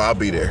 Then. So I'll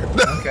be there.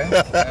 Okay.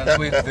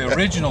 The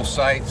original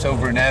site's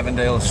over in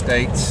Avondale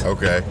Estates.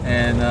 Okay.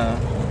 And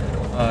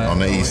on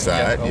the east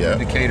side, over in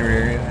the Decatur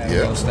area,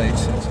 Avondale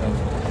Estates. And so,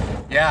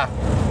 yeah,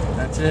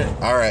 that's it.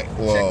 All right.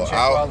 Well, check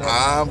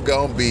I'm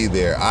gonna be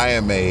there. I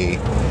am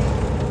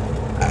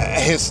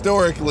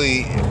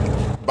historically,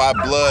 by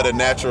blood, a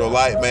natural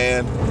light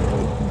man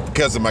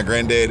because of my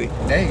granddaddy.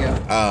 There you go.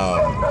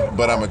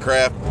 But I'm a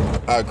craft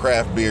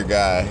beer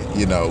guy.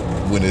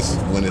 When it's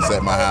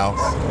at my house.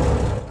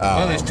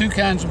 Well, there's two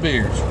kinds of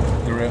beers,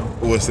 Darrell.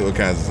 What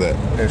kinds is that?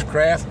 There's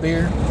craft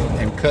beer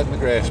and cutting the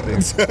grass beer.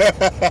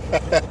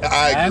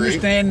 I agree. I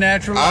understand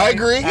natural light. I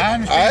agree. I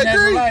understand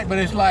natural light, but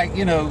it's like,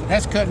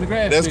 that's cutting the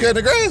grass beer. That's cutting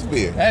the grass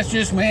beer. That's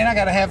just, man, I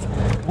got to have...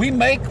 We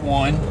make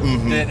one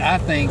that I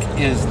think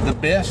is the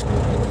best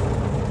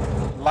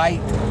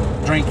light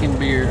drinking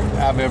beer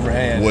I've ever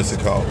had. What's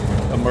it called?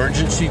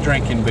 Emergency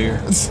drinking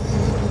beer.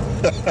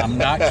 I'm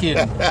not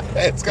kidding.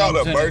 It's called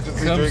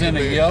emergency drinking beer. Comes in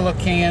a yellow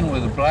can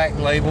with a black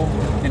label,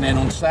 and then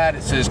on the side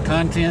it says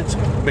contents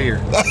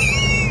beer.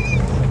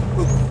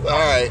 All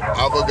right,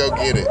 I'm gonna go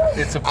get it.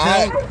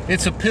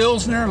 It's a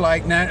pilsner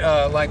like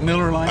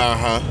Miller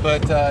Lite,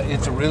 but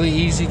it's a really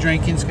easy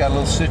drinking. It's got a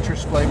little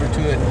citrus flavor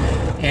to it,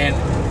 and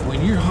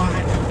when you're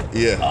hot,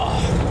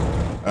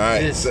 all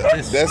right,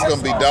 that's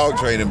gonna be dog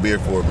training beer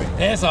for me.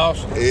 That's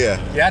awesome. Yeah,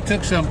 I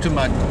took some to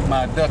my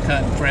duck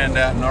hunting friend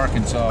out in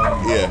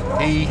Arkansas. Yeah,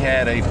 he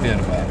had a fit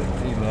about it.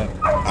 He loved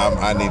it.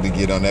 I need to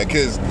get on that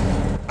because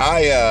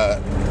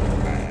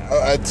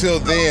until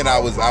then I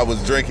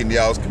was drinking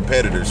y'all's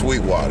competitor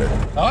Sweetwater.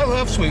 Oh, I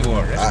love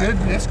Sweetwater.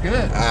 That's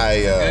good.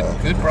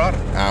 Good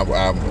product.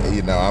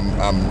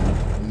 I'm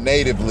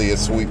natively a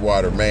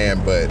Sweetwater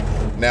man, but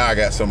now I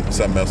got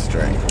something else to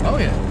drink. Oh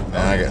yeah.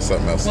 I got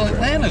something else to drink.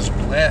 Well, Atlanta's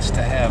blessed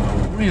to have a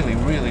really,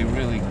 really,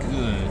 really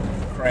good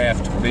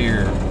craft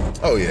beer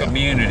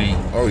community.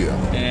 Oh yeah.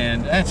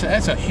 And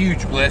that's a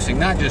huge blessing,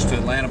 not just to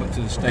Atlanta, but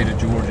to the state of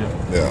Georgia.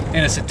 Yeah.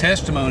 And it's a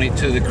testimony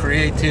to the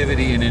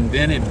creativity and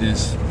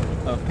inventiveness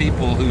of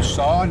people who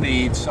saw a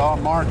need, saw a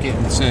market,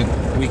 and said,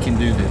 we can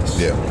do this.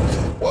 Yeah.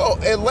 Well,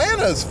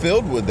 Atlanta is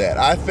filled with that.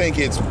 I think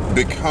it's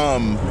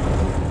become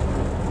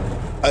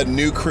a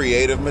new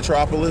creative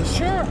metropolis.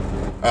 Sure.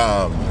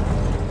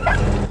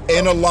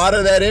 And a lot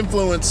of that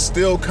influence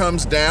still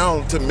comes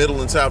down to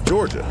Middle and South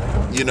Georgia.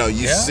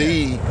 You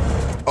see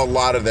a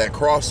lot of that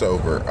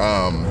crossover.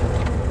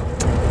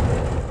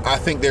 I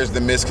think there's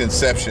the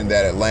misconception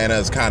that Atlanta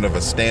is kind of a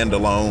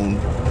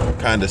standalone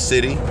kind of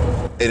city.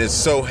 It is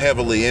so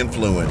heavily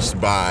influenced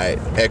by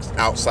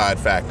outside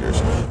factors.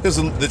 Because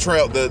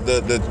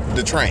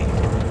the train.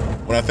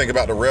 When I think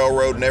about the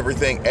railroad and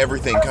everything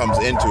comes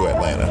into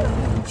Atlanta.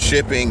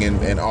 Shipping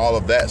and all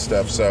of that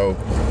stuff. So,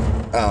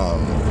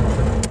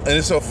 and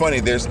it's so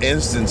funny. There's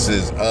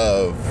instances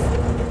of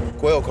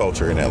quail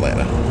culture in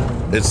Atlanta.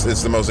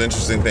 It's the most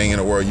interesting thing in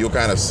the world. You'll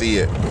kind of see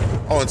it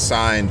on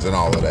signs and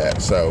all of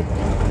that. So,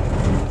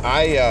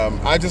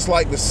 I just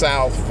like the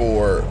South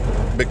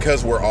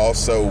because we're all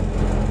so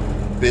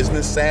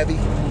business savvy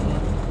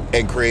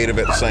and creative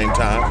at the same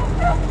time.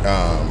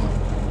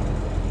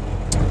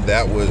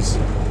 That was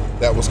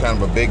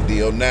kind of a big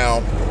deal.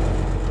 Now,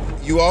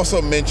 you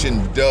also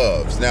mentioned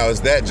doves. Now,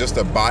 is that just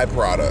a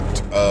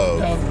byproduct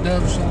of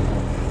doves?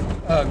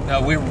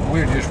 No,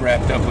 we're just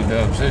wrapped up with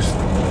doves.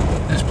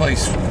 This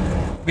place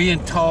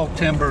being tall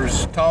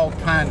timbers, tall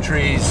pine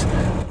trees,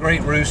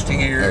 great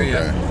roosting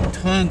area,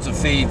 tons of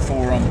feed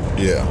for them.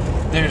 Yeah.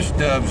 There's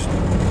doves.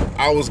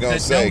 I was gonna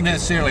say don't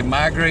necessarily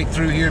migrate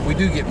through here. We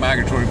do get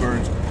migratory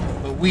birds,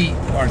 but we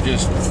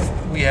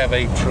have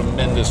a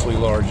tremendously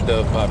large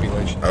dove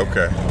population.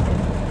 Okay.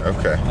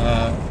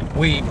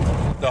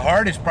 The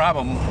hardest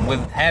problem with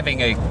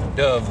having a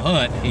dove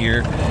hunt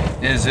here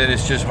is that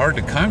it's just hard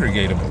to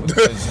congregate them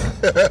because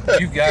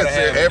you've got to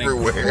have an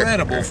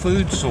incredible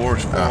food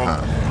source for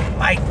them.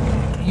 Like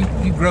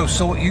you grow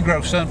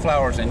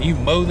sunflowers and you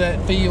mow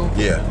that field.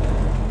 Yeah.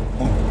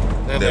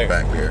 They're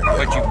back there. Yeah.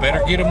 But you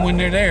better get them when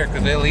they're there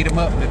because they'll eat them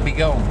up and they'll be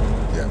gone.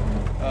 Yeah.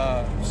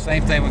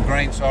 Same thing with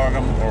grain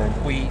sorghum or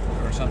wheat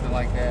or something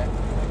like that.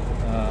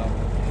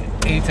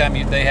 Anytime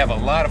they have a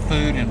lot of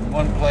food in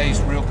one place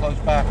real close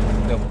by,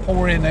 they'll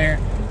pour in there,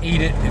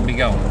 eat it, and be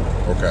gone.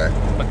 Okay.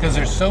 Because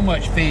there's so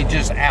much feed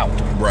just out.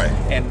 Right.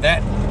 And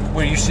that,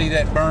 where you see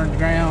that burned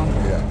ground,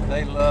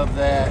 they love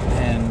that.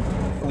 And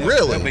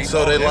really?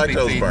 So they like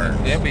those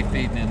burns? They'll be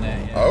feeding in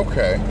there. Yeah.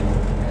 Okay.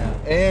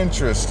 Yeah.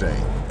 Interesting.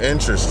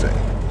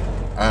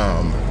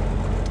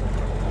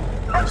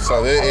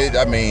 So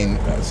I mean,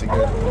 I see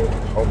a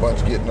whole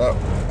bunch getting up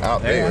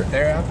out there.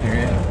 They're out there,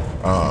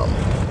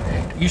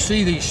 yeah. You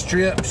see these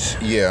strips?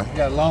 Yeah. You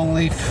got long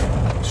leaf,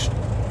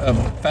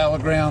 fallow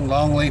ground,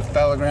 long leaf,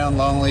 fallow ground,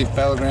 long leaf,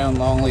 fallow ground,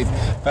 long leaf,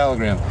 fallow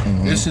ground.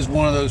 Mm-hmm. This is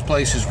one of those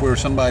places where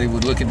somebody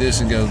would look at this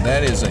and go,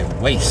 that is a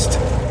waste.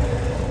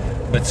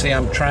 But see,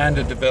 I'm trying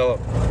to develop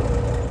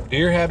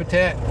deer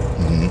habitat.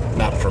 Mm-hmm.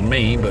 Not for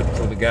me, but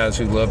for the guys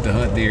who love to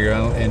hunt deer.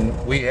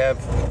 And we have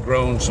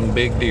grown some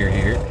big deer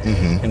here,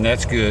 and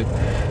that's good.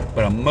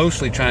 But I'm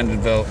mostly trying to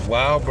develop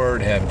wild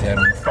bird habitat.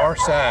 On the far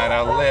side,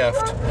 I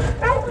left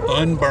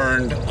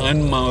unburned,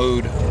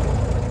 unmowed.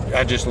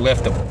 I just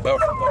left a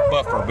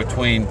buffer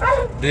between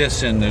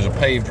this and there's a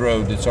paved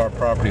road that's our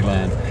property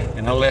line.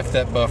 And I left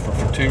that buffer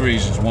for two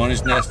reasons. One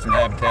is nesting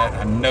habitat.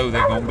 I know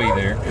they're going to be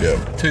there.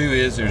 Yep. Two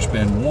is there's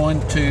been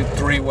 1, 2,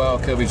 3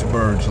 wild coveys of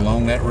birds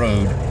along that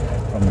road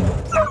from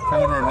the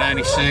corner of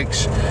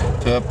 96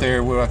 to up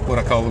there what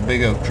I call the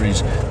big oak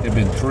trees. There have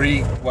been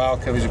 3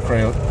 wild coveys of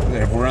quail that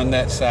have run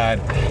that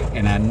side,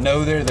 and I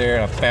know they're there.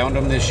 I found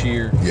them this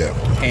year,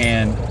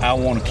 and I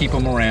want to keep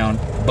them around,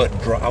 but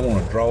I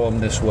want to draw them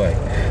this way.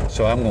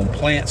 So I'm going to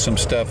plant some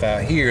stuff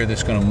out here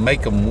that's going to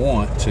make them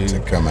want to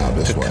come out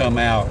this way. Come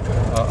out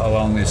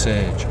along this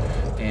edge.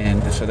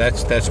 And so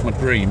that's my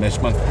dream.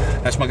 That's my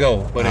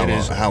goal. But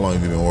How long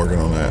have you been working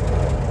on that?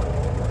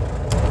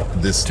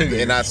 This 2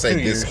 years. And I say 2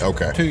 years. This.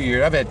 Okay. 2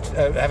 years. I've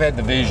had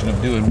the vision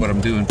of doing what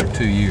I'm doing for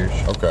 2 years.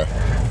 Okay.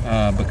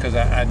 Because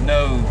I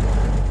know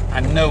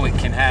it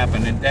can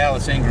happen. And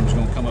Dallas Ingram's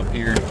going to come up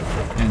here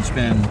and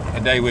spend a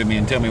day with me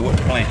and tell me what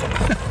to plant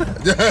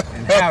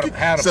and how to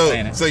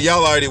plant it. So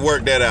y'all already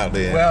worked that out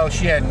then? Well,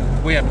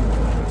 we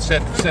haven't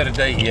set a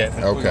date yet.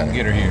 But we're going to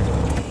get her here.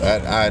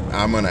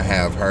 I'm going to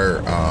have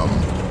her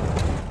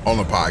on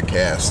the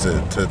podcast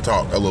to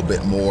talk a little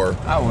bit more.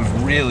 I was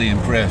really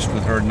impressed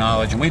with her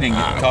knowledge, and we didn't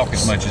get to talk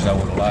as much as I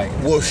would have liked.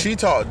 Well, she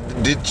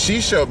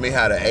showed me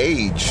how to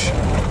age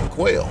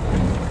quail.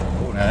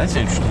 Oh, now that's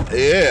interesting.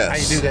 Yes. How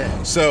you do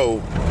that?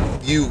 So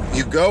you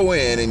go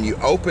in and you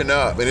open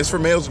up, and it's for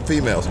males and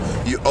females.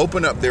 You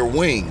open up their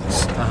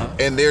wings,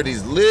 and they're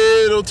these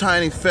little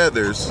tiny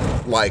feathers,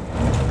 like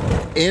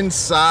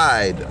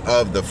inside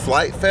of the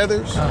flight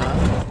feathers.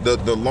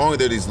 The long,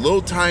 they're these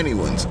little tiny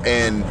ones,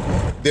 and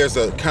there's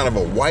a kind of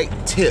a white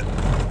tip.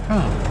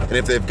 And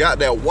if they've got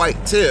that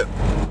white tip,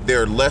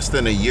 they're less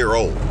than a year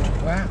old.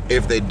 Wow.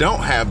 If they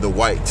don't have the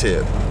white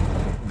tip,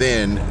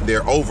 then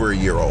they're over a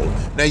year old.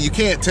 Now you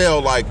can't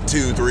tell like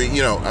 2, 3,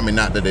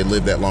 not that they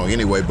live that long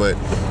anyway, but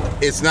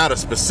it's not a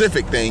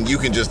specific thing. You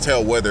can just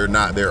tell whether or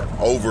not they're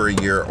over a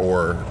year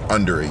or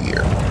under a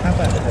year. How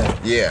about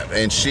that? Yeah,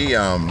 and she,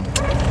 I'm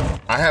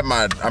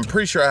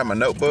pretty sure I have my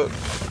notebook.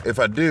 If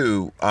I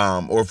do,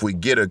 or if we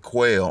get a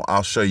quail,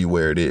 I'll show you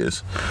where it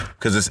is,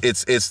 because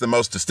it's the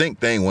most distinct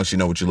thing once you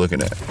know what you're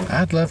looking at.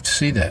 I'd love to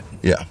see that.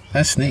 Yeah,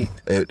 that's neat.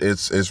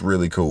 It's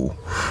really cool.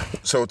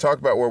 So talk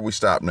about where we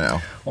stopped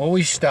now. Well,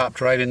 we stopped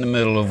right in the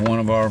middle of one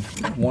of our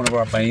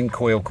main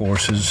quail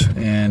courses,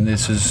 and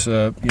this is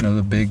the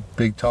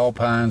big tall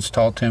pines,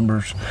 tall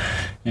timbers,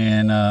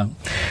 and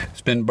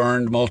it's been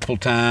burned multiple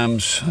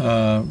times.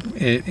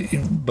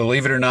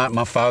 Believe it or not,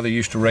 my father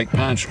used to rake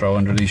pine straw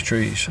under these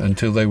trees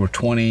until they were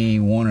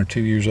 21 or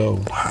 2 years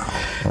old. Wow.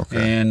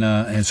 Okay.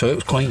 And so it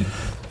was clean.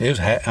 It was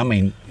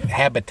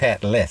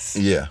habitat-less.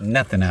 Yeah.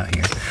 Nothing out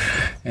here.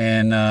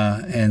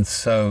 And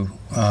so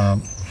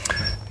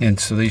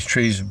these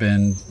trees have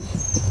been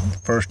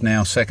first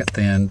now, second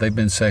thin. They've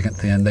been second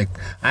thin.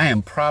 I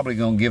am probably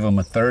going to give them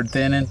a third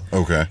thinning.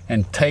 Okay.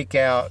 And take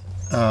out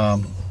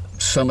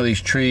some of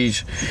these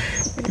trees.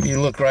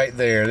 You look right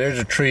there. There's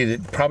a tree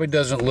that probably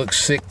doesn't look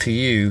sick to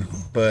you,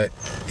 but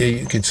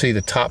you can see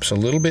the top's a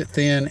little bit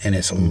thin, and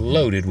it's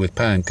loaded with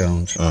pine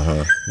cones.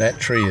 That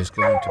tree is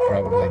going to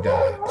probably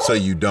die. So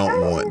you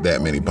don't want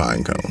that many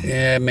pine cones?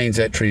 Yeah, it means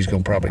that tree's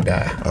going to probably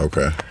die.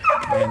 Okay.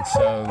 And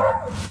so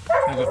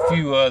there's a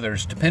few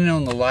others. Depending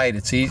on the light,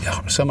 it's easy.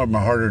 Some of them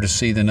are harder to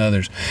see than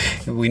others.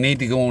 We need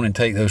to go on and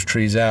take those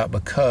trees out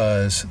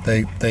because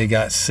they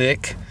got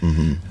sick,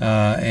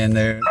 and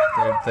they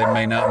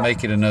may not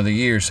make it another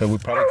year. So we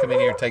probably come in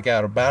here and take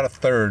out about a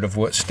third of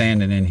what's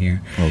standing in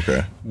here.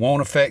 Okay.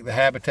 Won't affect the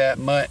habitat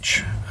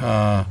much,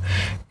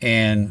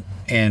 and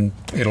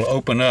it'll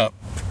open up.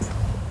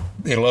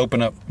 It'll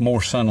open up more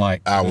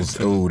sunlight. That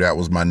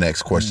was my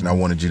next question. I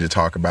wanted you to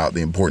talk about the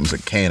importance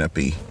of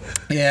canopy.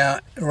 Yeah,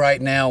 right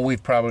now we're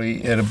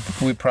probably at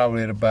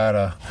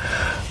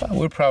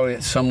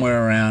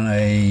somewhere around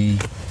a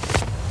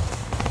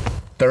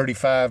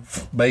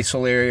 35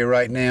 basal area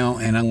right now,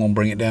 and I'm going to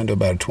bring it down to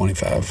about a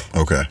 25.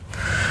 Okay.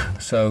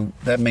 So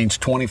that means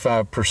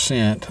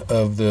 25%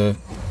 of the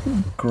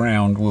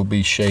ground will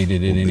be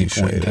shaded at any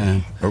point in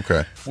time.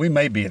 Okay. We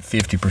may be at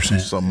 50%.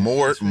 So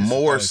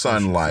more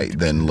sunlight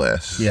than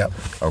less. Yep.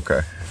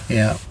 Okay.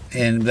 Yeah.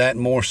 And that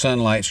more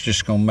sunlight's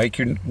just going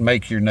to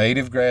make your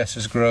native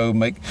grasses grow.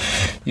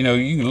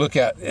 You look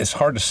out. It's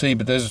hard to see,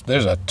 but there's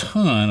a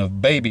ton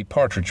of baby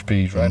partridge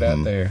peas right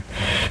out there.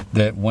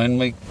 That when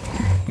we,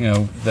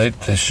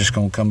 that's just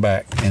going to come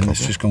back, and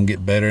it's just going to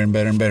get better and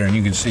better and better. And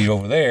you can see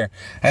over there,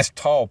 that's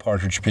tall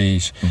partridge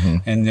peas,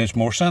 and there's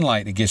more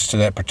sunlight that gets to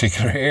that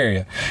particular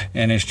area,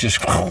 and it's just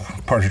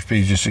partridge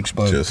peas just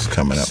explode. Just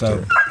coming up.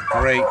 So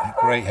great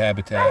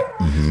habitat.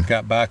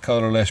 Got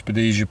bicolor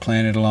Lespedesia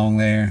planted along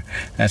there.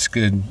 That's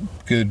good,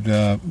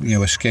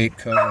 escape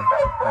cover.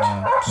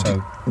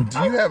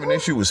 Do you have an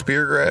issue with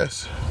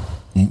speargrass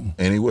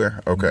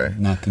anywhere? Okay.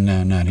 Not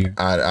here.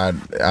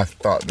 I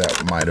thought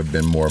that might have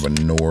been more of a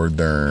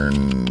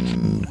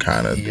northern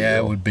kind of deal.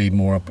 It would be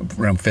more up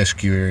around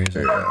fescue areas.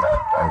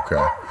 Yeah.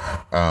 Okay.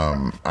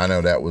 I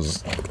know that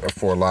was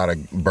for a lot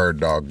of bird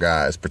dog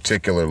guys,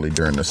 particularly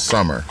during the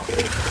summer.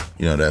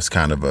 That's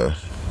kind of a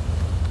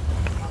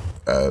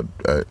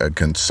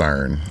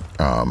concern.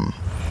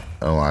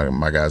 A lot of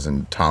my guys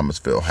in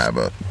Thomasville have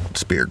a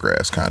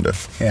speargrass kind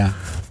of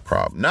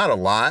problem. Not a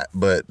lot,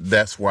 but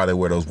that's why they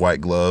wear those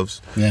white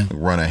gloves. Yeah.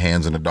 Run their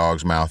hands in the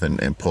dog's mouth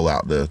and pull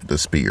out the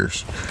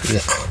spears.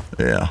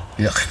 Yeah.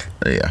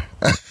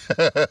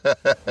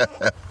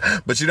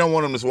 But you don't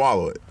want them to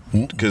swallow it,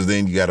 because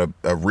then you got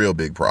a real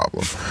big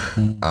problem.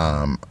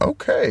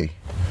 Okay.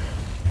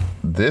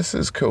 This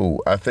is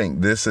cool. I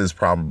think this is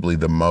probably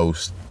the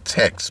most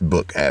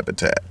textbook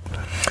habitat.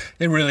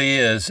 It really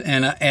is,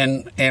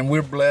 and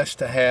we're blessed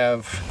to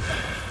have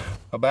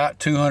about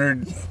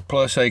 200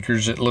 plus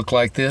acres that look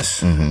like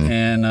this,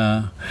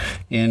 and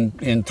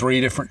in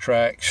 3 different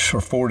tracks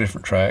or 4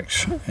 different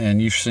tracks,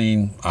 and I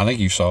think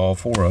you saw all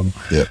 4 of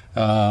them.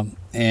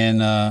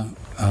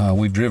 Yeah.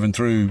 We've driven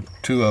through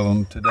 2 of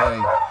them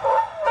today.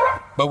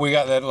 But we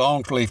got that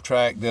longleaf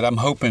tract that I'm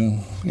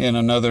hoping in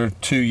another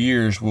 2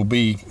 years will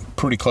be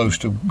pretty close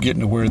to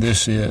getting to where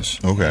this is.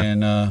 Okay.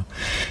 And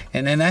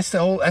then that's the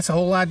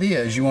whole idea,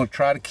 is you want to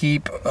try to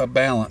keep a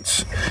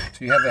balance.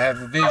 So you have to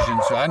have a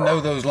vision. So I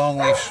know those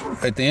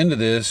longleafs at the end of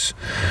this,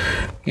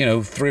 3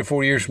 or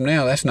 4 years from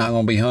now, that's not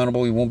going to be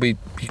huntable.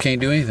 You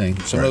can't do anything.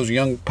 Some of those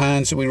young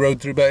pines that we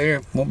rode through back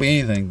there won't be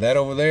anything. That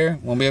over there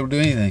won't be able to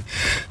do anything.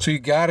 So you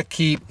got to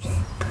keep.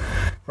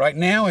 Right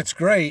now it's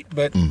great,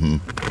 but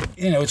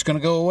it's going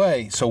to go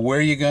away. So where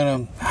are you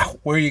going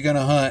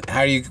to hunt?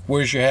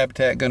 Where's your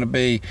habitat going to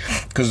be?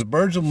 Because the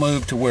birds will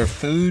move to where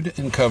food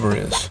and cover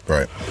is.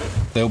 Right.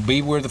 They'll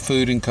be where the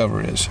food and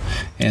cover is,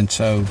 and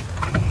so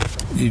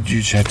you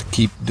just have to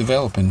keep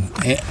developing.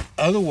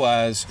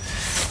 Otherwise,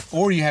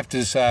 or you have to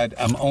decide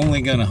I'm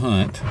only going to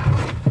hunt,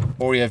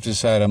 or you have to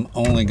decide I'm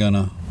only going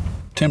to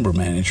timber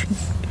manage.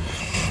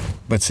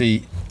 But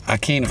see, I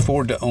can't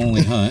afford to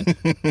only hunt.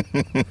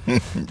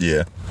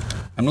 Yeah.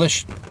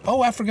 Unless,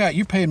 I forgot,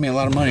 you're paying me a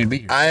lot of money to be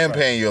here. I am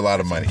paying you a lot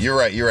of money. You're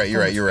right. Maybe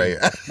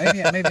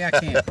I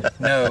can't.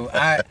 No,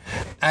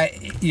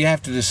 you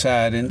have to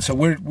decide, and so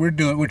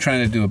we're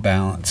trying to do a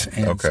balance,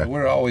 and so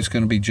we're always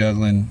going to be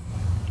juggling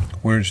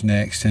where's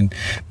next. And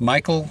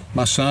Michael,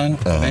 my son,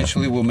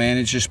 eventually will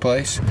manage this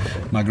place.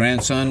 My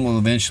grandson will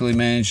eventually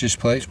manage this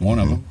place. One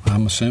of them.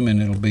 I'm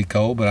assuming it'll be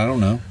Cole, but I don't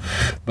know.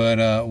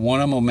 But one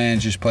of them will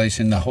manage this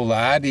place, and the whole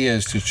idea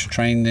is to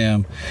train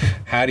them.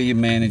 How do you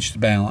manage the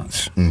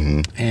balance?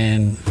 And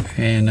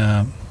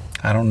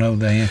I don't know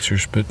the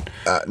answers, but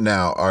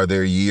now, are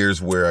there years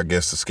where I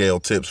guess the scale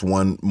tips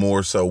one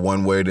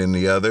way than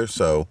the other?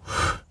 So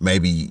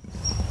maybe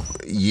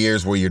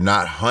years where you're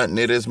not hunting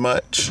it as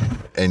much,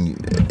 and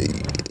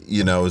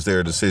is there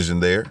a decision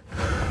there?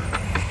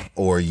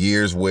 Or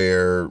years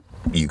where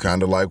you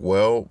kind of like,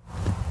 well,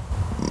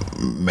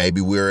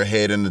 maybe we're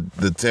ahead in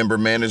the timber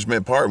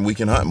management part and we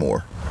can hunt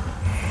more?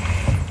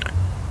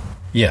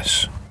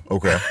 Yes.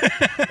 Okay.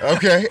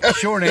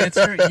 Short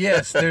answer,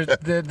 yes. There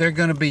are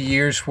going to be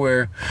years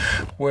where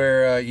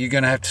you're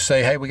going to have to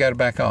say, hey, we got to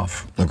back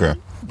off. Okay.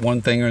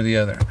 One thing or the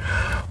other.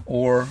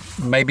 Or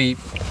maybe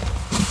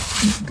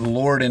the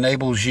Lord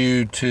enables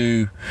you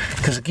to,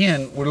 because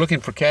again, we're looking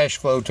for cash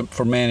flow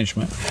for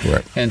management.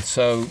 Right. And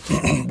so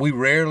we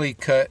rarely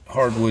cut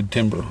hardwood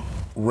timber.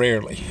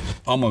 Rarely.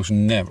 Almost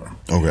never.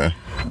 Okay.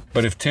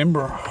 But if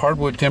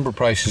hardwood timber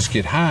prices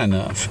get high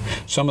enough,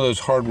 some of those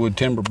hardwood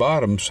timber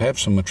bottoms have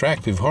some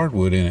attractive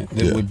hardwood in it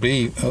that would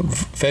be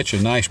fetch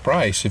a nice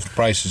price if the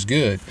price is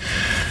good.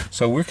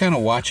 So we're kind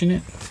of watching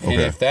it. Okay.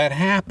 And if that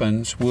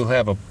happens, we'll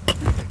have a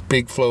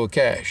big flow of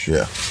cash.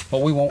 Yeah.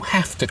 But we won't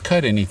have to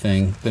cut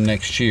anything the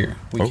next year.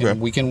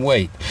 We can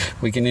wait.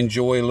 We can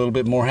enjoy a little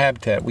bit more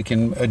habitat. We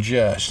can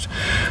adjust.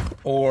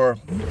 Or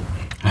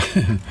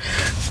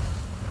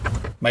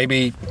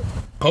maybe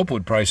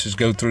pulpwood prices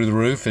go through the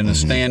roof, and a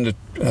stand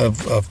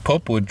of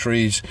pulpwood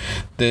trees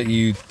that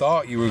you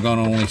thought you were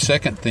going to only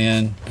second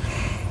thin,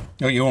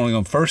 Oh, you're only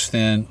going first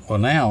then. Well,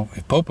 now,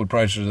 if pulpwood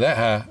prices are that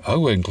high, I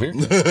wouldn't clear.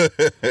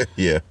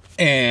 Yeah.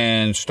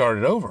 And start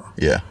it over.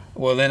 Yeah.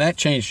 Well, then that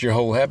changed your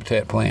whole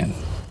habitat plan.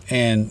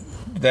 And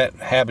that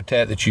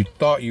habitat that you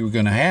thought you were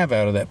going to have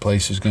out of that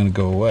place is going to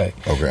go away.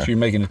 Okay. So you're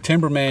making a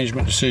timber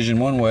management decision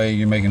one way,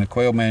 you're making a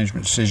quail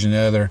management decision the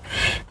other,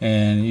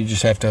 and you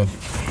just have to,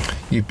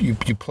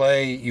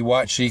 you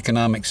watch the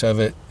economics of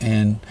it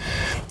and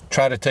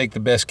try to take the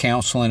best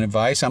counsel and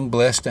advice. I'm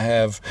blessed to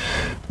have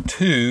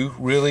 2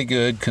 really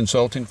good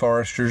consulting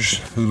foresters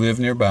who live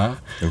nearby.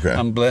 Okay.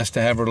 I'm blessed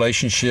to have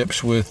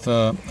relationships with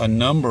a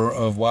number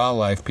of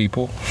wildlife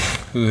people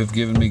who have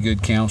given me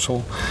good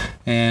counsel,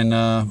 and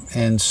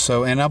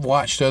I've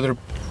watched other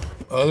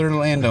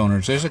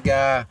landowners. There's a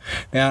guy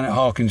down at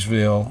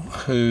Hawkinsville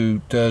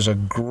who does a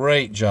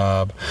great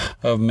job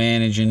of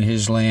managing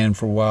his land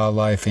for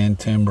wildlife and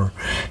timber,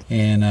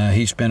 and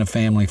he's been a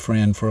family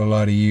friend for a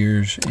lot of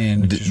years.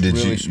 And did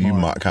really you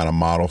kind of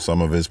model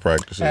some of his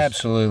practices?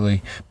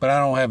 Absolutely, but I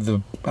don't have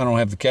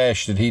the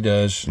cash that he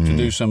does to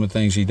do some of the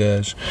things he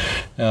does.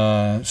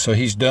 So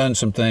he's done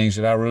some things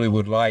that I really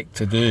would like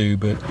to do,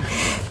 but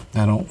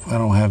I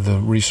don't have the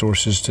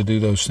resources to do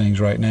those things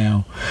right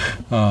now.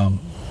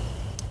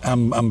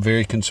 I'm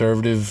very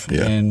conservative,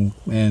 and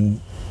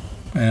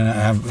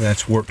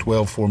that's worked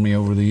well for me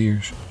over the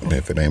years.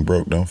 If it ain't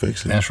broke, don't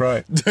fix it. That's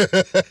right.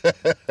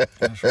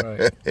 That's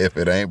right. If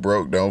it ain't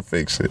broke, don't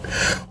fix it.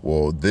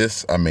 Well,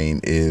 this,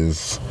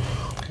 is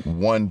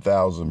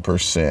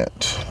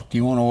 1,000%. Do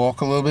you want to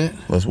walk a little bit?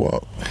 Let's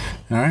walk.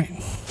 All right.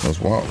 Let's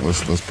walk.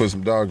 Let's put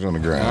some dogs on the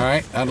ground. All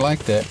right. I'd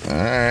like that. All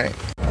right.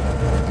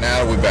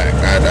 Now we're back.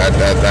 I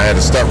had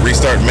to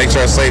restart, and make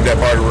sure I saved that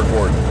part of the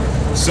recording.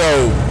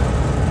 So,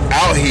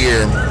 out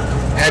here,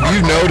 have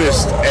you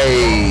noticed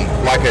a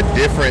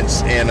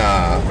difference in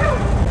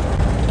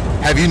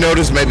have you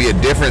noticed maybe a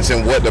difference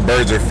in what the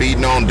birds are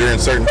feeding on during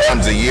certain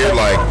times of year?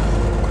 Like,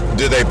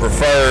 do they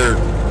prefer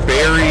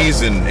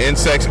berries and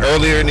insects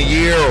earlier in the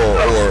year,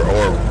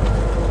 or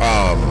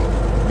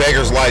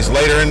beggars lice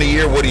later in the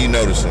year? What are you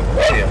noticing?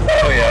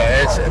 Oh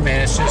yeah.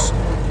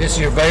 It's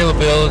your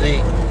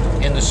availability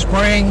in the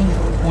spring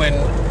when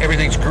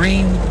everything's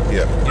green.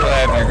 Yeah. You'll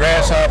have your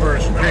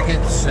grasshoppers,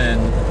 crickets,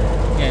 and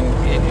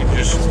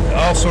just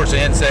all sorts of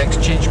insects,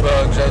 chinch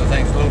bugs, other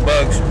things, little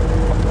bugs.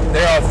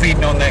 They're all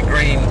feeding on that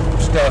green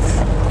stuff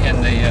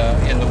in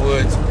the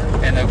woods,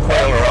 and the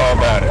quail are all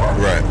about it.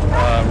 Right.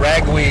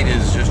 Ragweed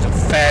is just a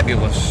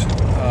fabulous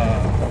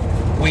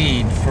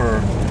weed for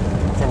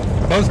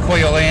both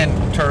quail and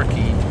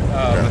turkey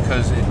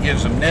because it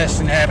gives them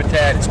nest and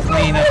habitat. It's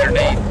clean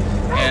underneath,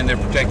 and they're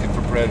protected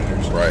from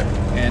predators. Right.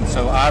 And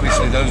so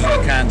obviously those are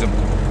the kinds of,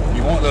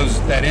 you want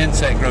that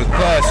insect growth.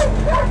 Plus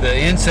the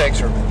insects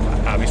are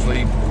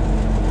obviously,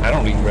 I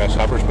don't eat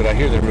grasshoppers, but I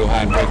hear they're real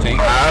high in protein.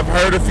 I've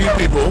heard a few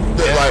people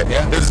that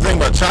there's a thing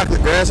about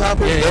chocolate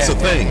grasshoppers. That's a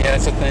thing. Yeah,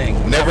 that's a thing.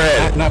 Never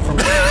had it. Not for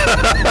me.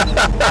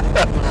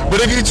 But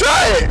if you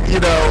try it,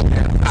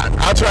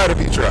 I'll try it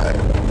if you try it.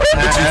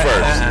 But you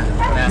first.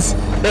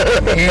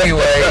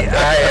 Anyway,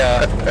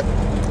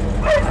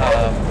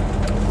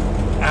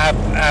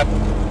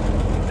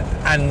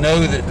 I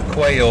know that the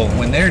quail,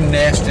 when they're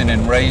nesting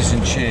and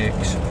raising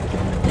chicks,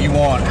 you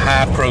want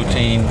high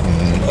protein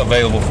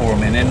available for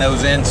them, and in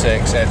those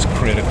insects, that's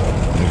critical.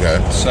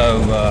 Okay. So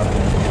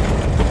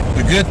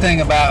the good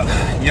thing about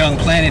young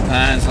planted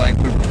pines, like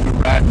we're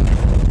riding,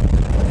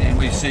 and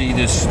we see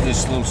this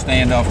little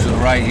standoff to the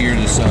right here,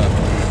 this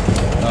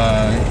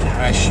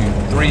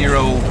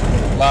 3-year-old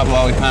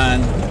loblolly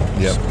pine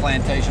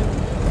plantation.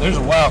 There's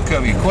a wild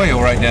covey of quail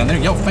right down there.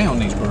 Y'all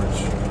found these birds.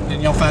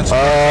 Didn't y'all find some?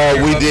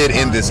 We did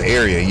in this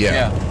area,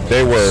 yeah.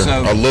 They were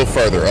a little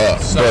further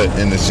up, but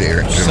in this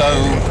area. So,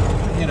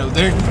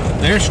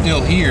 they're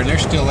still here. They're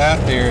still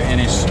out there,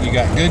 and you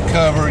got good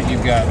cover.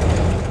 You've got,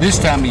 this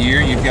time of year,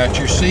 you've got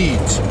your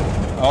seeds.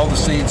 All the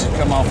seeds that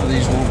come off of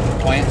these little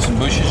plants and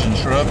bushes and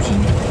shrubs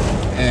and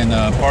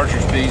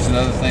partridge peas and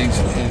other things.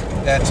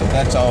 That's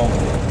all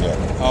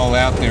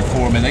out there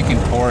for them, and they can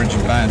forage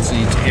and find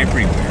seeds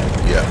everywhere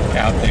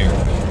out there.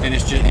 And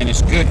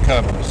it's good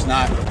cover. It's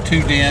not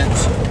too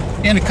dense.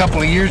 In a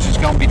couple of years, it's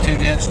going to be too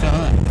dense to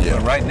hunt. Yeah.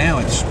 But right now,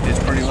 it's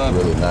pretty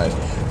lovely. Really nice.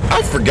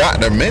 I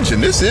forgot to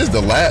mention, this is the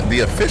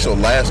official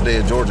last day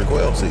of Georgia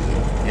quail season.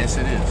 Yes,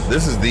 it is.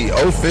 This is the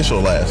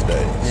official last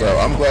day. Yeah. So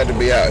I'm glad to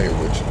be out here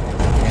with you.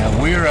 Yeah,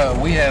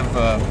 we have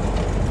the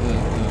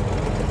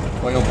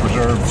quail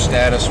preserve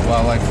status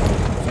wildlife,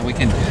 so we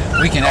can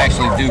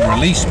actually do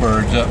release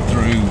birds up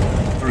through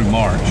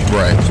March.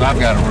 Right. So I've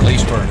got a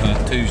release bird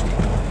hunt Tuesday.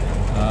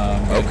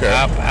 Okay.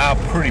 I'll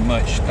pretty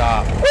much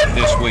stop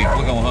this week.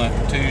 We're going to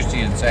hunt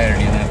Tuesday and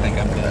Saturday, and I think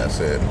I'm done. That's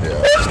it,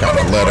 yeah. Just kind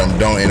of let them,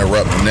 don't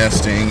interrupt the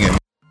nesting. And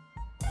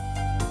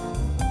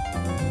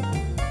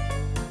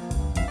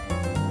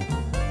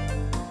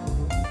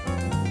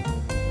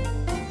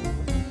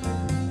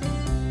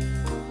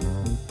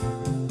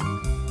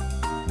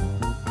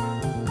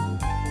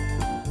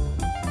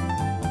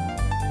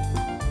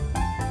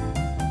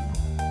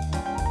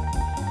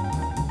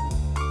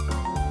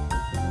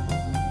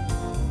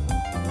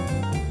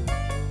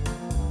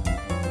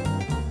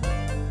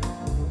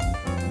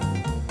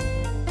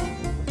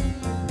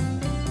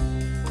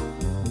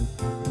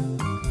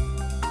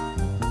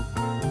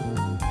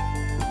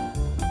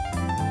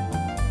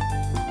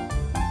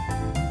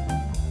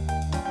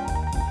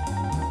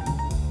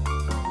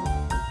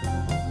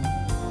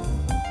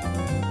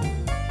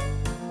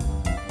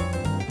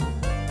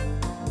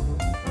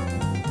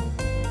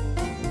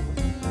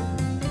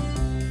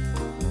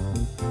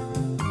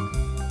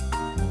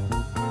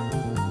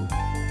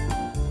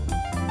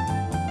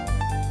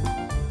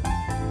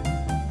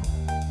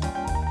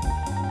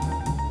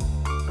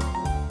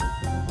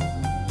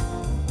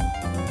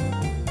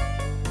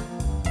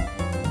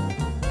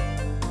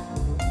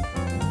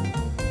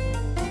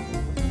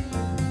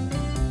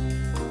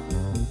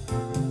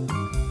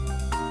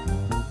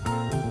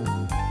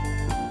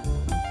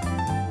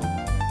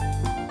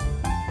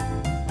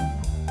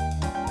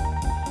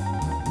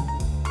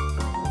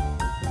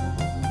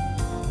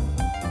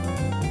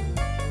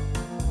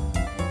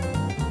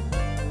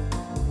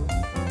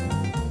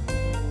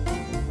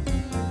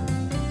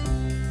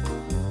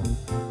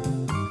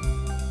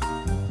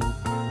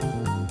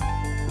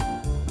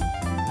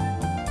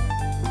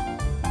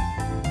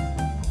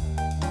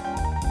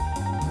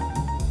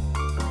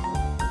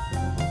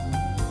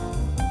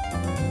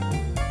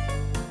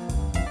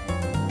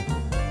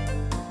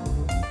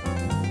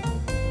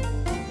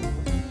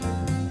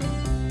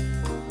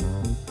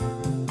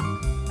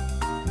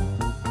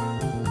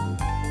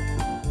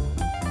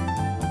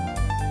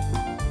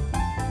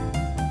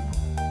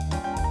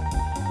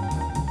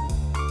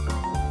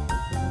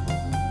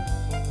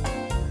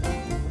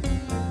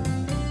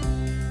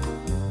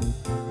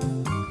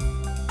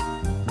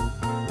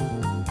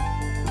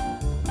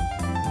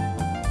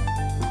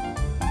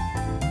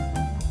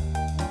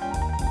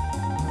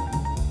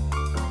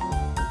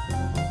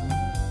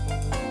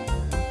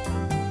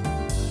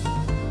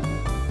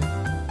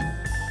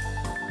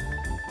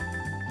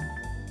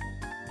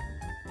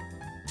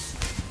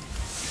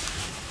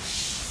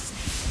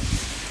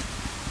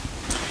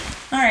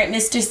right,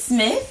 Mr.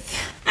 Smith.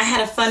 I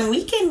had a fun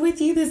weekend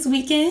with you this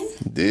weekend.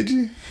 Did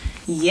you?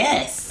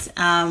 Yes.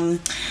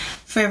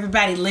 For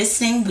everybody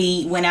listening,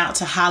 we went out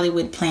to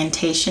Hollywood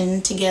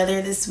Plantation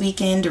together this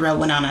weekend. Darrell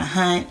went on a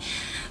hunt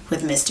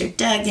with Mr.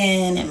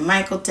 Duggan and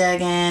Michael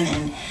Duggan,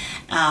 and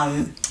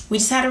we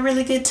just had a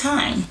really good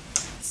time.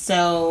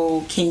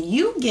 So, can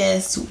you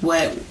guess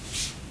what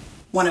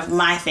one of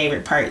my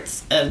favorite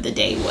parts of the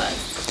day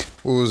was?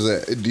 What was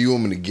that? Do you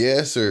want me to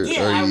guess, or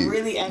yeah, are I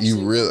really actually.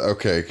 You really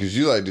okay? Because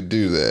you like to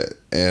do that,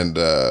 and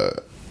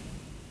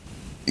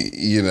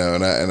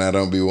and I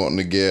don't be wanting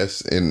to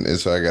guess, and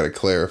so I got to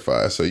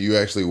clarify. So you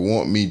actually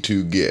want me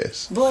to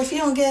guess? Boy, if you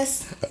don't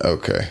guess.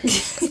 Okay.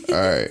 All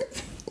right.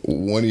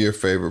 One of your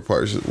favorite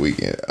parts of the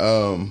weekend?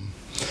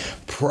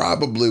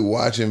 Probably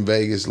watching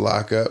Vegas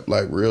lock up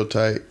like real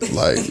tight,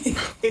 like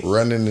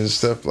running and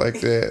stuff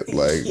like that,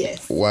 like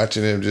yes.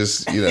 Watching him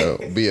just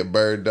be a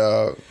bird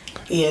dog.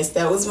 Yes,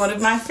 that was one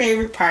of my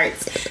favorite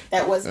parts.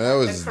 That was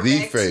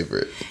the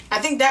favorite. I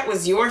think that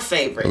was your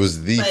favorite. It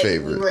was the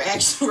favorite. We were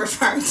actually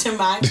referring to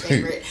my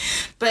favorite.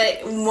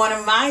 But one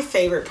of my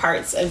favorite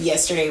parts of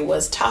yesterday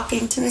was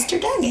talking to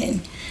Mr.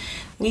 Duggan.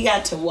 We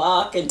got to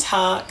walk and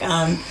talk.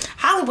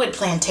 Hollywood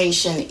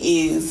Plantation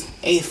is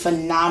a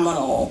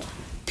phenomenal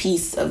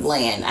piece of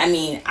land. I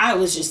mean, I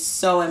was just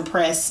so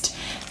impressed,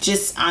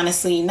 just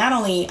honestly, not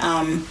only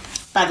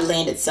by the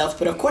land itself,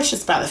 but of course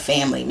just by the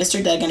family.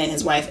 Mr. Duggan and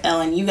his wife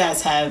Ellen, you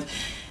guys have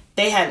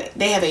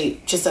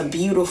just a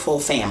beautiful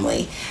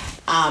family,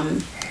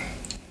 and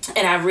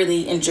I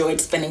really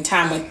enjoyed spending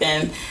time with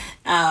them.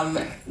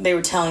 They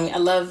were telling me, I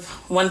love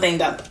one thing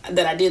that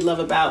I did love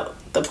about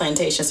the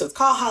plantation. So it's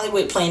called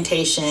Hollywood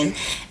Plantation,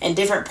 and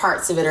different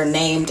parts of it are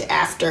named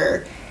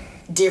after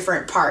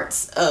different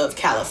parts of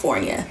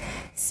California.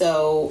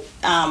 So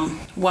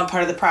one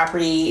part of the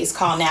property is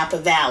called Napa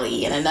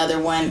Valley, and another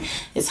one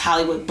is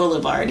Hollywood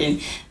Boulevard.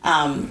 And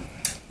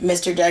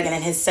Mr. Duggan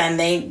and his son,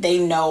 they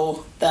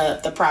know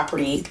the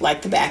property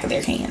like the back of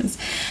their hands.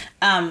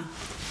 But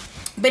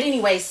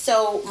anyway,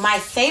 so my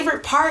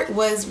favorite part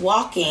was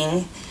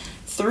walking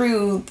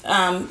through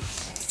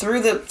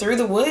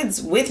the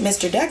woods with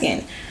Mr.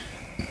 Duggan.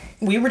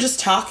 We were just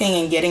talking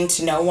and getting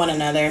to know one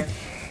another,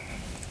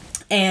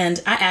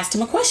 and I asked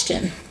him a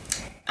question.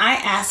 I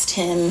asked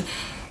him,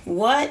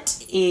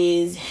 what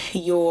is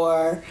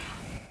your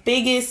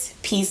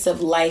biggest piece of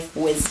life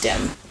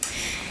wisdom?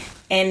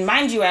 And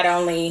mind you,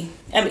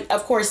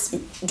 of course,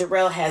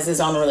 Darrell has his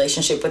own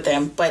relationship with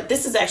them, but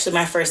this is actually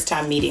my first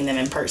time meeting them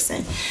in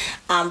person.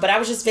 But I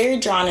was just very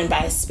drawn in by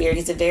his spirit.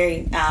 He's a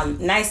very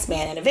nice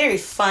man and a very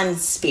fun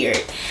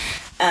spirit.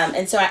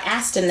 And so I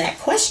asked him that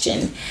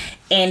question,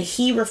 and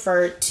he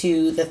referred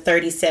to the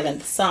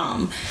 37th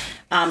Psalm.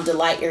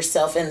 Delight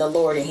yourself in the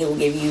Lord, and he will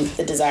give you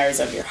the desires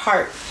of your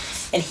heart.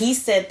 And he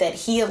said that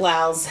he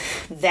allows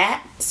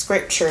that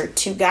scripture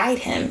to guide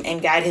him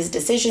and guide his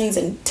decisions,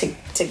 and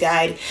to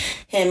guide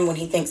him when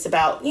he thinks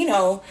about,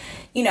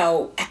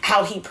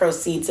 how he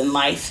proceeds in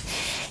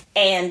life.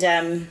 And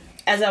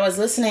as I was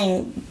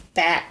listening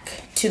back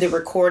to the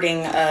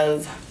recording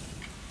of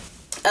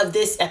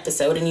this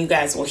episode, and you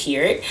guys will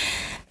hear it,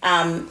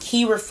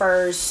 he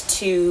refers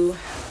to,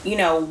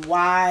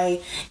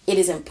 why it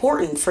is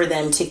important for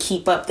them to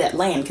keep up that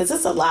land, because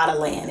it's a lot of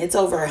land. It's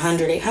over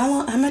 100 acres.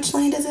 How much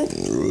land is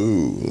it?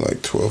 Ooh,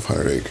 like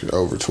 1,200 acres,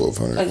 over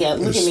 1,200. Oh yeah,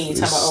 look at me, you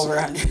talking about over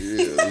 100.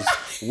 Yeah,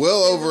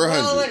 well over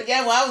 100.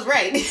 Yeah, well, I was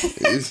right.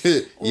 Yes.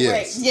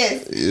 Right,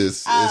 yes.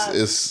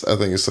 It's I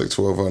think it's like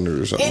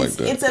 1,200 or something like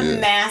that. It's a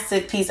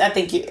massive piece. I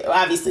think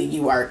obviously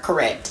you are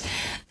correct.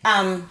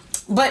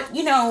 But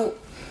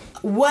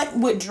what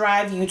would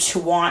drive you to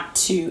want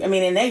to, and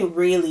they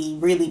really,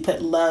 really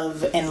put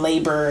love and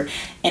labor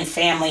and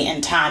family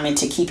and time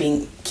into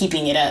keeping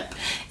it up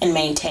and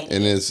maintaining.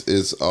 And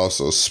it's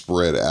also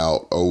spread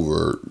out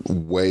over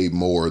way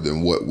more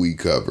than what we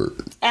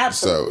covered.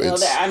 Absolutely. So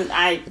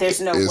there's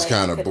no way. It's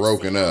kind of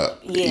broken up,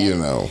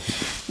 Yeah.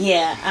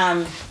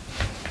 Yeah.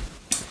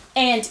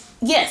 And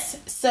yes,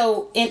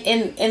 so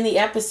in the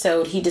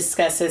episode, he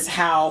discusses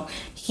how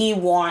he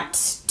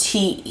wants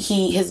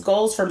his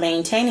goals for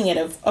maintaining it,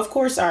 of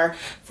course, are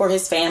for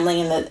his family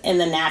and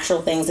the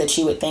natural things that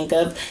you would think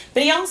of.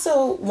 But he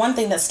also, one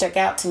thing that stuck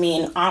out to me,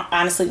 and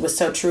honestly was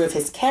so true of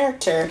his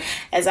character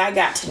as I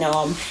got to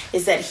know him,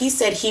 is that he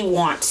said he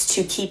wants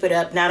to keep it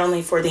up not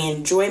only for the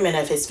enjoyment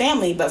of his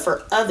family, but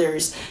for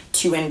others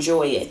to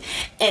enjoy it.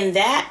 And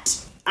that,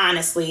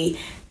 honestly,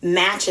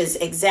 matches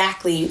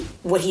exactly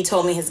what he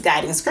told me his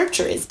guiding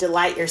scripture is: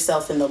 delight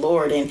yourself in the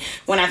Lord. And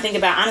when I think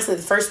about, honestly,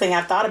 the first thing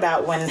I thought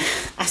about when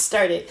I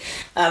started,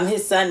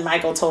 his son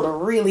Michael told a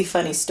really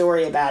funny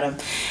story about him,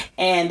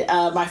 and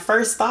my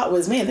first thought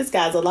was, man, this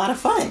guy's a lot of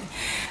fun.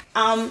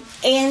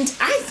 And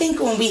I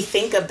think when we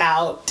think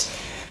about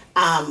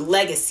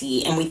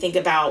legacy, and we think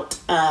about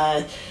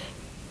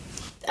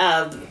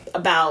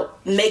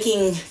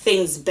making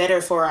things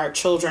better for our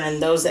children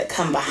and those that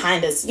come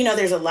behind us,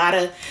 there's a lot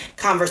of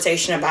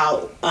conversation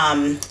about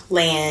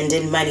land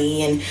and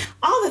money and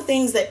all the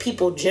things that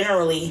people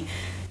generally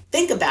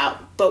think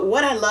about. But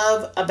what I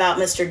love about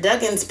Mr.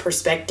 Duggan's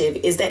perspective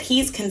is that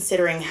he's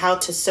considering how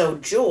to sow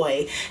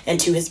joy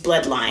into his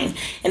bloodline.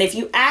 And if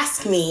you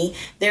ask me,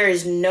 there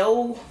is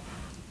no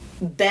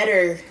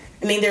better.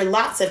 I mean, there are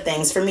lots of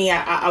things. For me,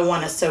 I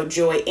want to sow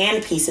joy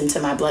and peace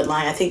into my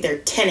bloodline. I think they're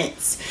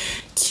tenets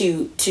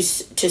to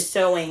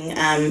sowing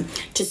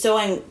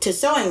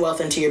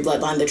wealth into your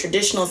bloodline, the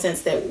traditional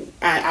sense that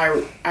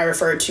I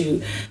referred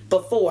to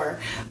before.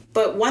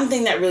 But one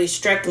thing that really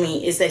struck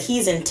me is that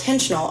he's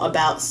intentional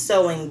about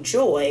sowing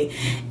joy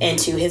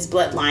into his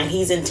bloodline.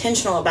 He's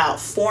intentional about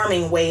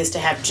forming ways to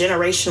have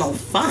generational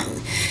fun.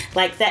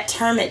 Like that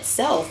term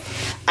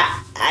itself,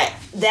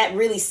 that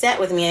really sat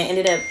with me. I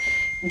ended up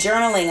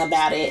journaling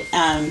about it,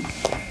 and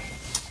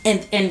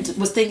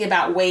was thinking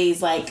about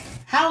ways like,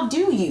 how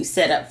do you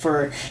set up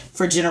for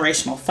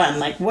generational fun?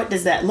 Like, what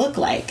does that look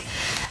like?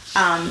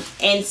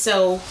 And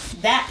so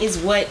that is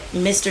what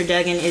Mr.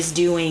 Duggan is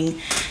doing.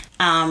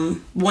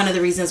 One of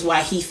the reasons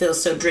why he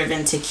feels so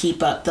driven to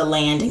keep up the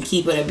land and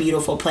keep it a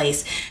beautiful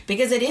place,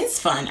 because it is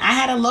fun. I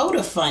had a load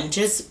of fun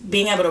just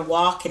being able to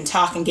walk and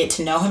talk and get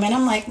to know him. And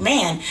I'm like,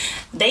 man,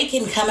 they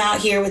can come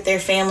out here with their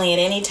family at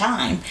any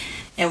time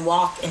and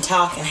walk and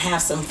talk and have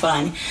some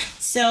fun.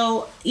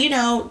 So,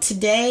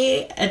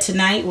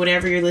 tonight,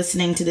 whatever you're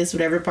listening to this,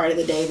 whatever part of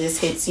the day this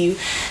hits you,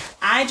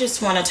 I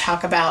just want to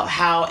talk about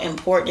how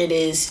important it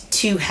is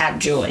to have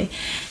joy,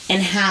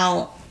 and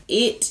how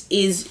it's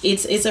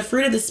a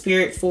fruit of the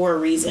Spirit for a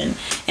reason,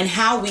 and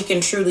how we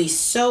can truly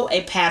sow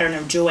a pattern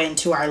of joy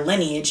into our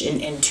lineage and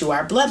into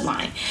our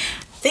bloodline.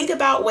 Think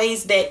about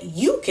ways that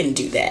you can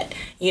do that.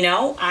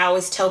 I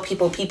always tell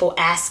people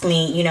ask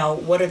me,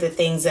 what are the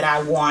things that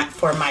I want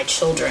for my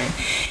children?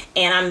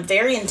 And I'm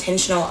very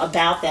intentional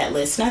about that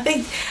list. And I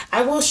think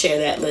I will share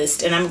that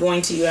list, and I'm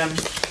going to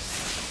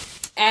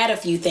add a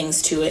few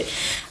things to it.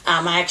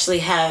 I actually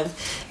have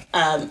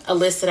a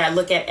list that I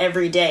look at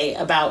every day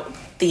about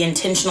the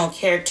intentional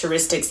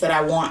characteristics that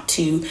I want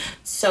to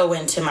sow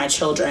into my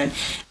children.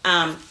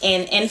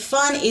 And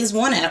fun is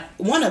one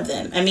of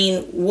them. I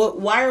mean,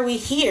 why are we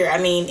here? I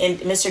mean, and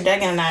Mr.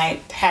 Duggan and I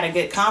had a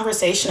good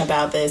conversation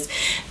about this.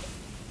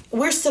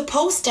 We're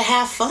supposed to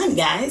have fun,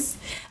 guys.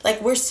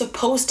 Like, we're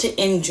supposed to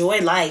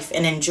enjoy life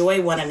and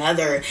enjoy one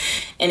another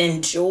and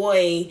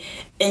enjoy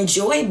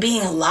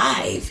being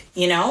alive,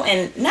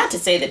 and not to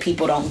say that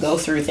people don't go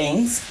through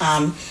things,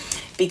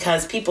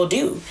 because people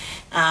do.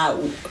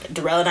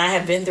 Darrell and I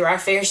have been through our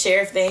fair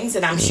share of things,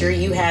 and I'm sure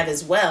you have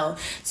as well.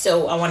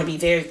 So I want to be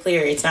very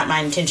clear. It's not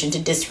my intention to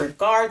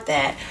disregard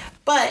that.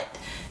 But,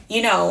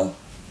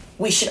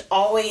 we should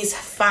always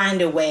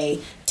find a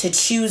way to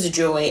choose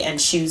joy and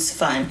choose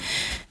fun.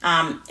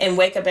 And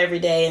wake up every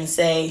day and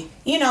say,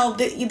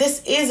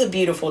 this is a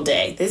beautiful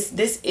day.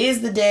 This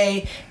is the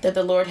day that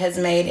the Lord has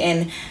made,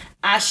 and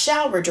I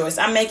shall rejoice.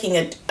 I'm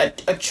making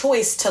a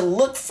choice to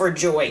look for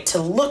joy, to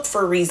look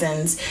for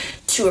reasons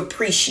to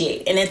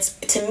appreciate. And it's,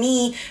 to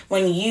me,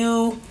 when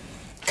you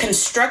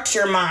construct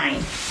your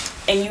mind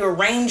and you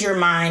arrange your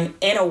mind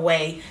in a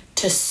way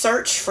to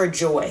search for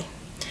joy,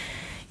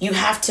 you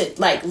have to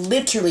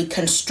literally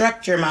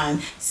construct your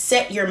mind,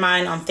 set your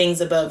mind on things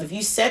above. If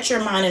you set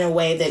your mind in a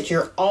way that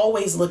you're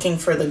always looking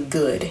for the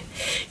good,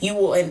 you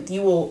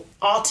will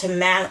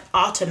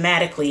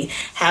automatically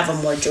have a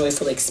more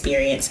joyful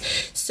experience.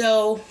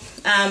 So,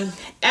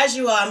 as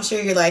you all, I'm sure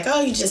you're like,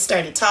 oh, you just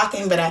started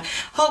talking, but I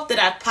hope that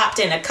I've popped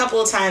in a couple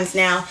of times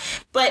now.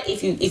 But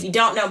if you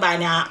don't know by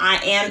now,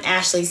 I am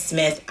Ashley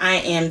Smith. I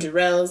am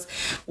Darrell's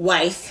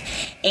wife,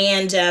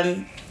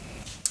 and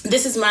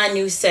this is my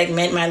new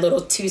segment, my little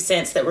 2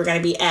 cents that we're going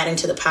to be adding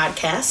to the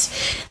podcast.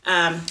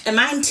 And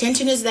my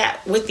intention is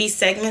that with these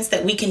segments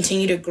that we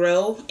continue to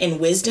grow in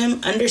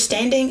wisdom,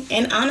 understanding,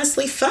 and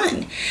honestly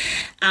fun.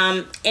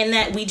 And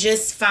that we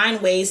just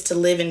find ways to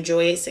live in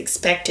joyous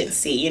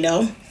expectancy,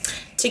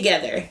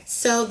 together.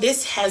 So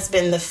this has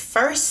been the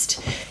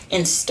first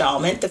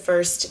installment, the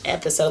first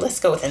episode. Let's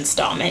go with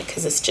installment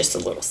because it's just a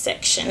little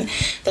section.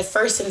 The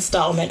first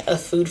installment of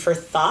Food for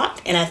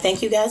Thought. And I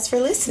thank you guys for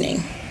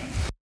listening.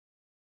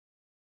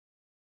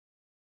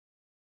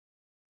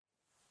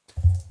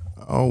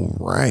 All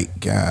right,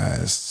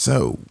 guys.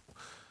 So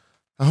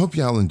I hope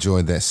y'all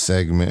enjoyed that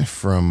segment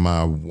from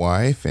my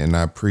wife, and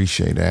I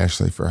appreciate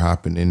Ashley for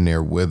hopping in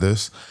there with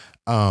us.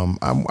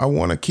 I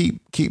want to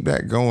keep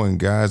that going,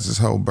 guys. This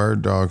whole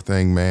bird dog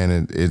thing,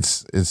 man,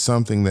 it's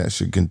something that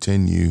should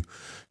continue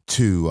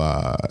to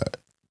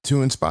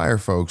inspire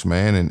folks,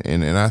 man.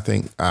 And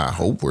I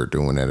hope we're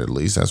doing that, at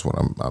least. That's what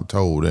I'm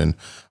told. And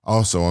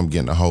also I'm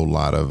getting a whole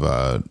lot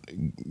of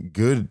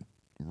good,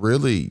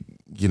 really,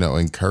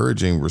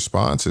 encouraging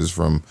responses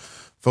from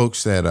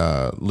folks that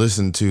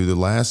listened to the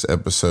last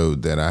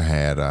episode that I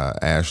had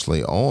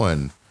Ashley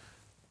on.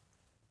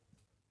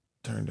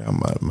 Turn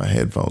down my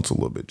headphones a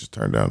little bit. Just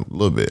turn down a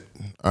little bit.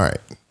 All right.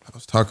 I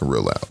was talking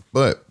real loud.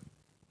 But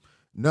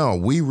no,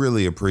 we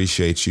really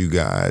appreciate you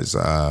guys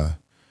and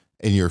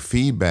your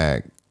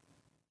feedback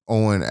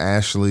on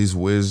Ashley's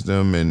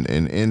wisdom and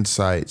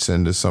insights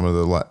into some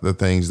of the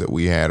things that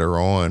we had her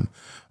on,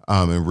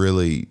 and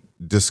really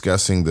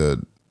discussing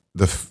the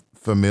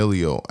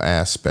familial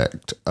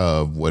aspect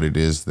of what it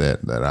is that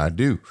I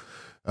do.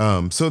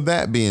 So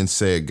that being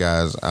said,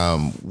 guys,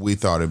 we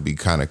thought it'd be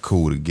kind of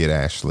cool to get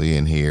Ashley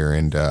in here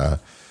and, and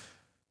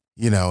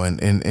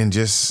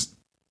just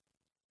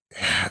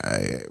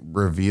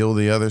reveal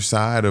the other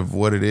side of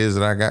what it is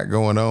that I got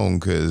going on.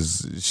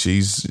 Cause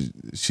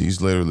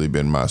she's literally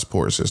been my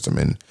support system.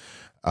 And,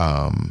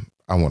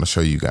 I want to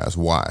show you guys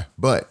why.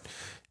 But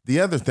the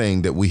other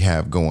thing that we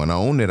have going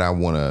on that I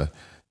want to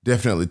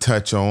definitely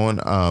touch on,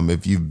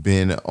 if you've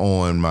been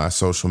on my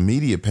social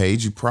media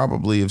page, you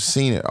probably have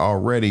seen it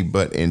already.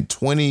 But in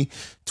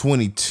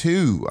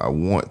 2022, I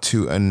want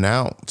to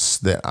announce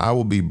that I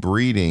will be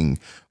breeding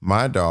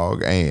my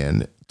dog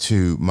Anne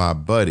to my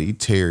buddy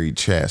Terry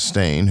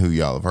Chastain, who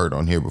y'all have heard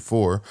on here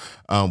before.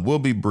 We'll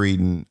be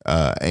breeding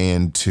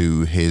Anne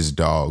to his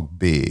dog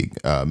Big,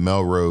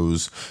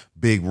 Melrose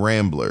Big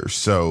Rambler.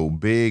 So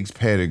Big's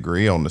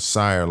pedigree on the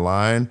sire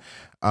line.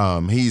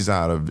 He's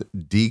out of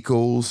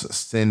Deacon's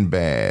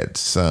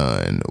Sinbad's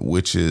son,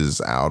 which is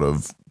out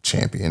of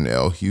Champion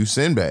L. Hugh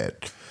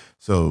Sinbad.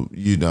 So,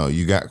 you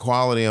got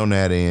quality on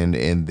that end.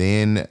 And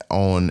then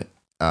on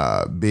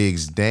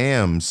Big's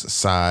Dam's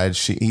side,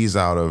 he's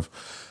out of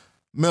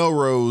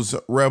Melrose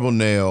Rebel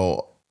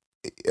Nail,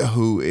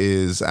 who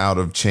is out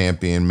of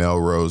Champion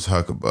Melrose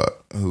Huckabuck,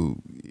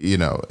 who,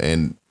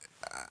 and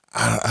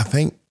I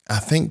think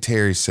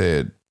Terry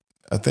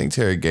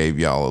gave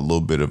y'all a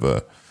little bit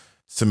of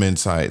some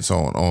insights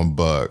on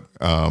Buck.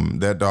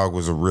 That dog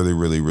was a really,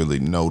 really, really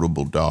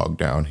notable dog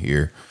down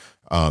here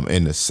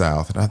in the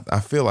South. And I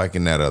feel like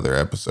in that other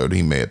episode,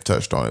 he may have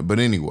touched on it. But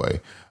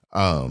anyway,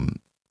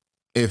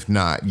 if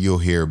not, you'll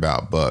hear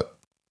about Buck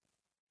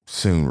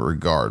soon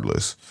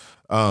regardless.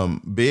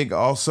 Big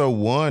also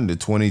won the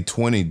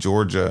 2020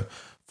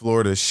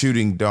 Georgia-Florida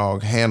Shooting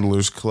Dog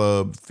Handlers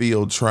Club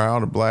field trial,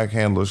 the Black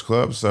Handlers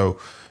Club. So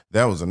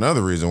that was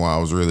another reason why I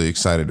was really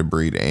excited to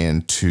breed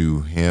Ann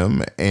to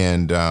him.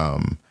 And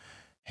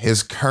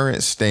his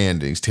current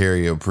standings,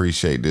 Terry will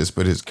appreciate this,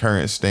 but his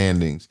current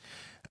standings,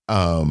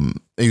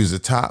 he was a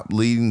top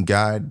leading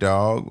guide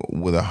dog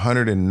with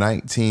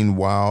 119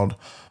 wild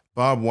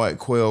Bob White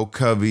Quail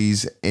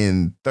coveys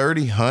in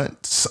 30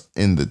 hunts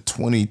in the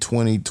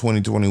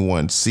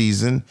 2020-2021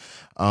 season.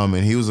 And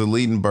he was a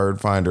leading bird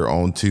finder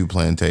on 2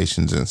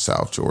 plantations in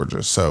South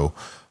Georgia. So,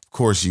 of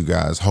course, you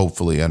guys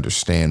hopefully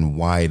understand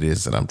why it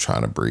is that I'm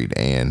trying to breed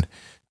Ann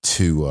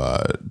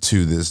to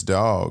this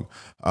dog.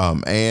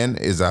 Ann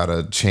is out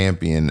of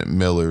Champion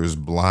Miller's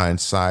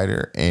Blind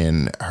Cider,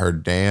 and her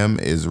dam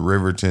is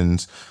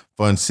Riverton's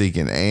Fun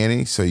Seeking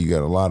Annie. So you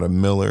got a lot of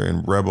Miller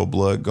and Rebel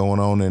blood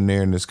going on in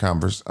there. And this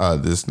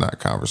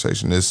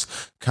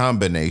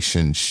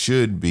combination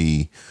should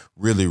be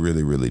really,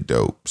 really, really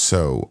dope.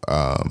 So,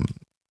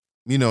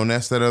 and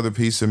that's that other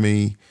piece of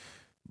me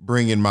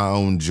bringing my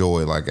own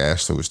joy, like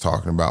Ashley was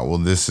talking about. Well,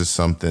 this is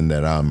something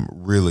that I'm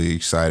really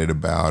excited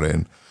about.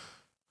 And,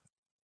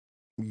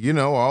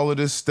 all of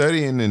this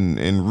studying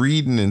and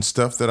reading and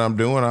stuff that I'm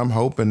doing, I'm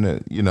hoping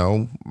that,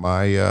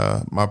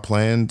 my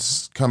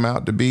plans come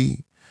out to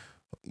be,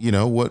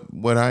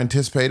 what I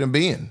anticipate them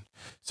being.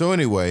 So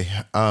anyway,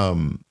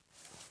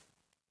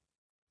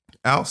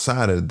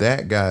 outside of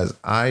that, guys,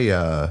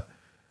 I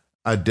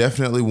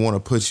definitely want to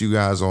put you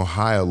guys on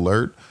high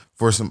alert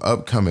for some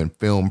upcoming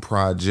film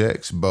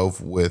projects,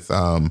 both with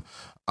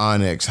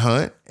Onyx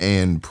Hunt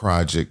and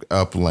Project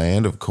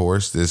Upland. Of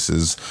course, this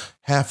is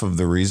half of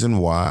the reason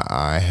why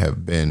I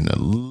have been a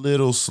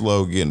little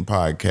slow getting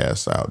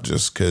podcasts out,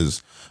 just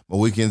because my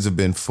weekends have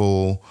been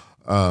full.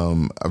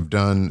 I've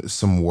done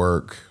some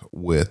work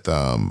with,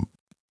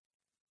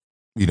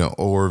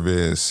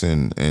 Orvis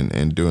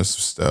and doing some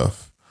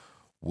stuff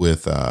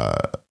with,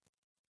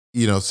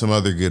 some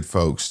other good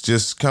folks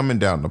just coming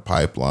down the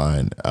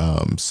pipeline.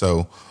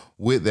 So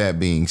with that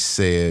being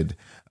said,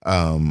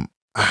 I'm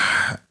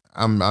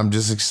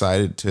just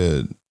excited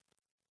to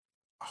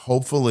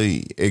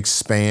hopefully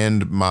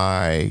expand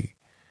my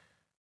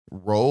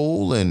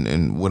role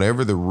and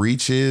whatever the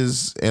reach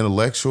is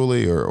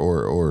intellectually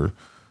or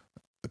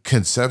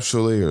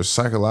conceptually or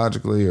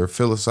psychologically or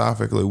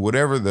philosophically,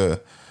 whatever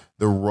the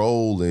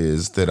role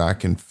is that I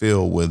can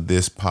fill with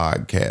this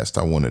podcast,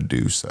 I want to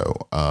do so.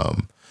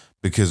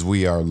 Because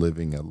we are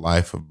living a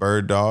life of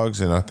bird dogs,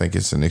 and I think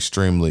it's an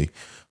extremely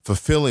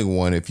fulfilling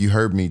one. If you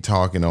heard me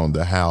talking on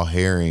the Hal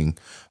Herring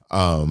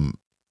BHA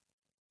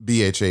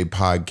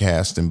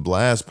podcast and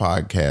Blast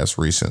podcast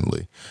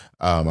recently,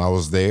 I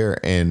was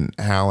there, and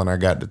Hal and I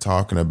got to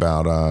talking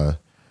about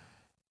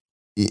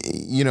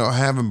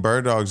having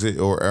bird dogs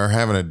or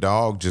having a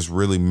dog just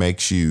really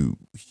makes you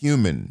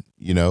human,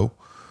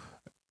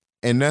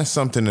 and that's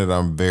something that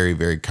I'm very,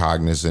 very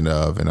cognizant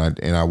of.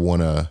 And I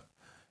want to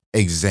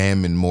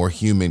examine more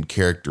human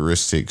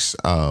characteristics,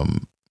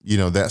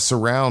 that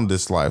surround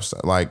this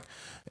lifestyle, like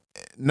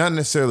not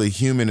necessarily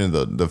human in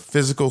the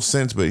physical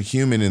sense, but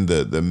human in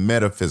the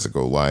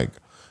metaphysical. Like,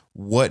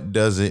 what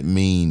does it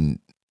mean,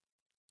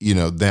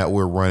 that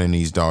we're running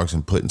these dogs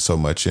and putting so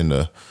much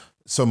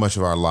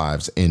of our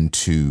lives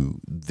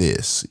into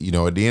this?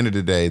 At the end of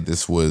the day,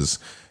 this was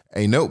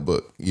a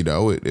notebook.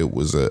 It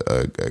was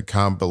a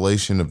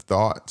compilation of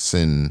thoughts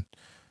and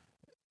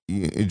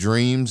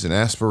dreams and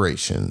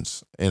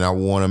aspirations. And I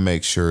want to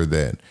make sure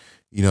that,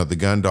 the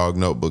Gun Dog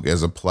Notebook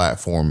as a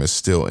platform is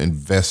still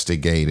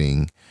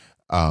investigating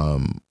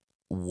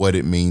what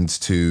it means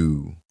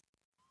to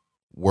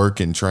work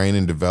and train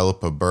and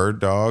develop a bird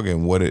dog,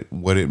 and what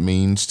it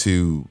means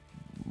to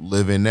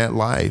live in that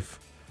life,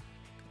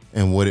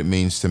 and what it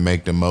means to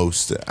make the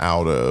most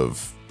out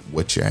of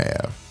what you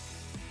have.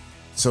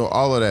 So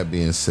all of that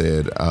being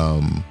said,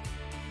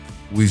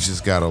 we've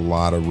just got a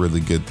lot of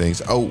really good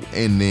things. Oh,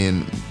 and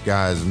then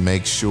guys,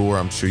 make sure,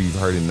 I'm sure you've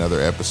heard in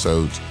other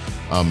episodes,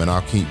 and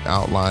I'll keep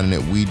outlining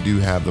it. We do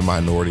have the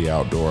Minority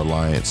Outdoor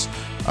Alliance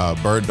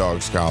Bird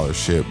Dog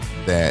Scholarship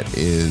that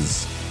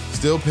is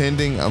still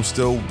pending. I'm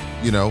still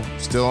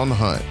on the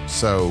hunt.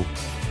 So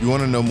if you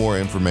want to know more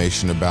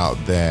information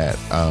about that,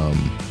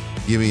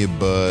 give me a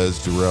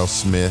buzz, Darrell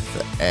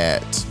Smith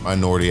at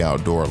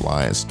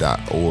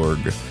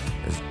minorityOutdoorAlliance.org.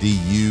 That's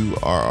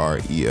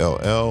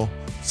DURRELL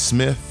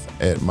Smith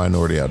at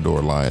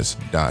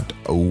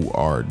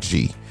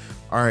minorityOutdoorAlliance.org.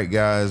 All right,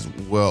 guys.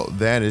 Well,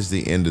 that is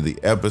the end of the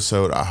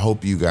episode. I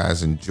hope you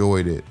guys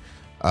enjoyed it.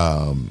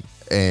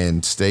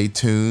 And stay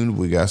tuned.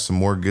 We got some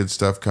more good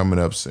stuff coming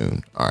up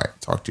soon. All right.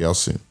 Talk to y'all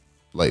soon.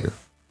 Later.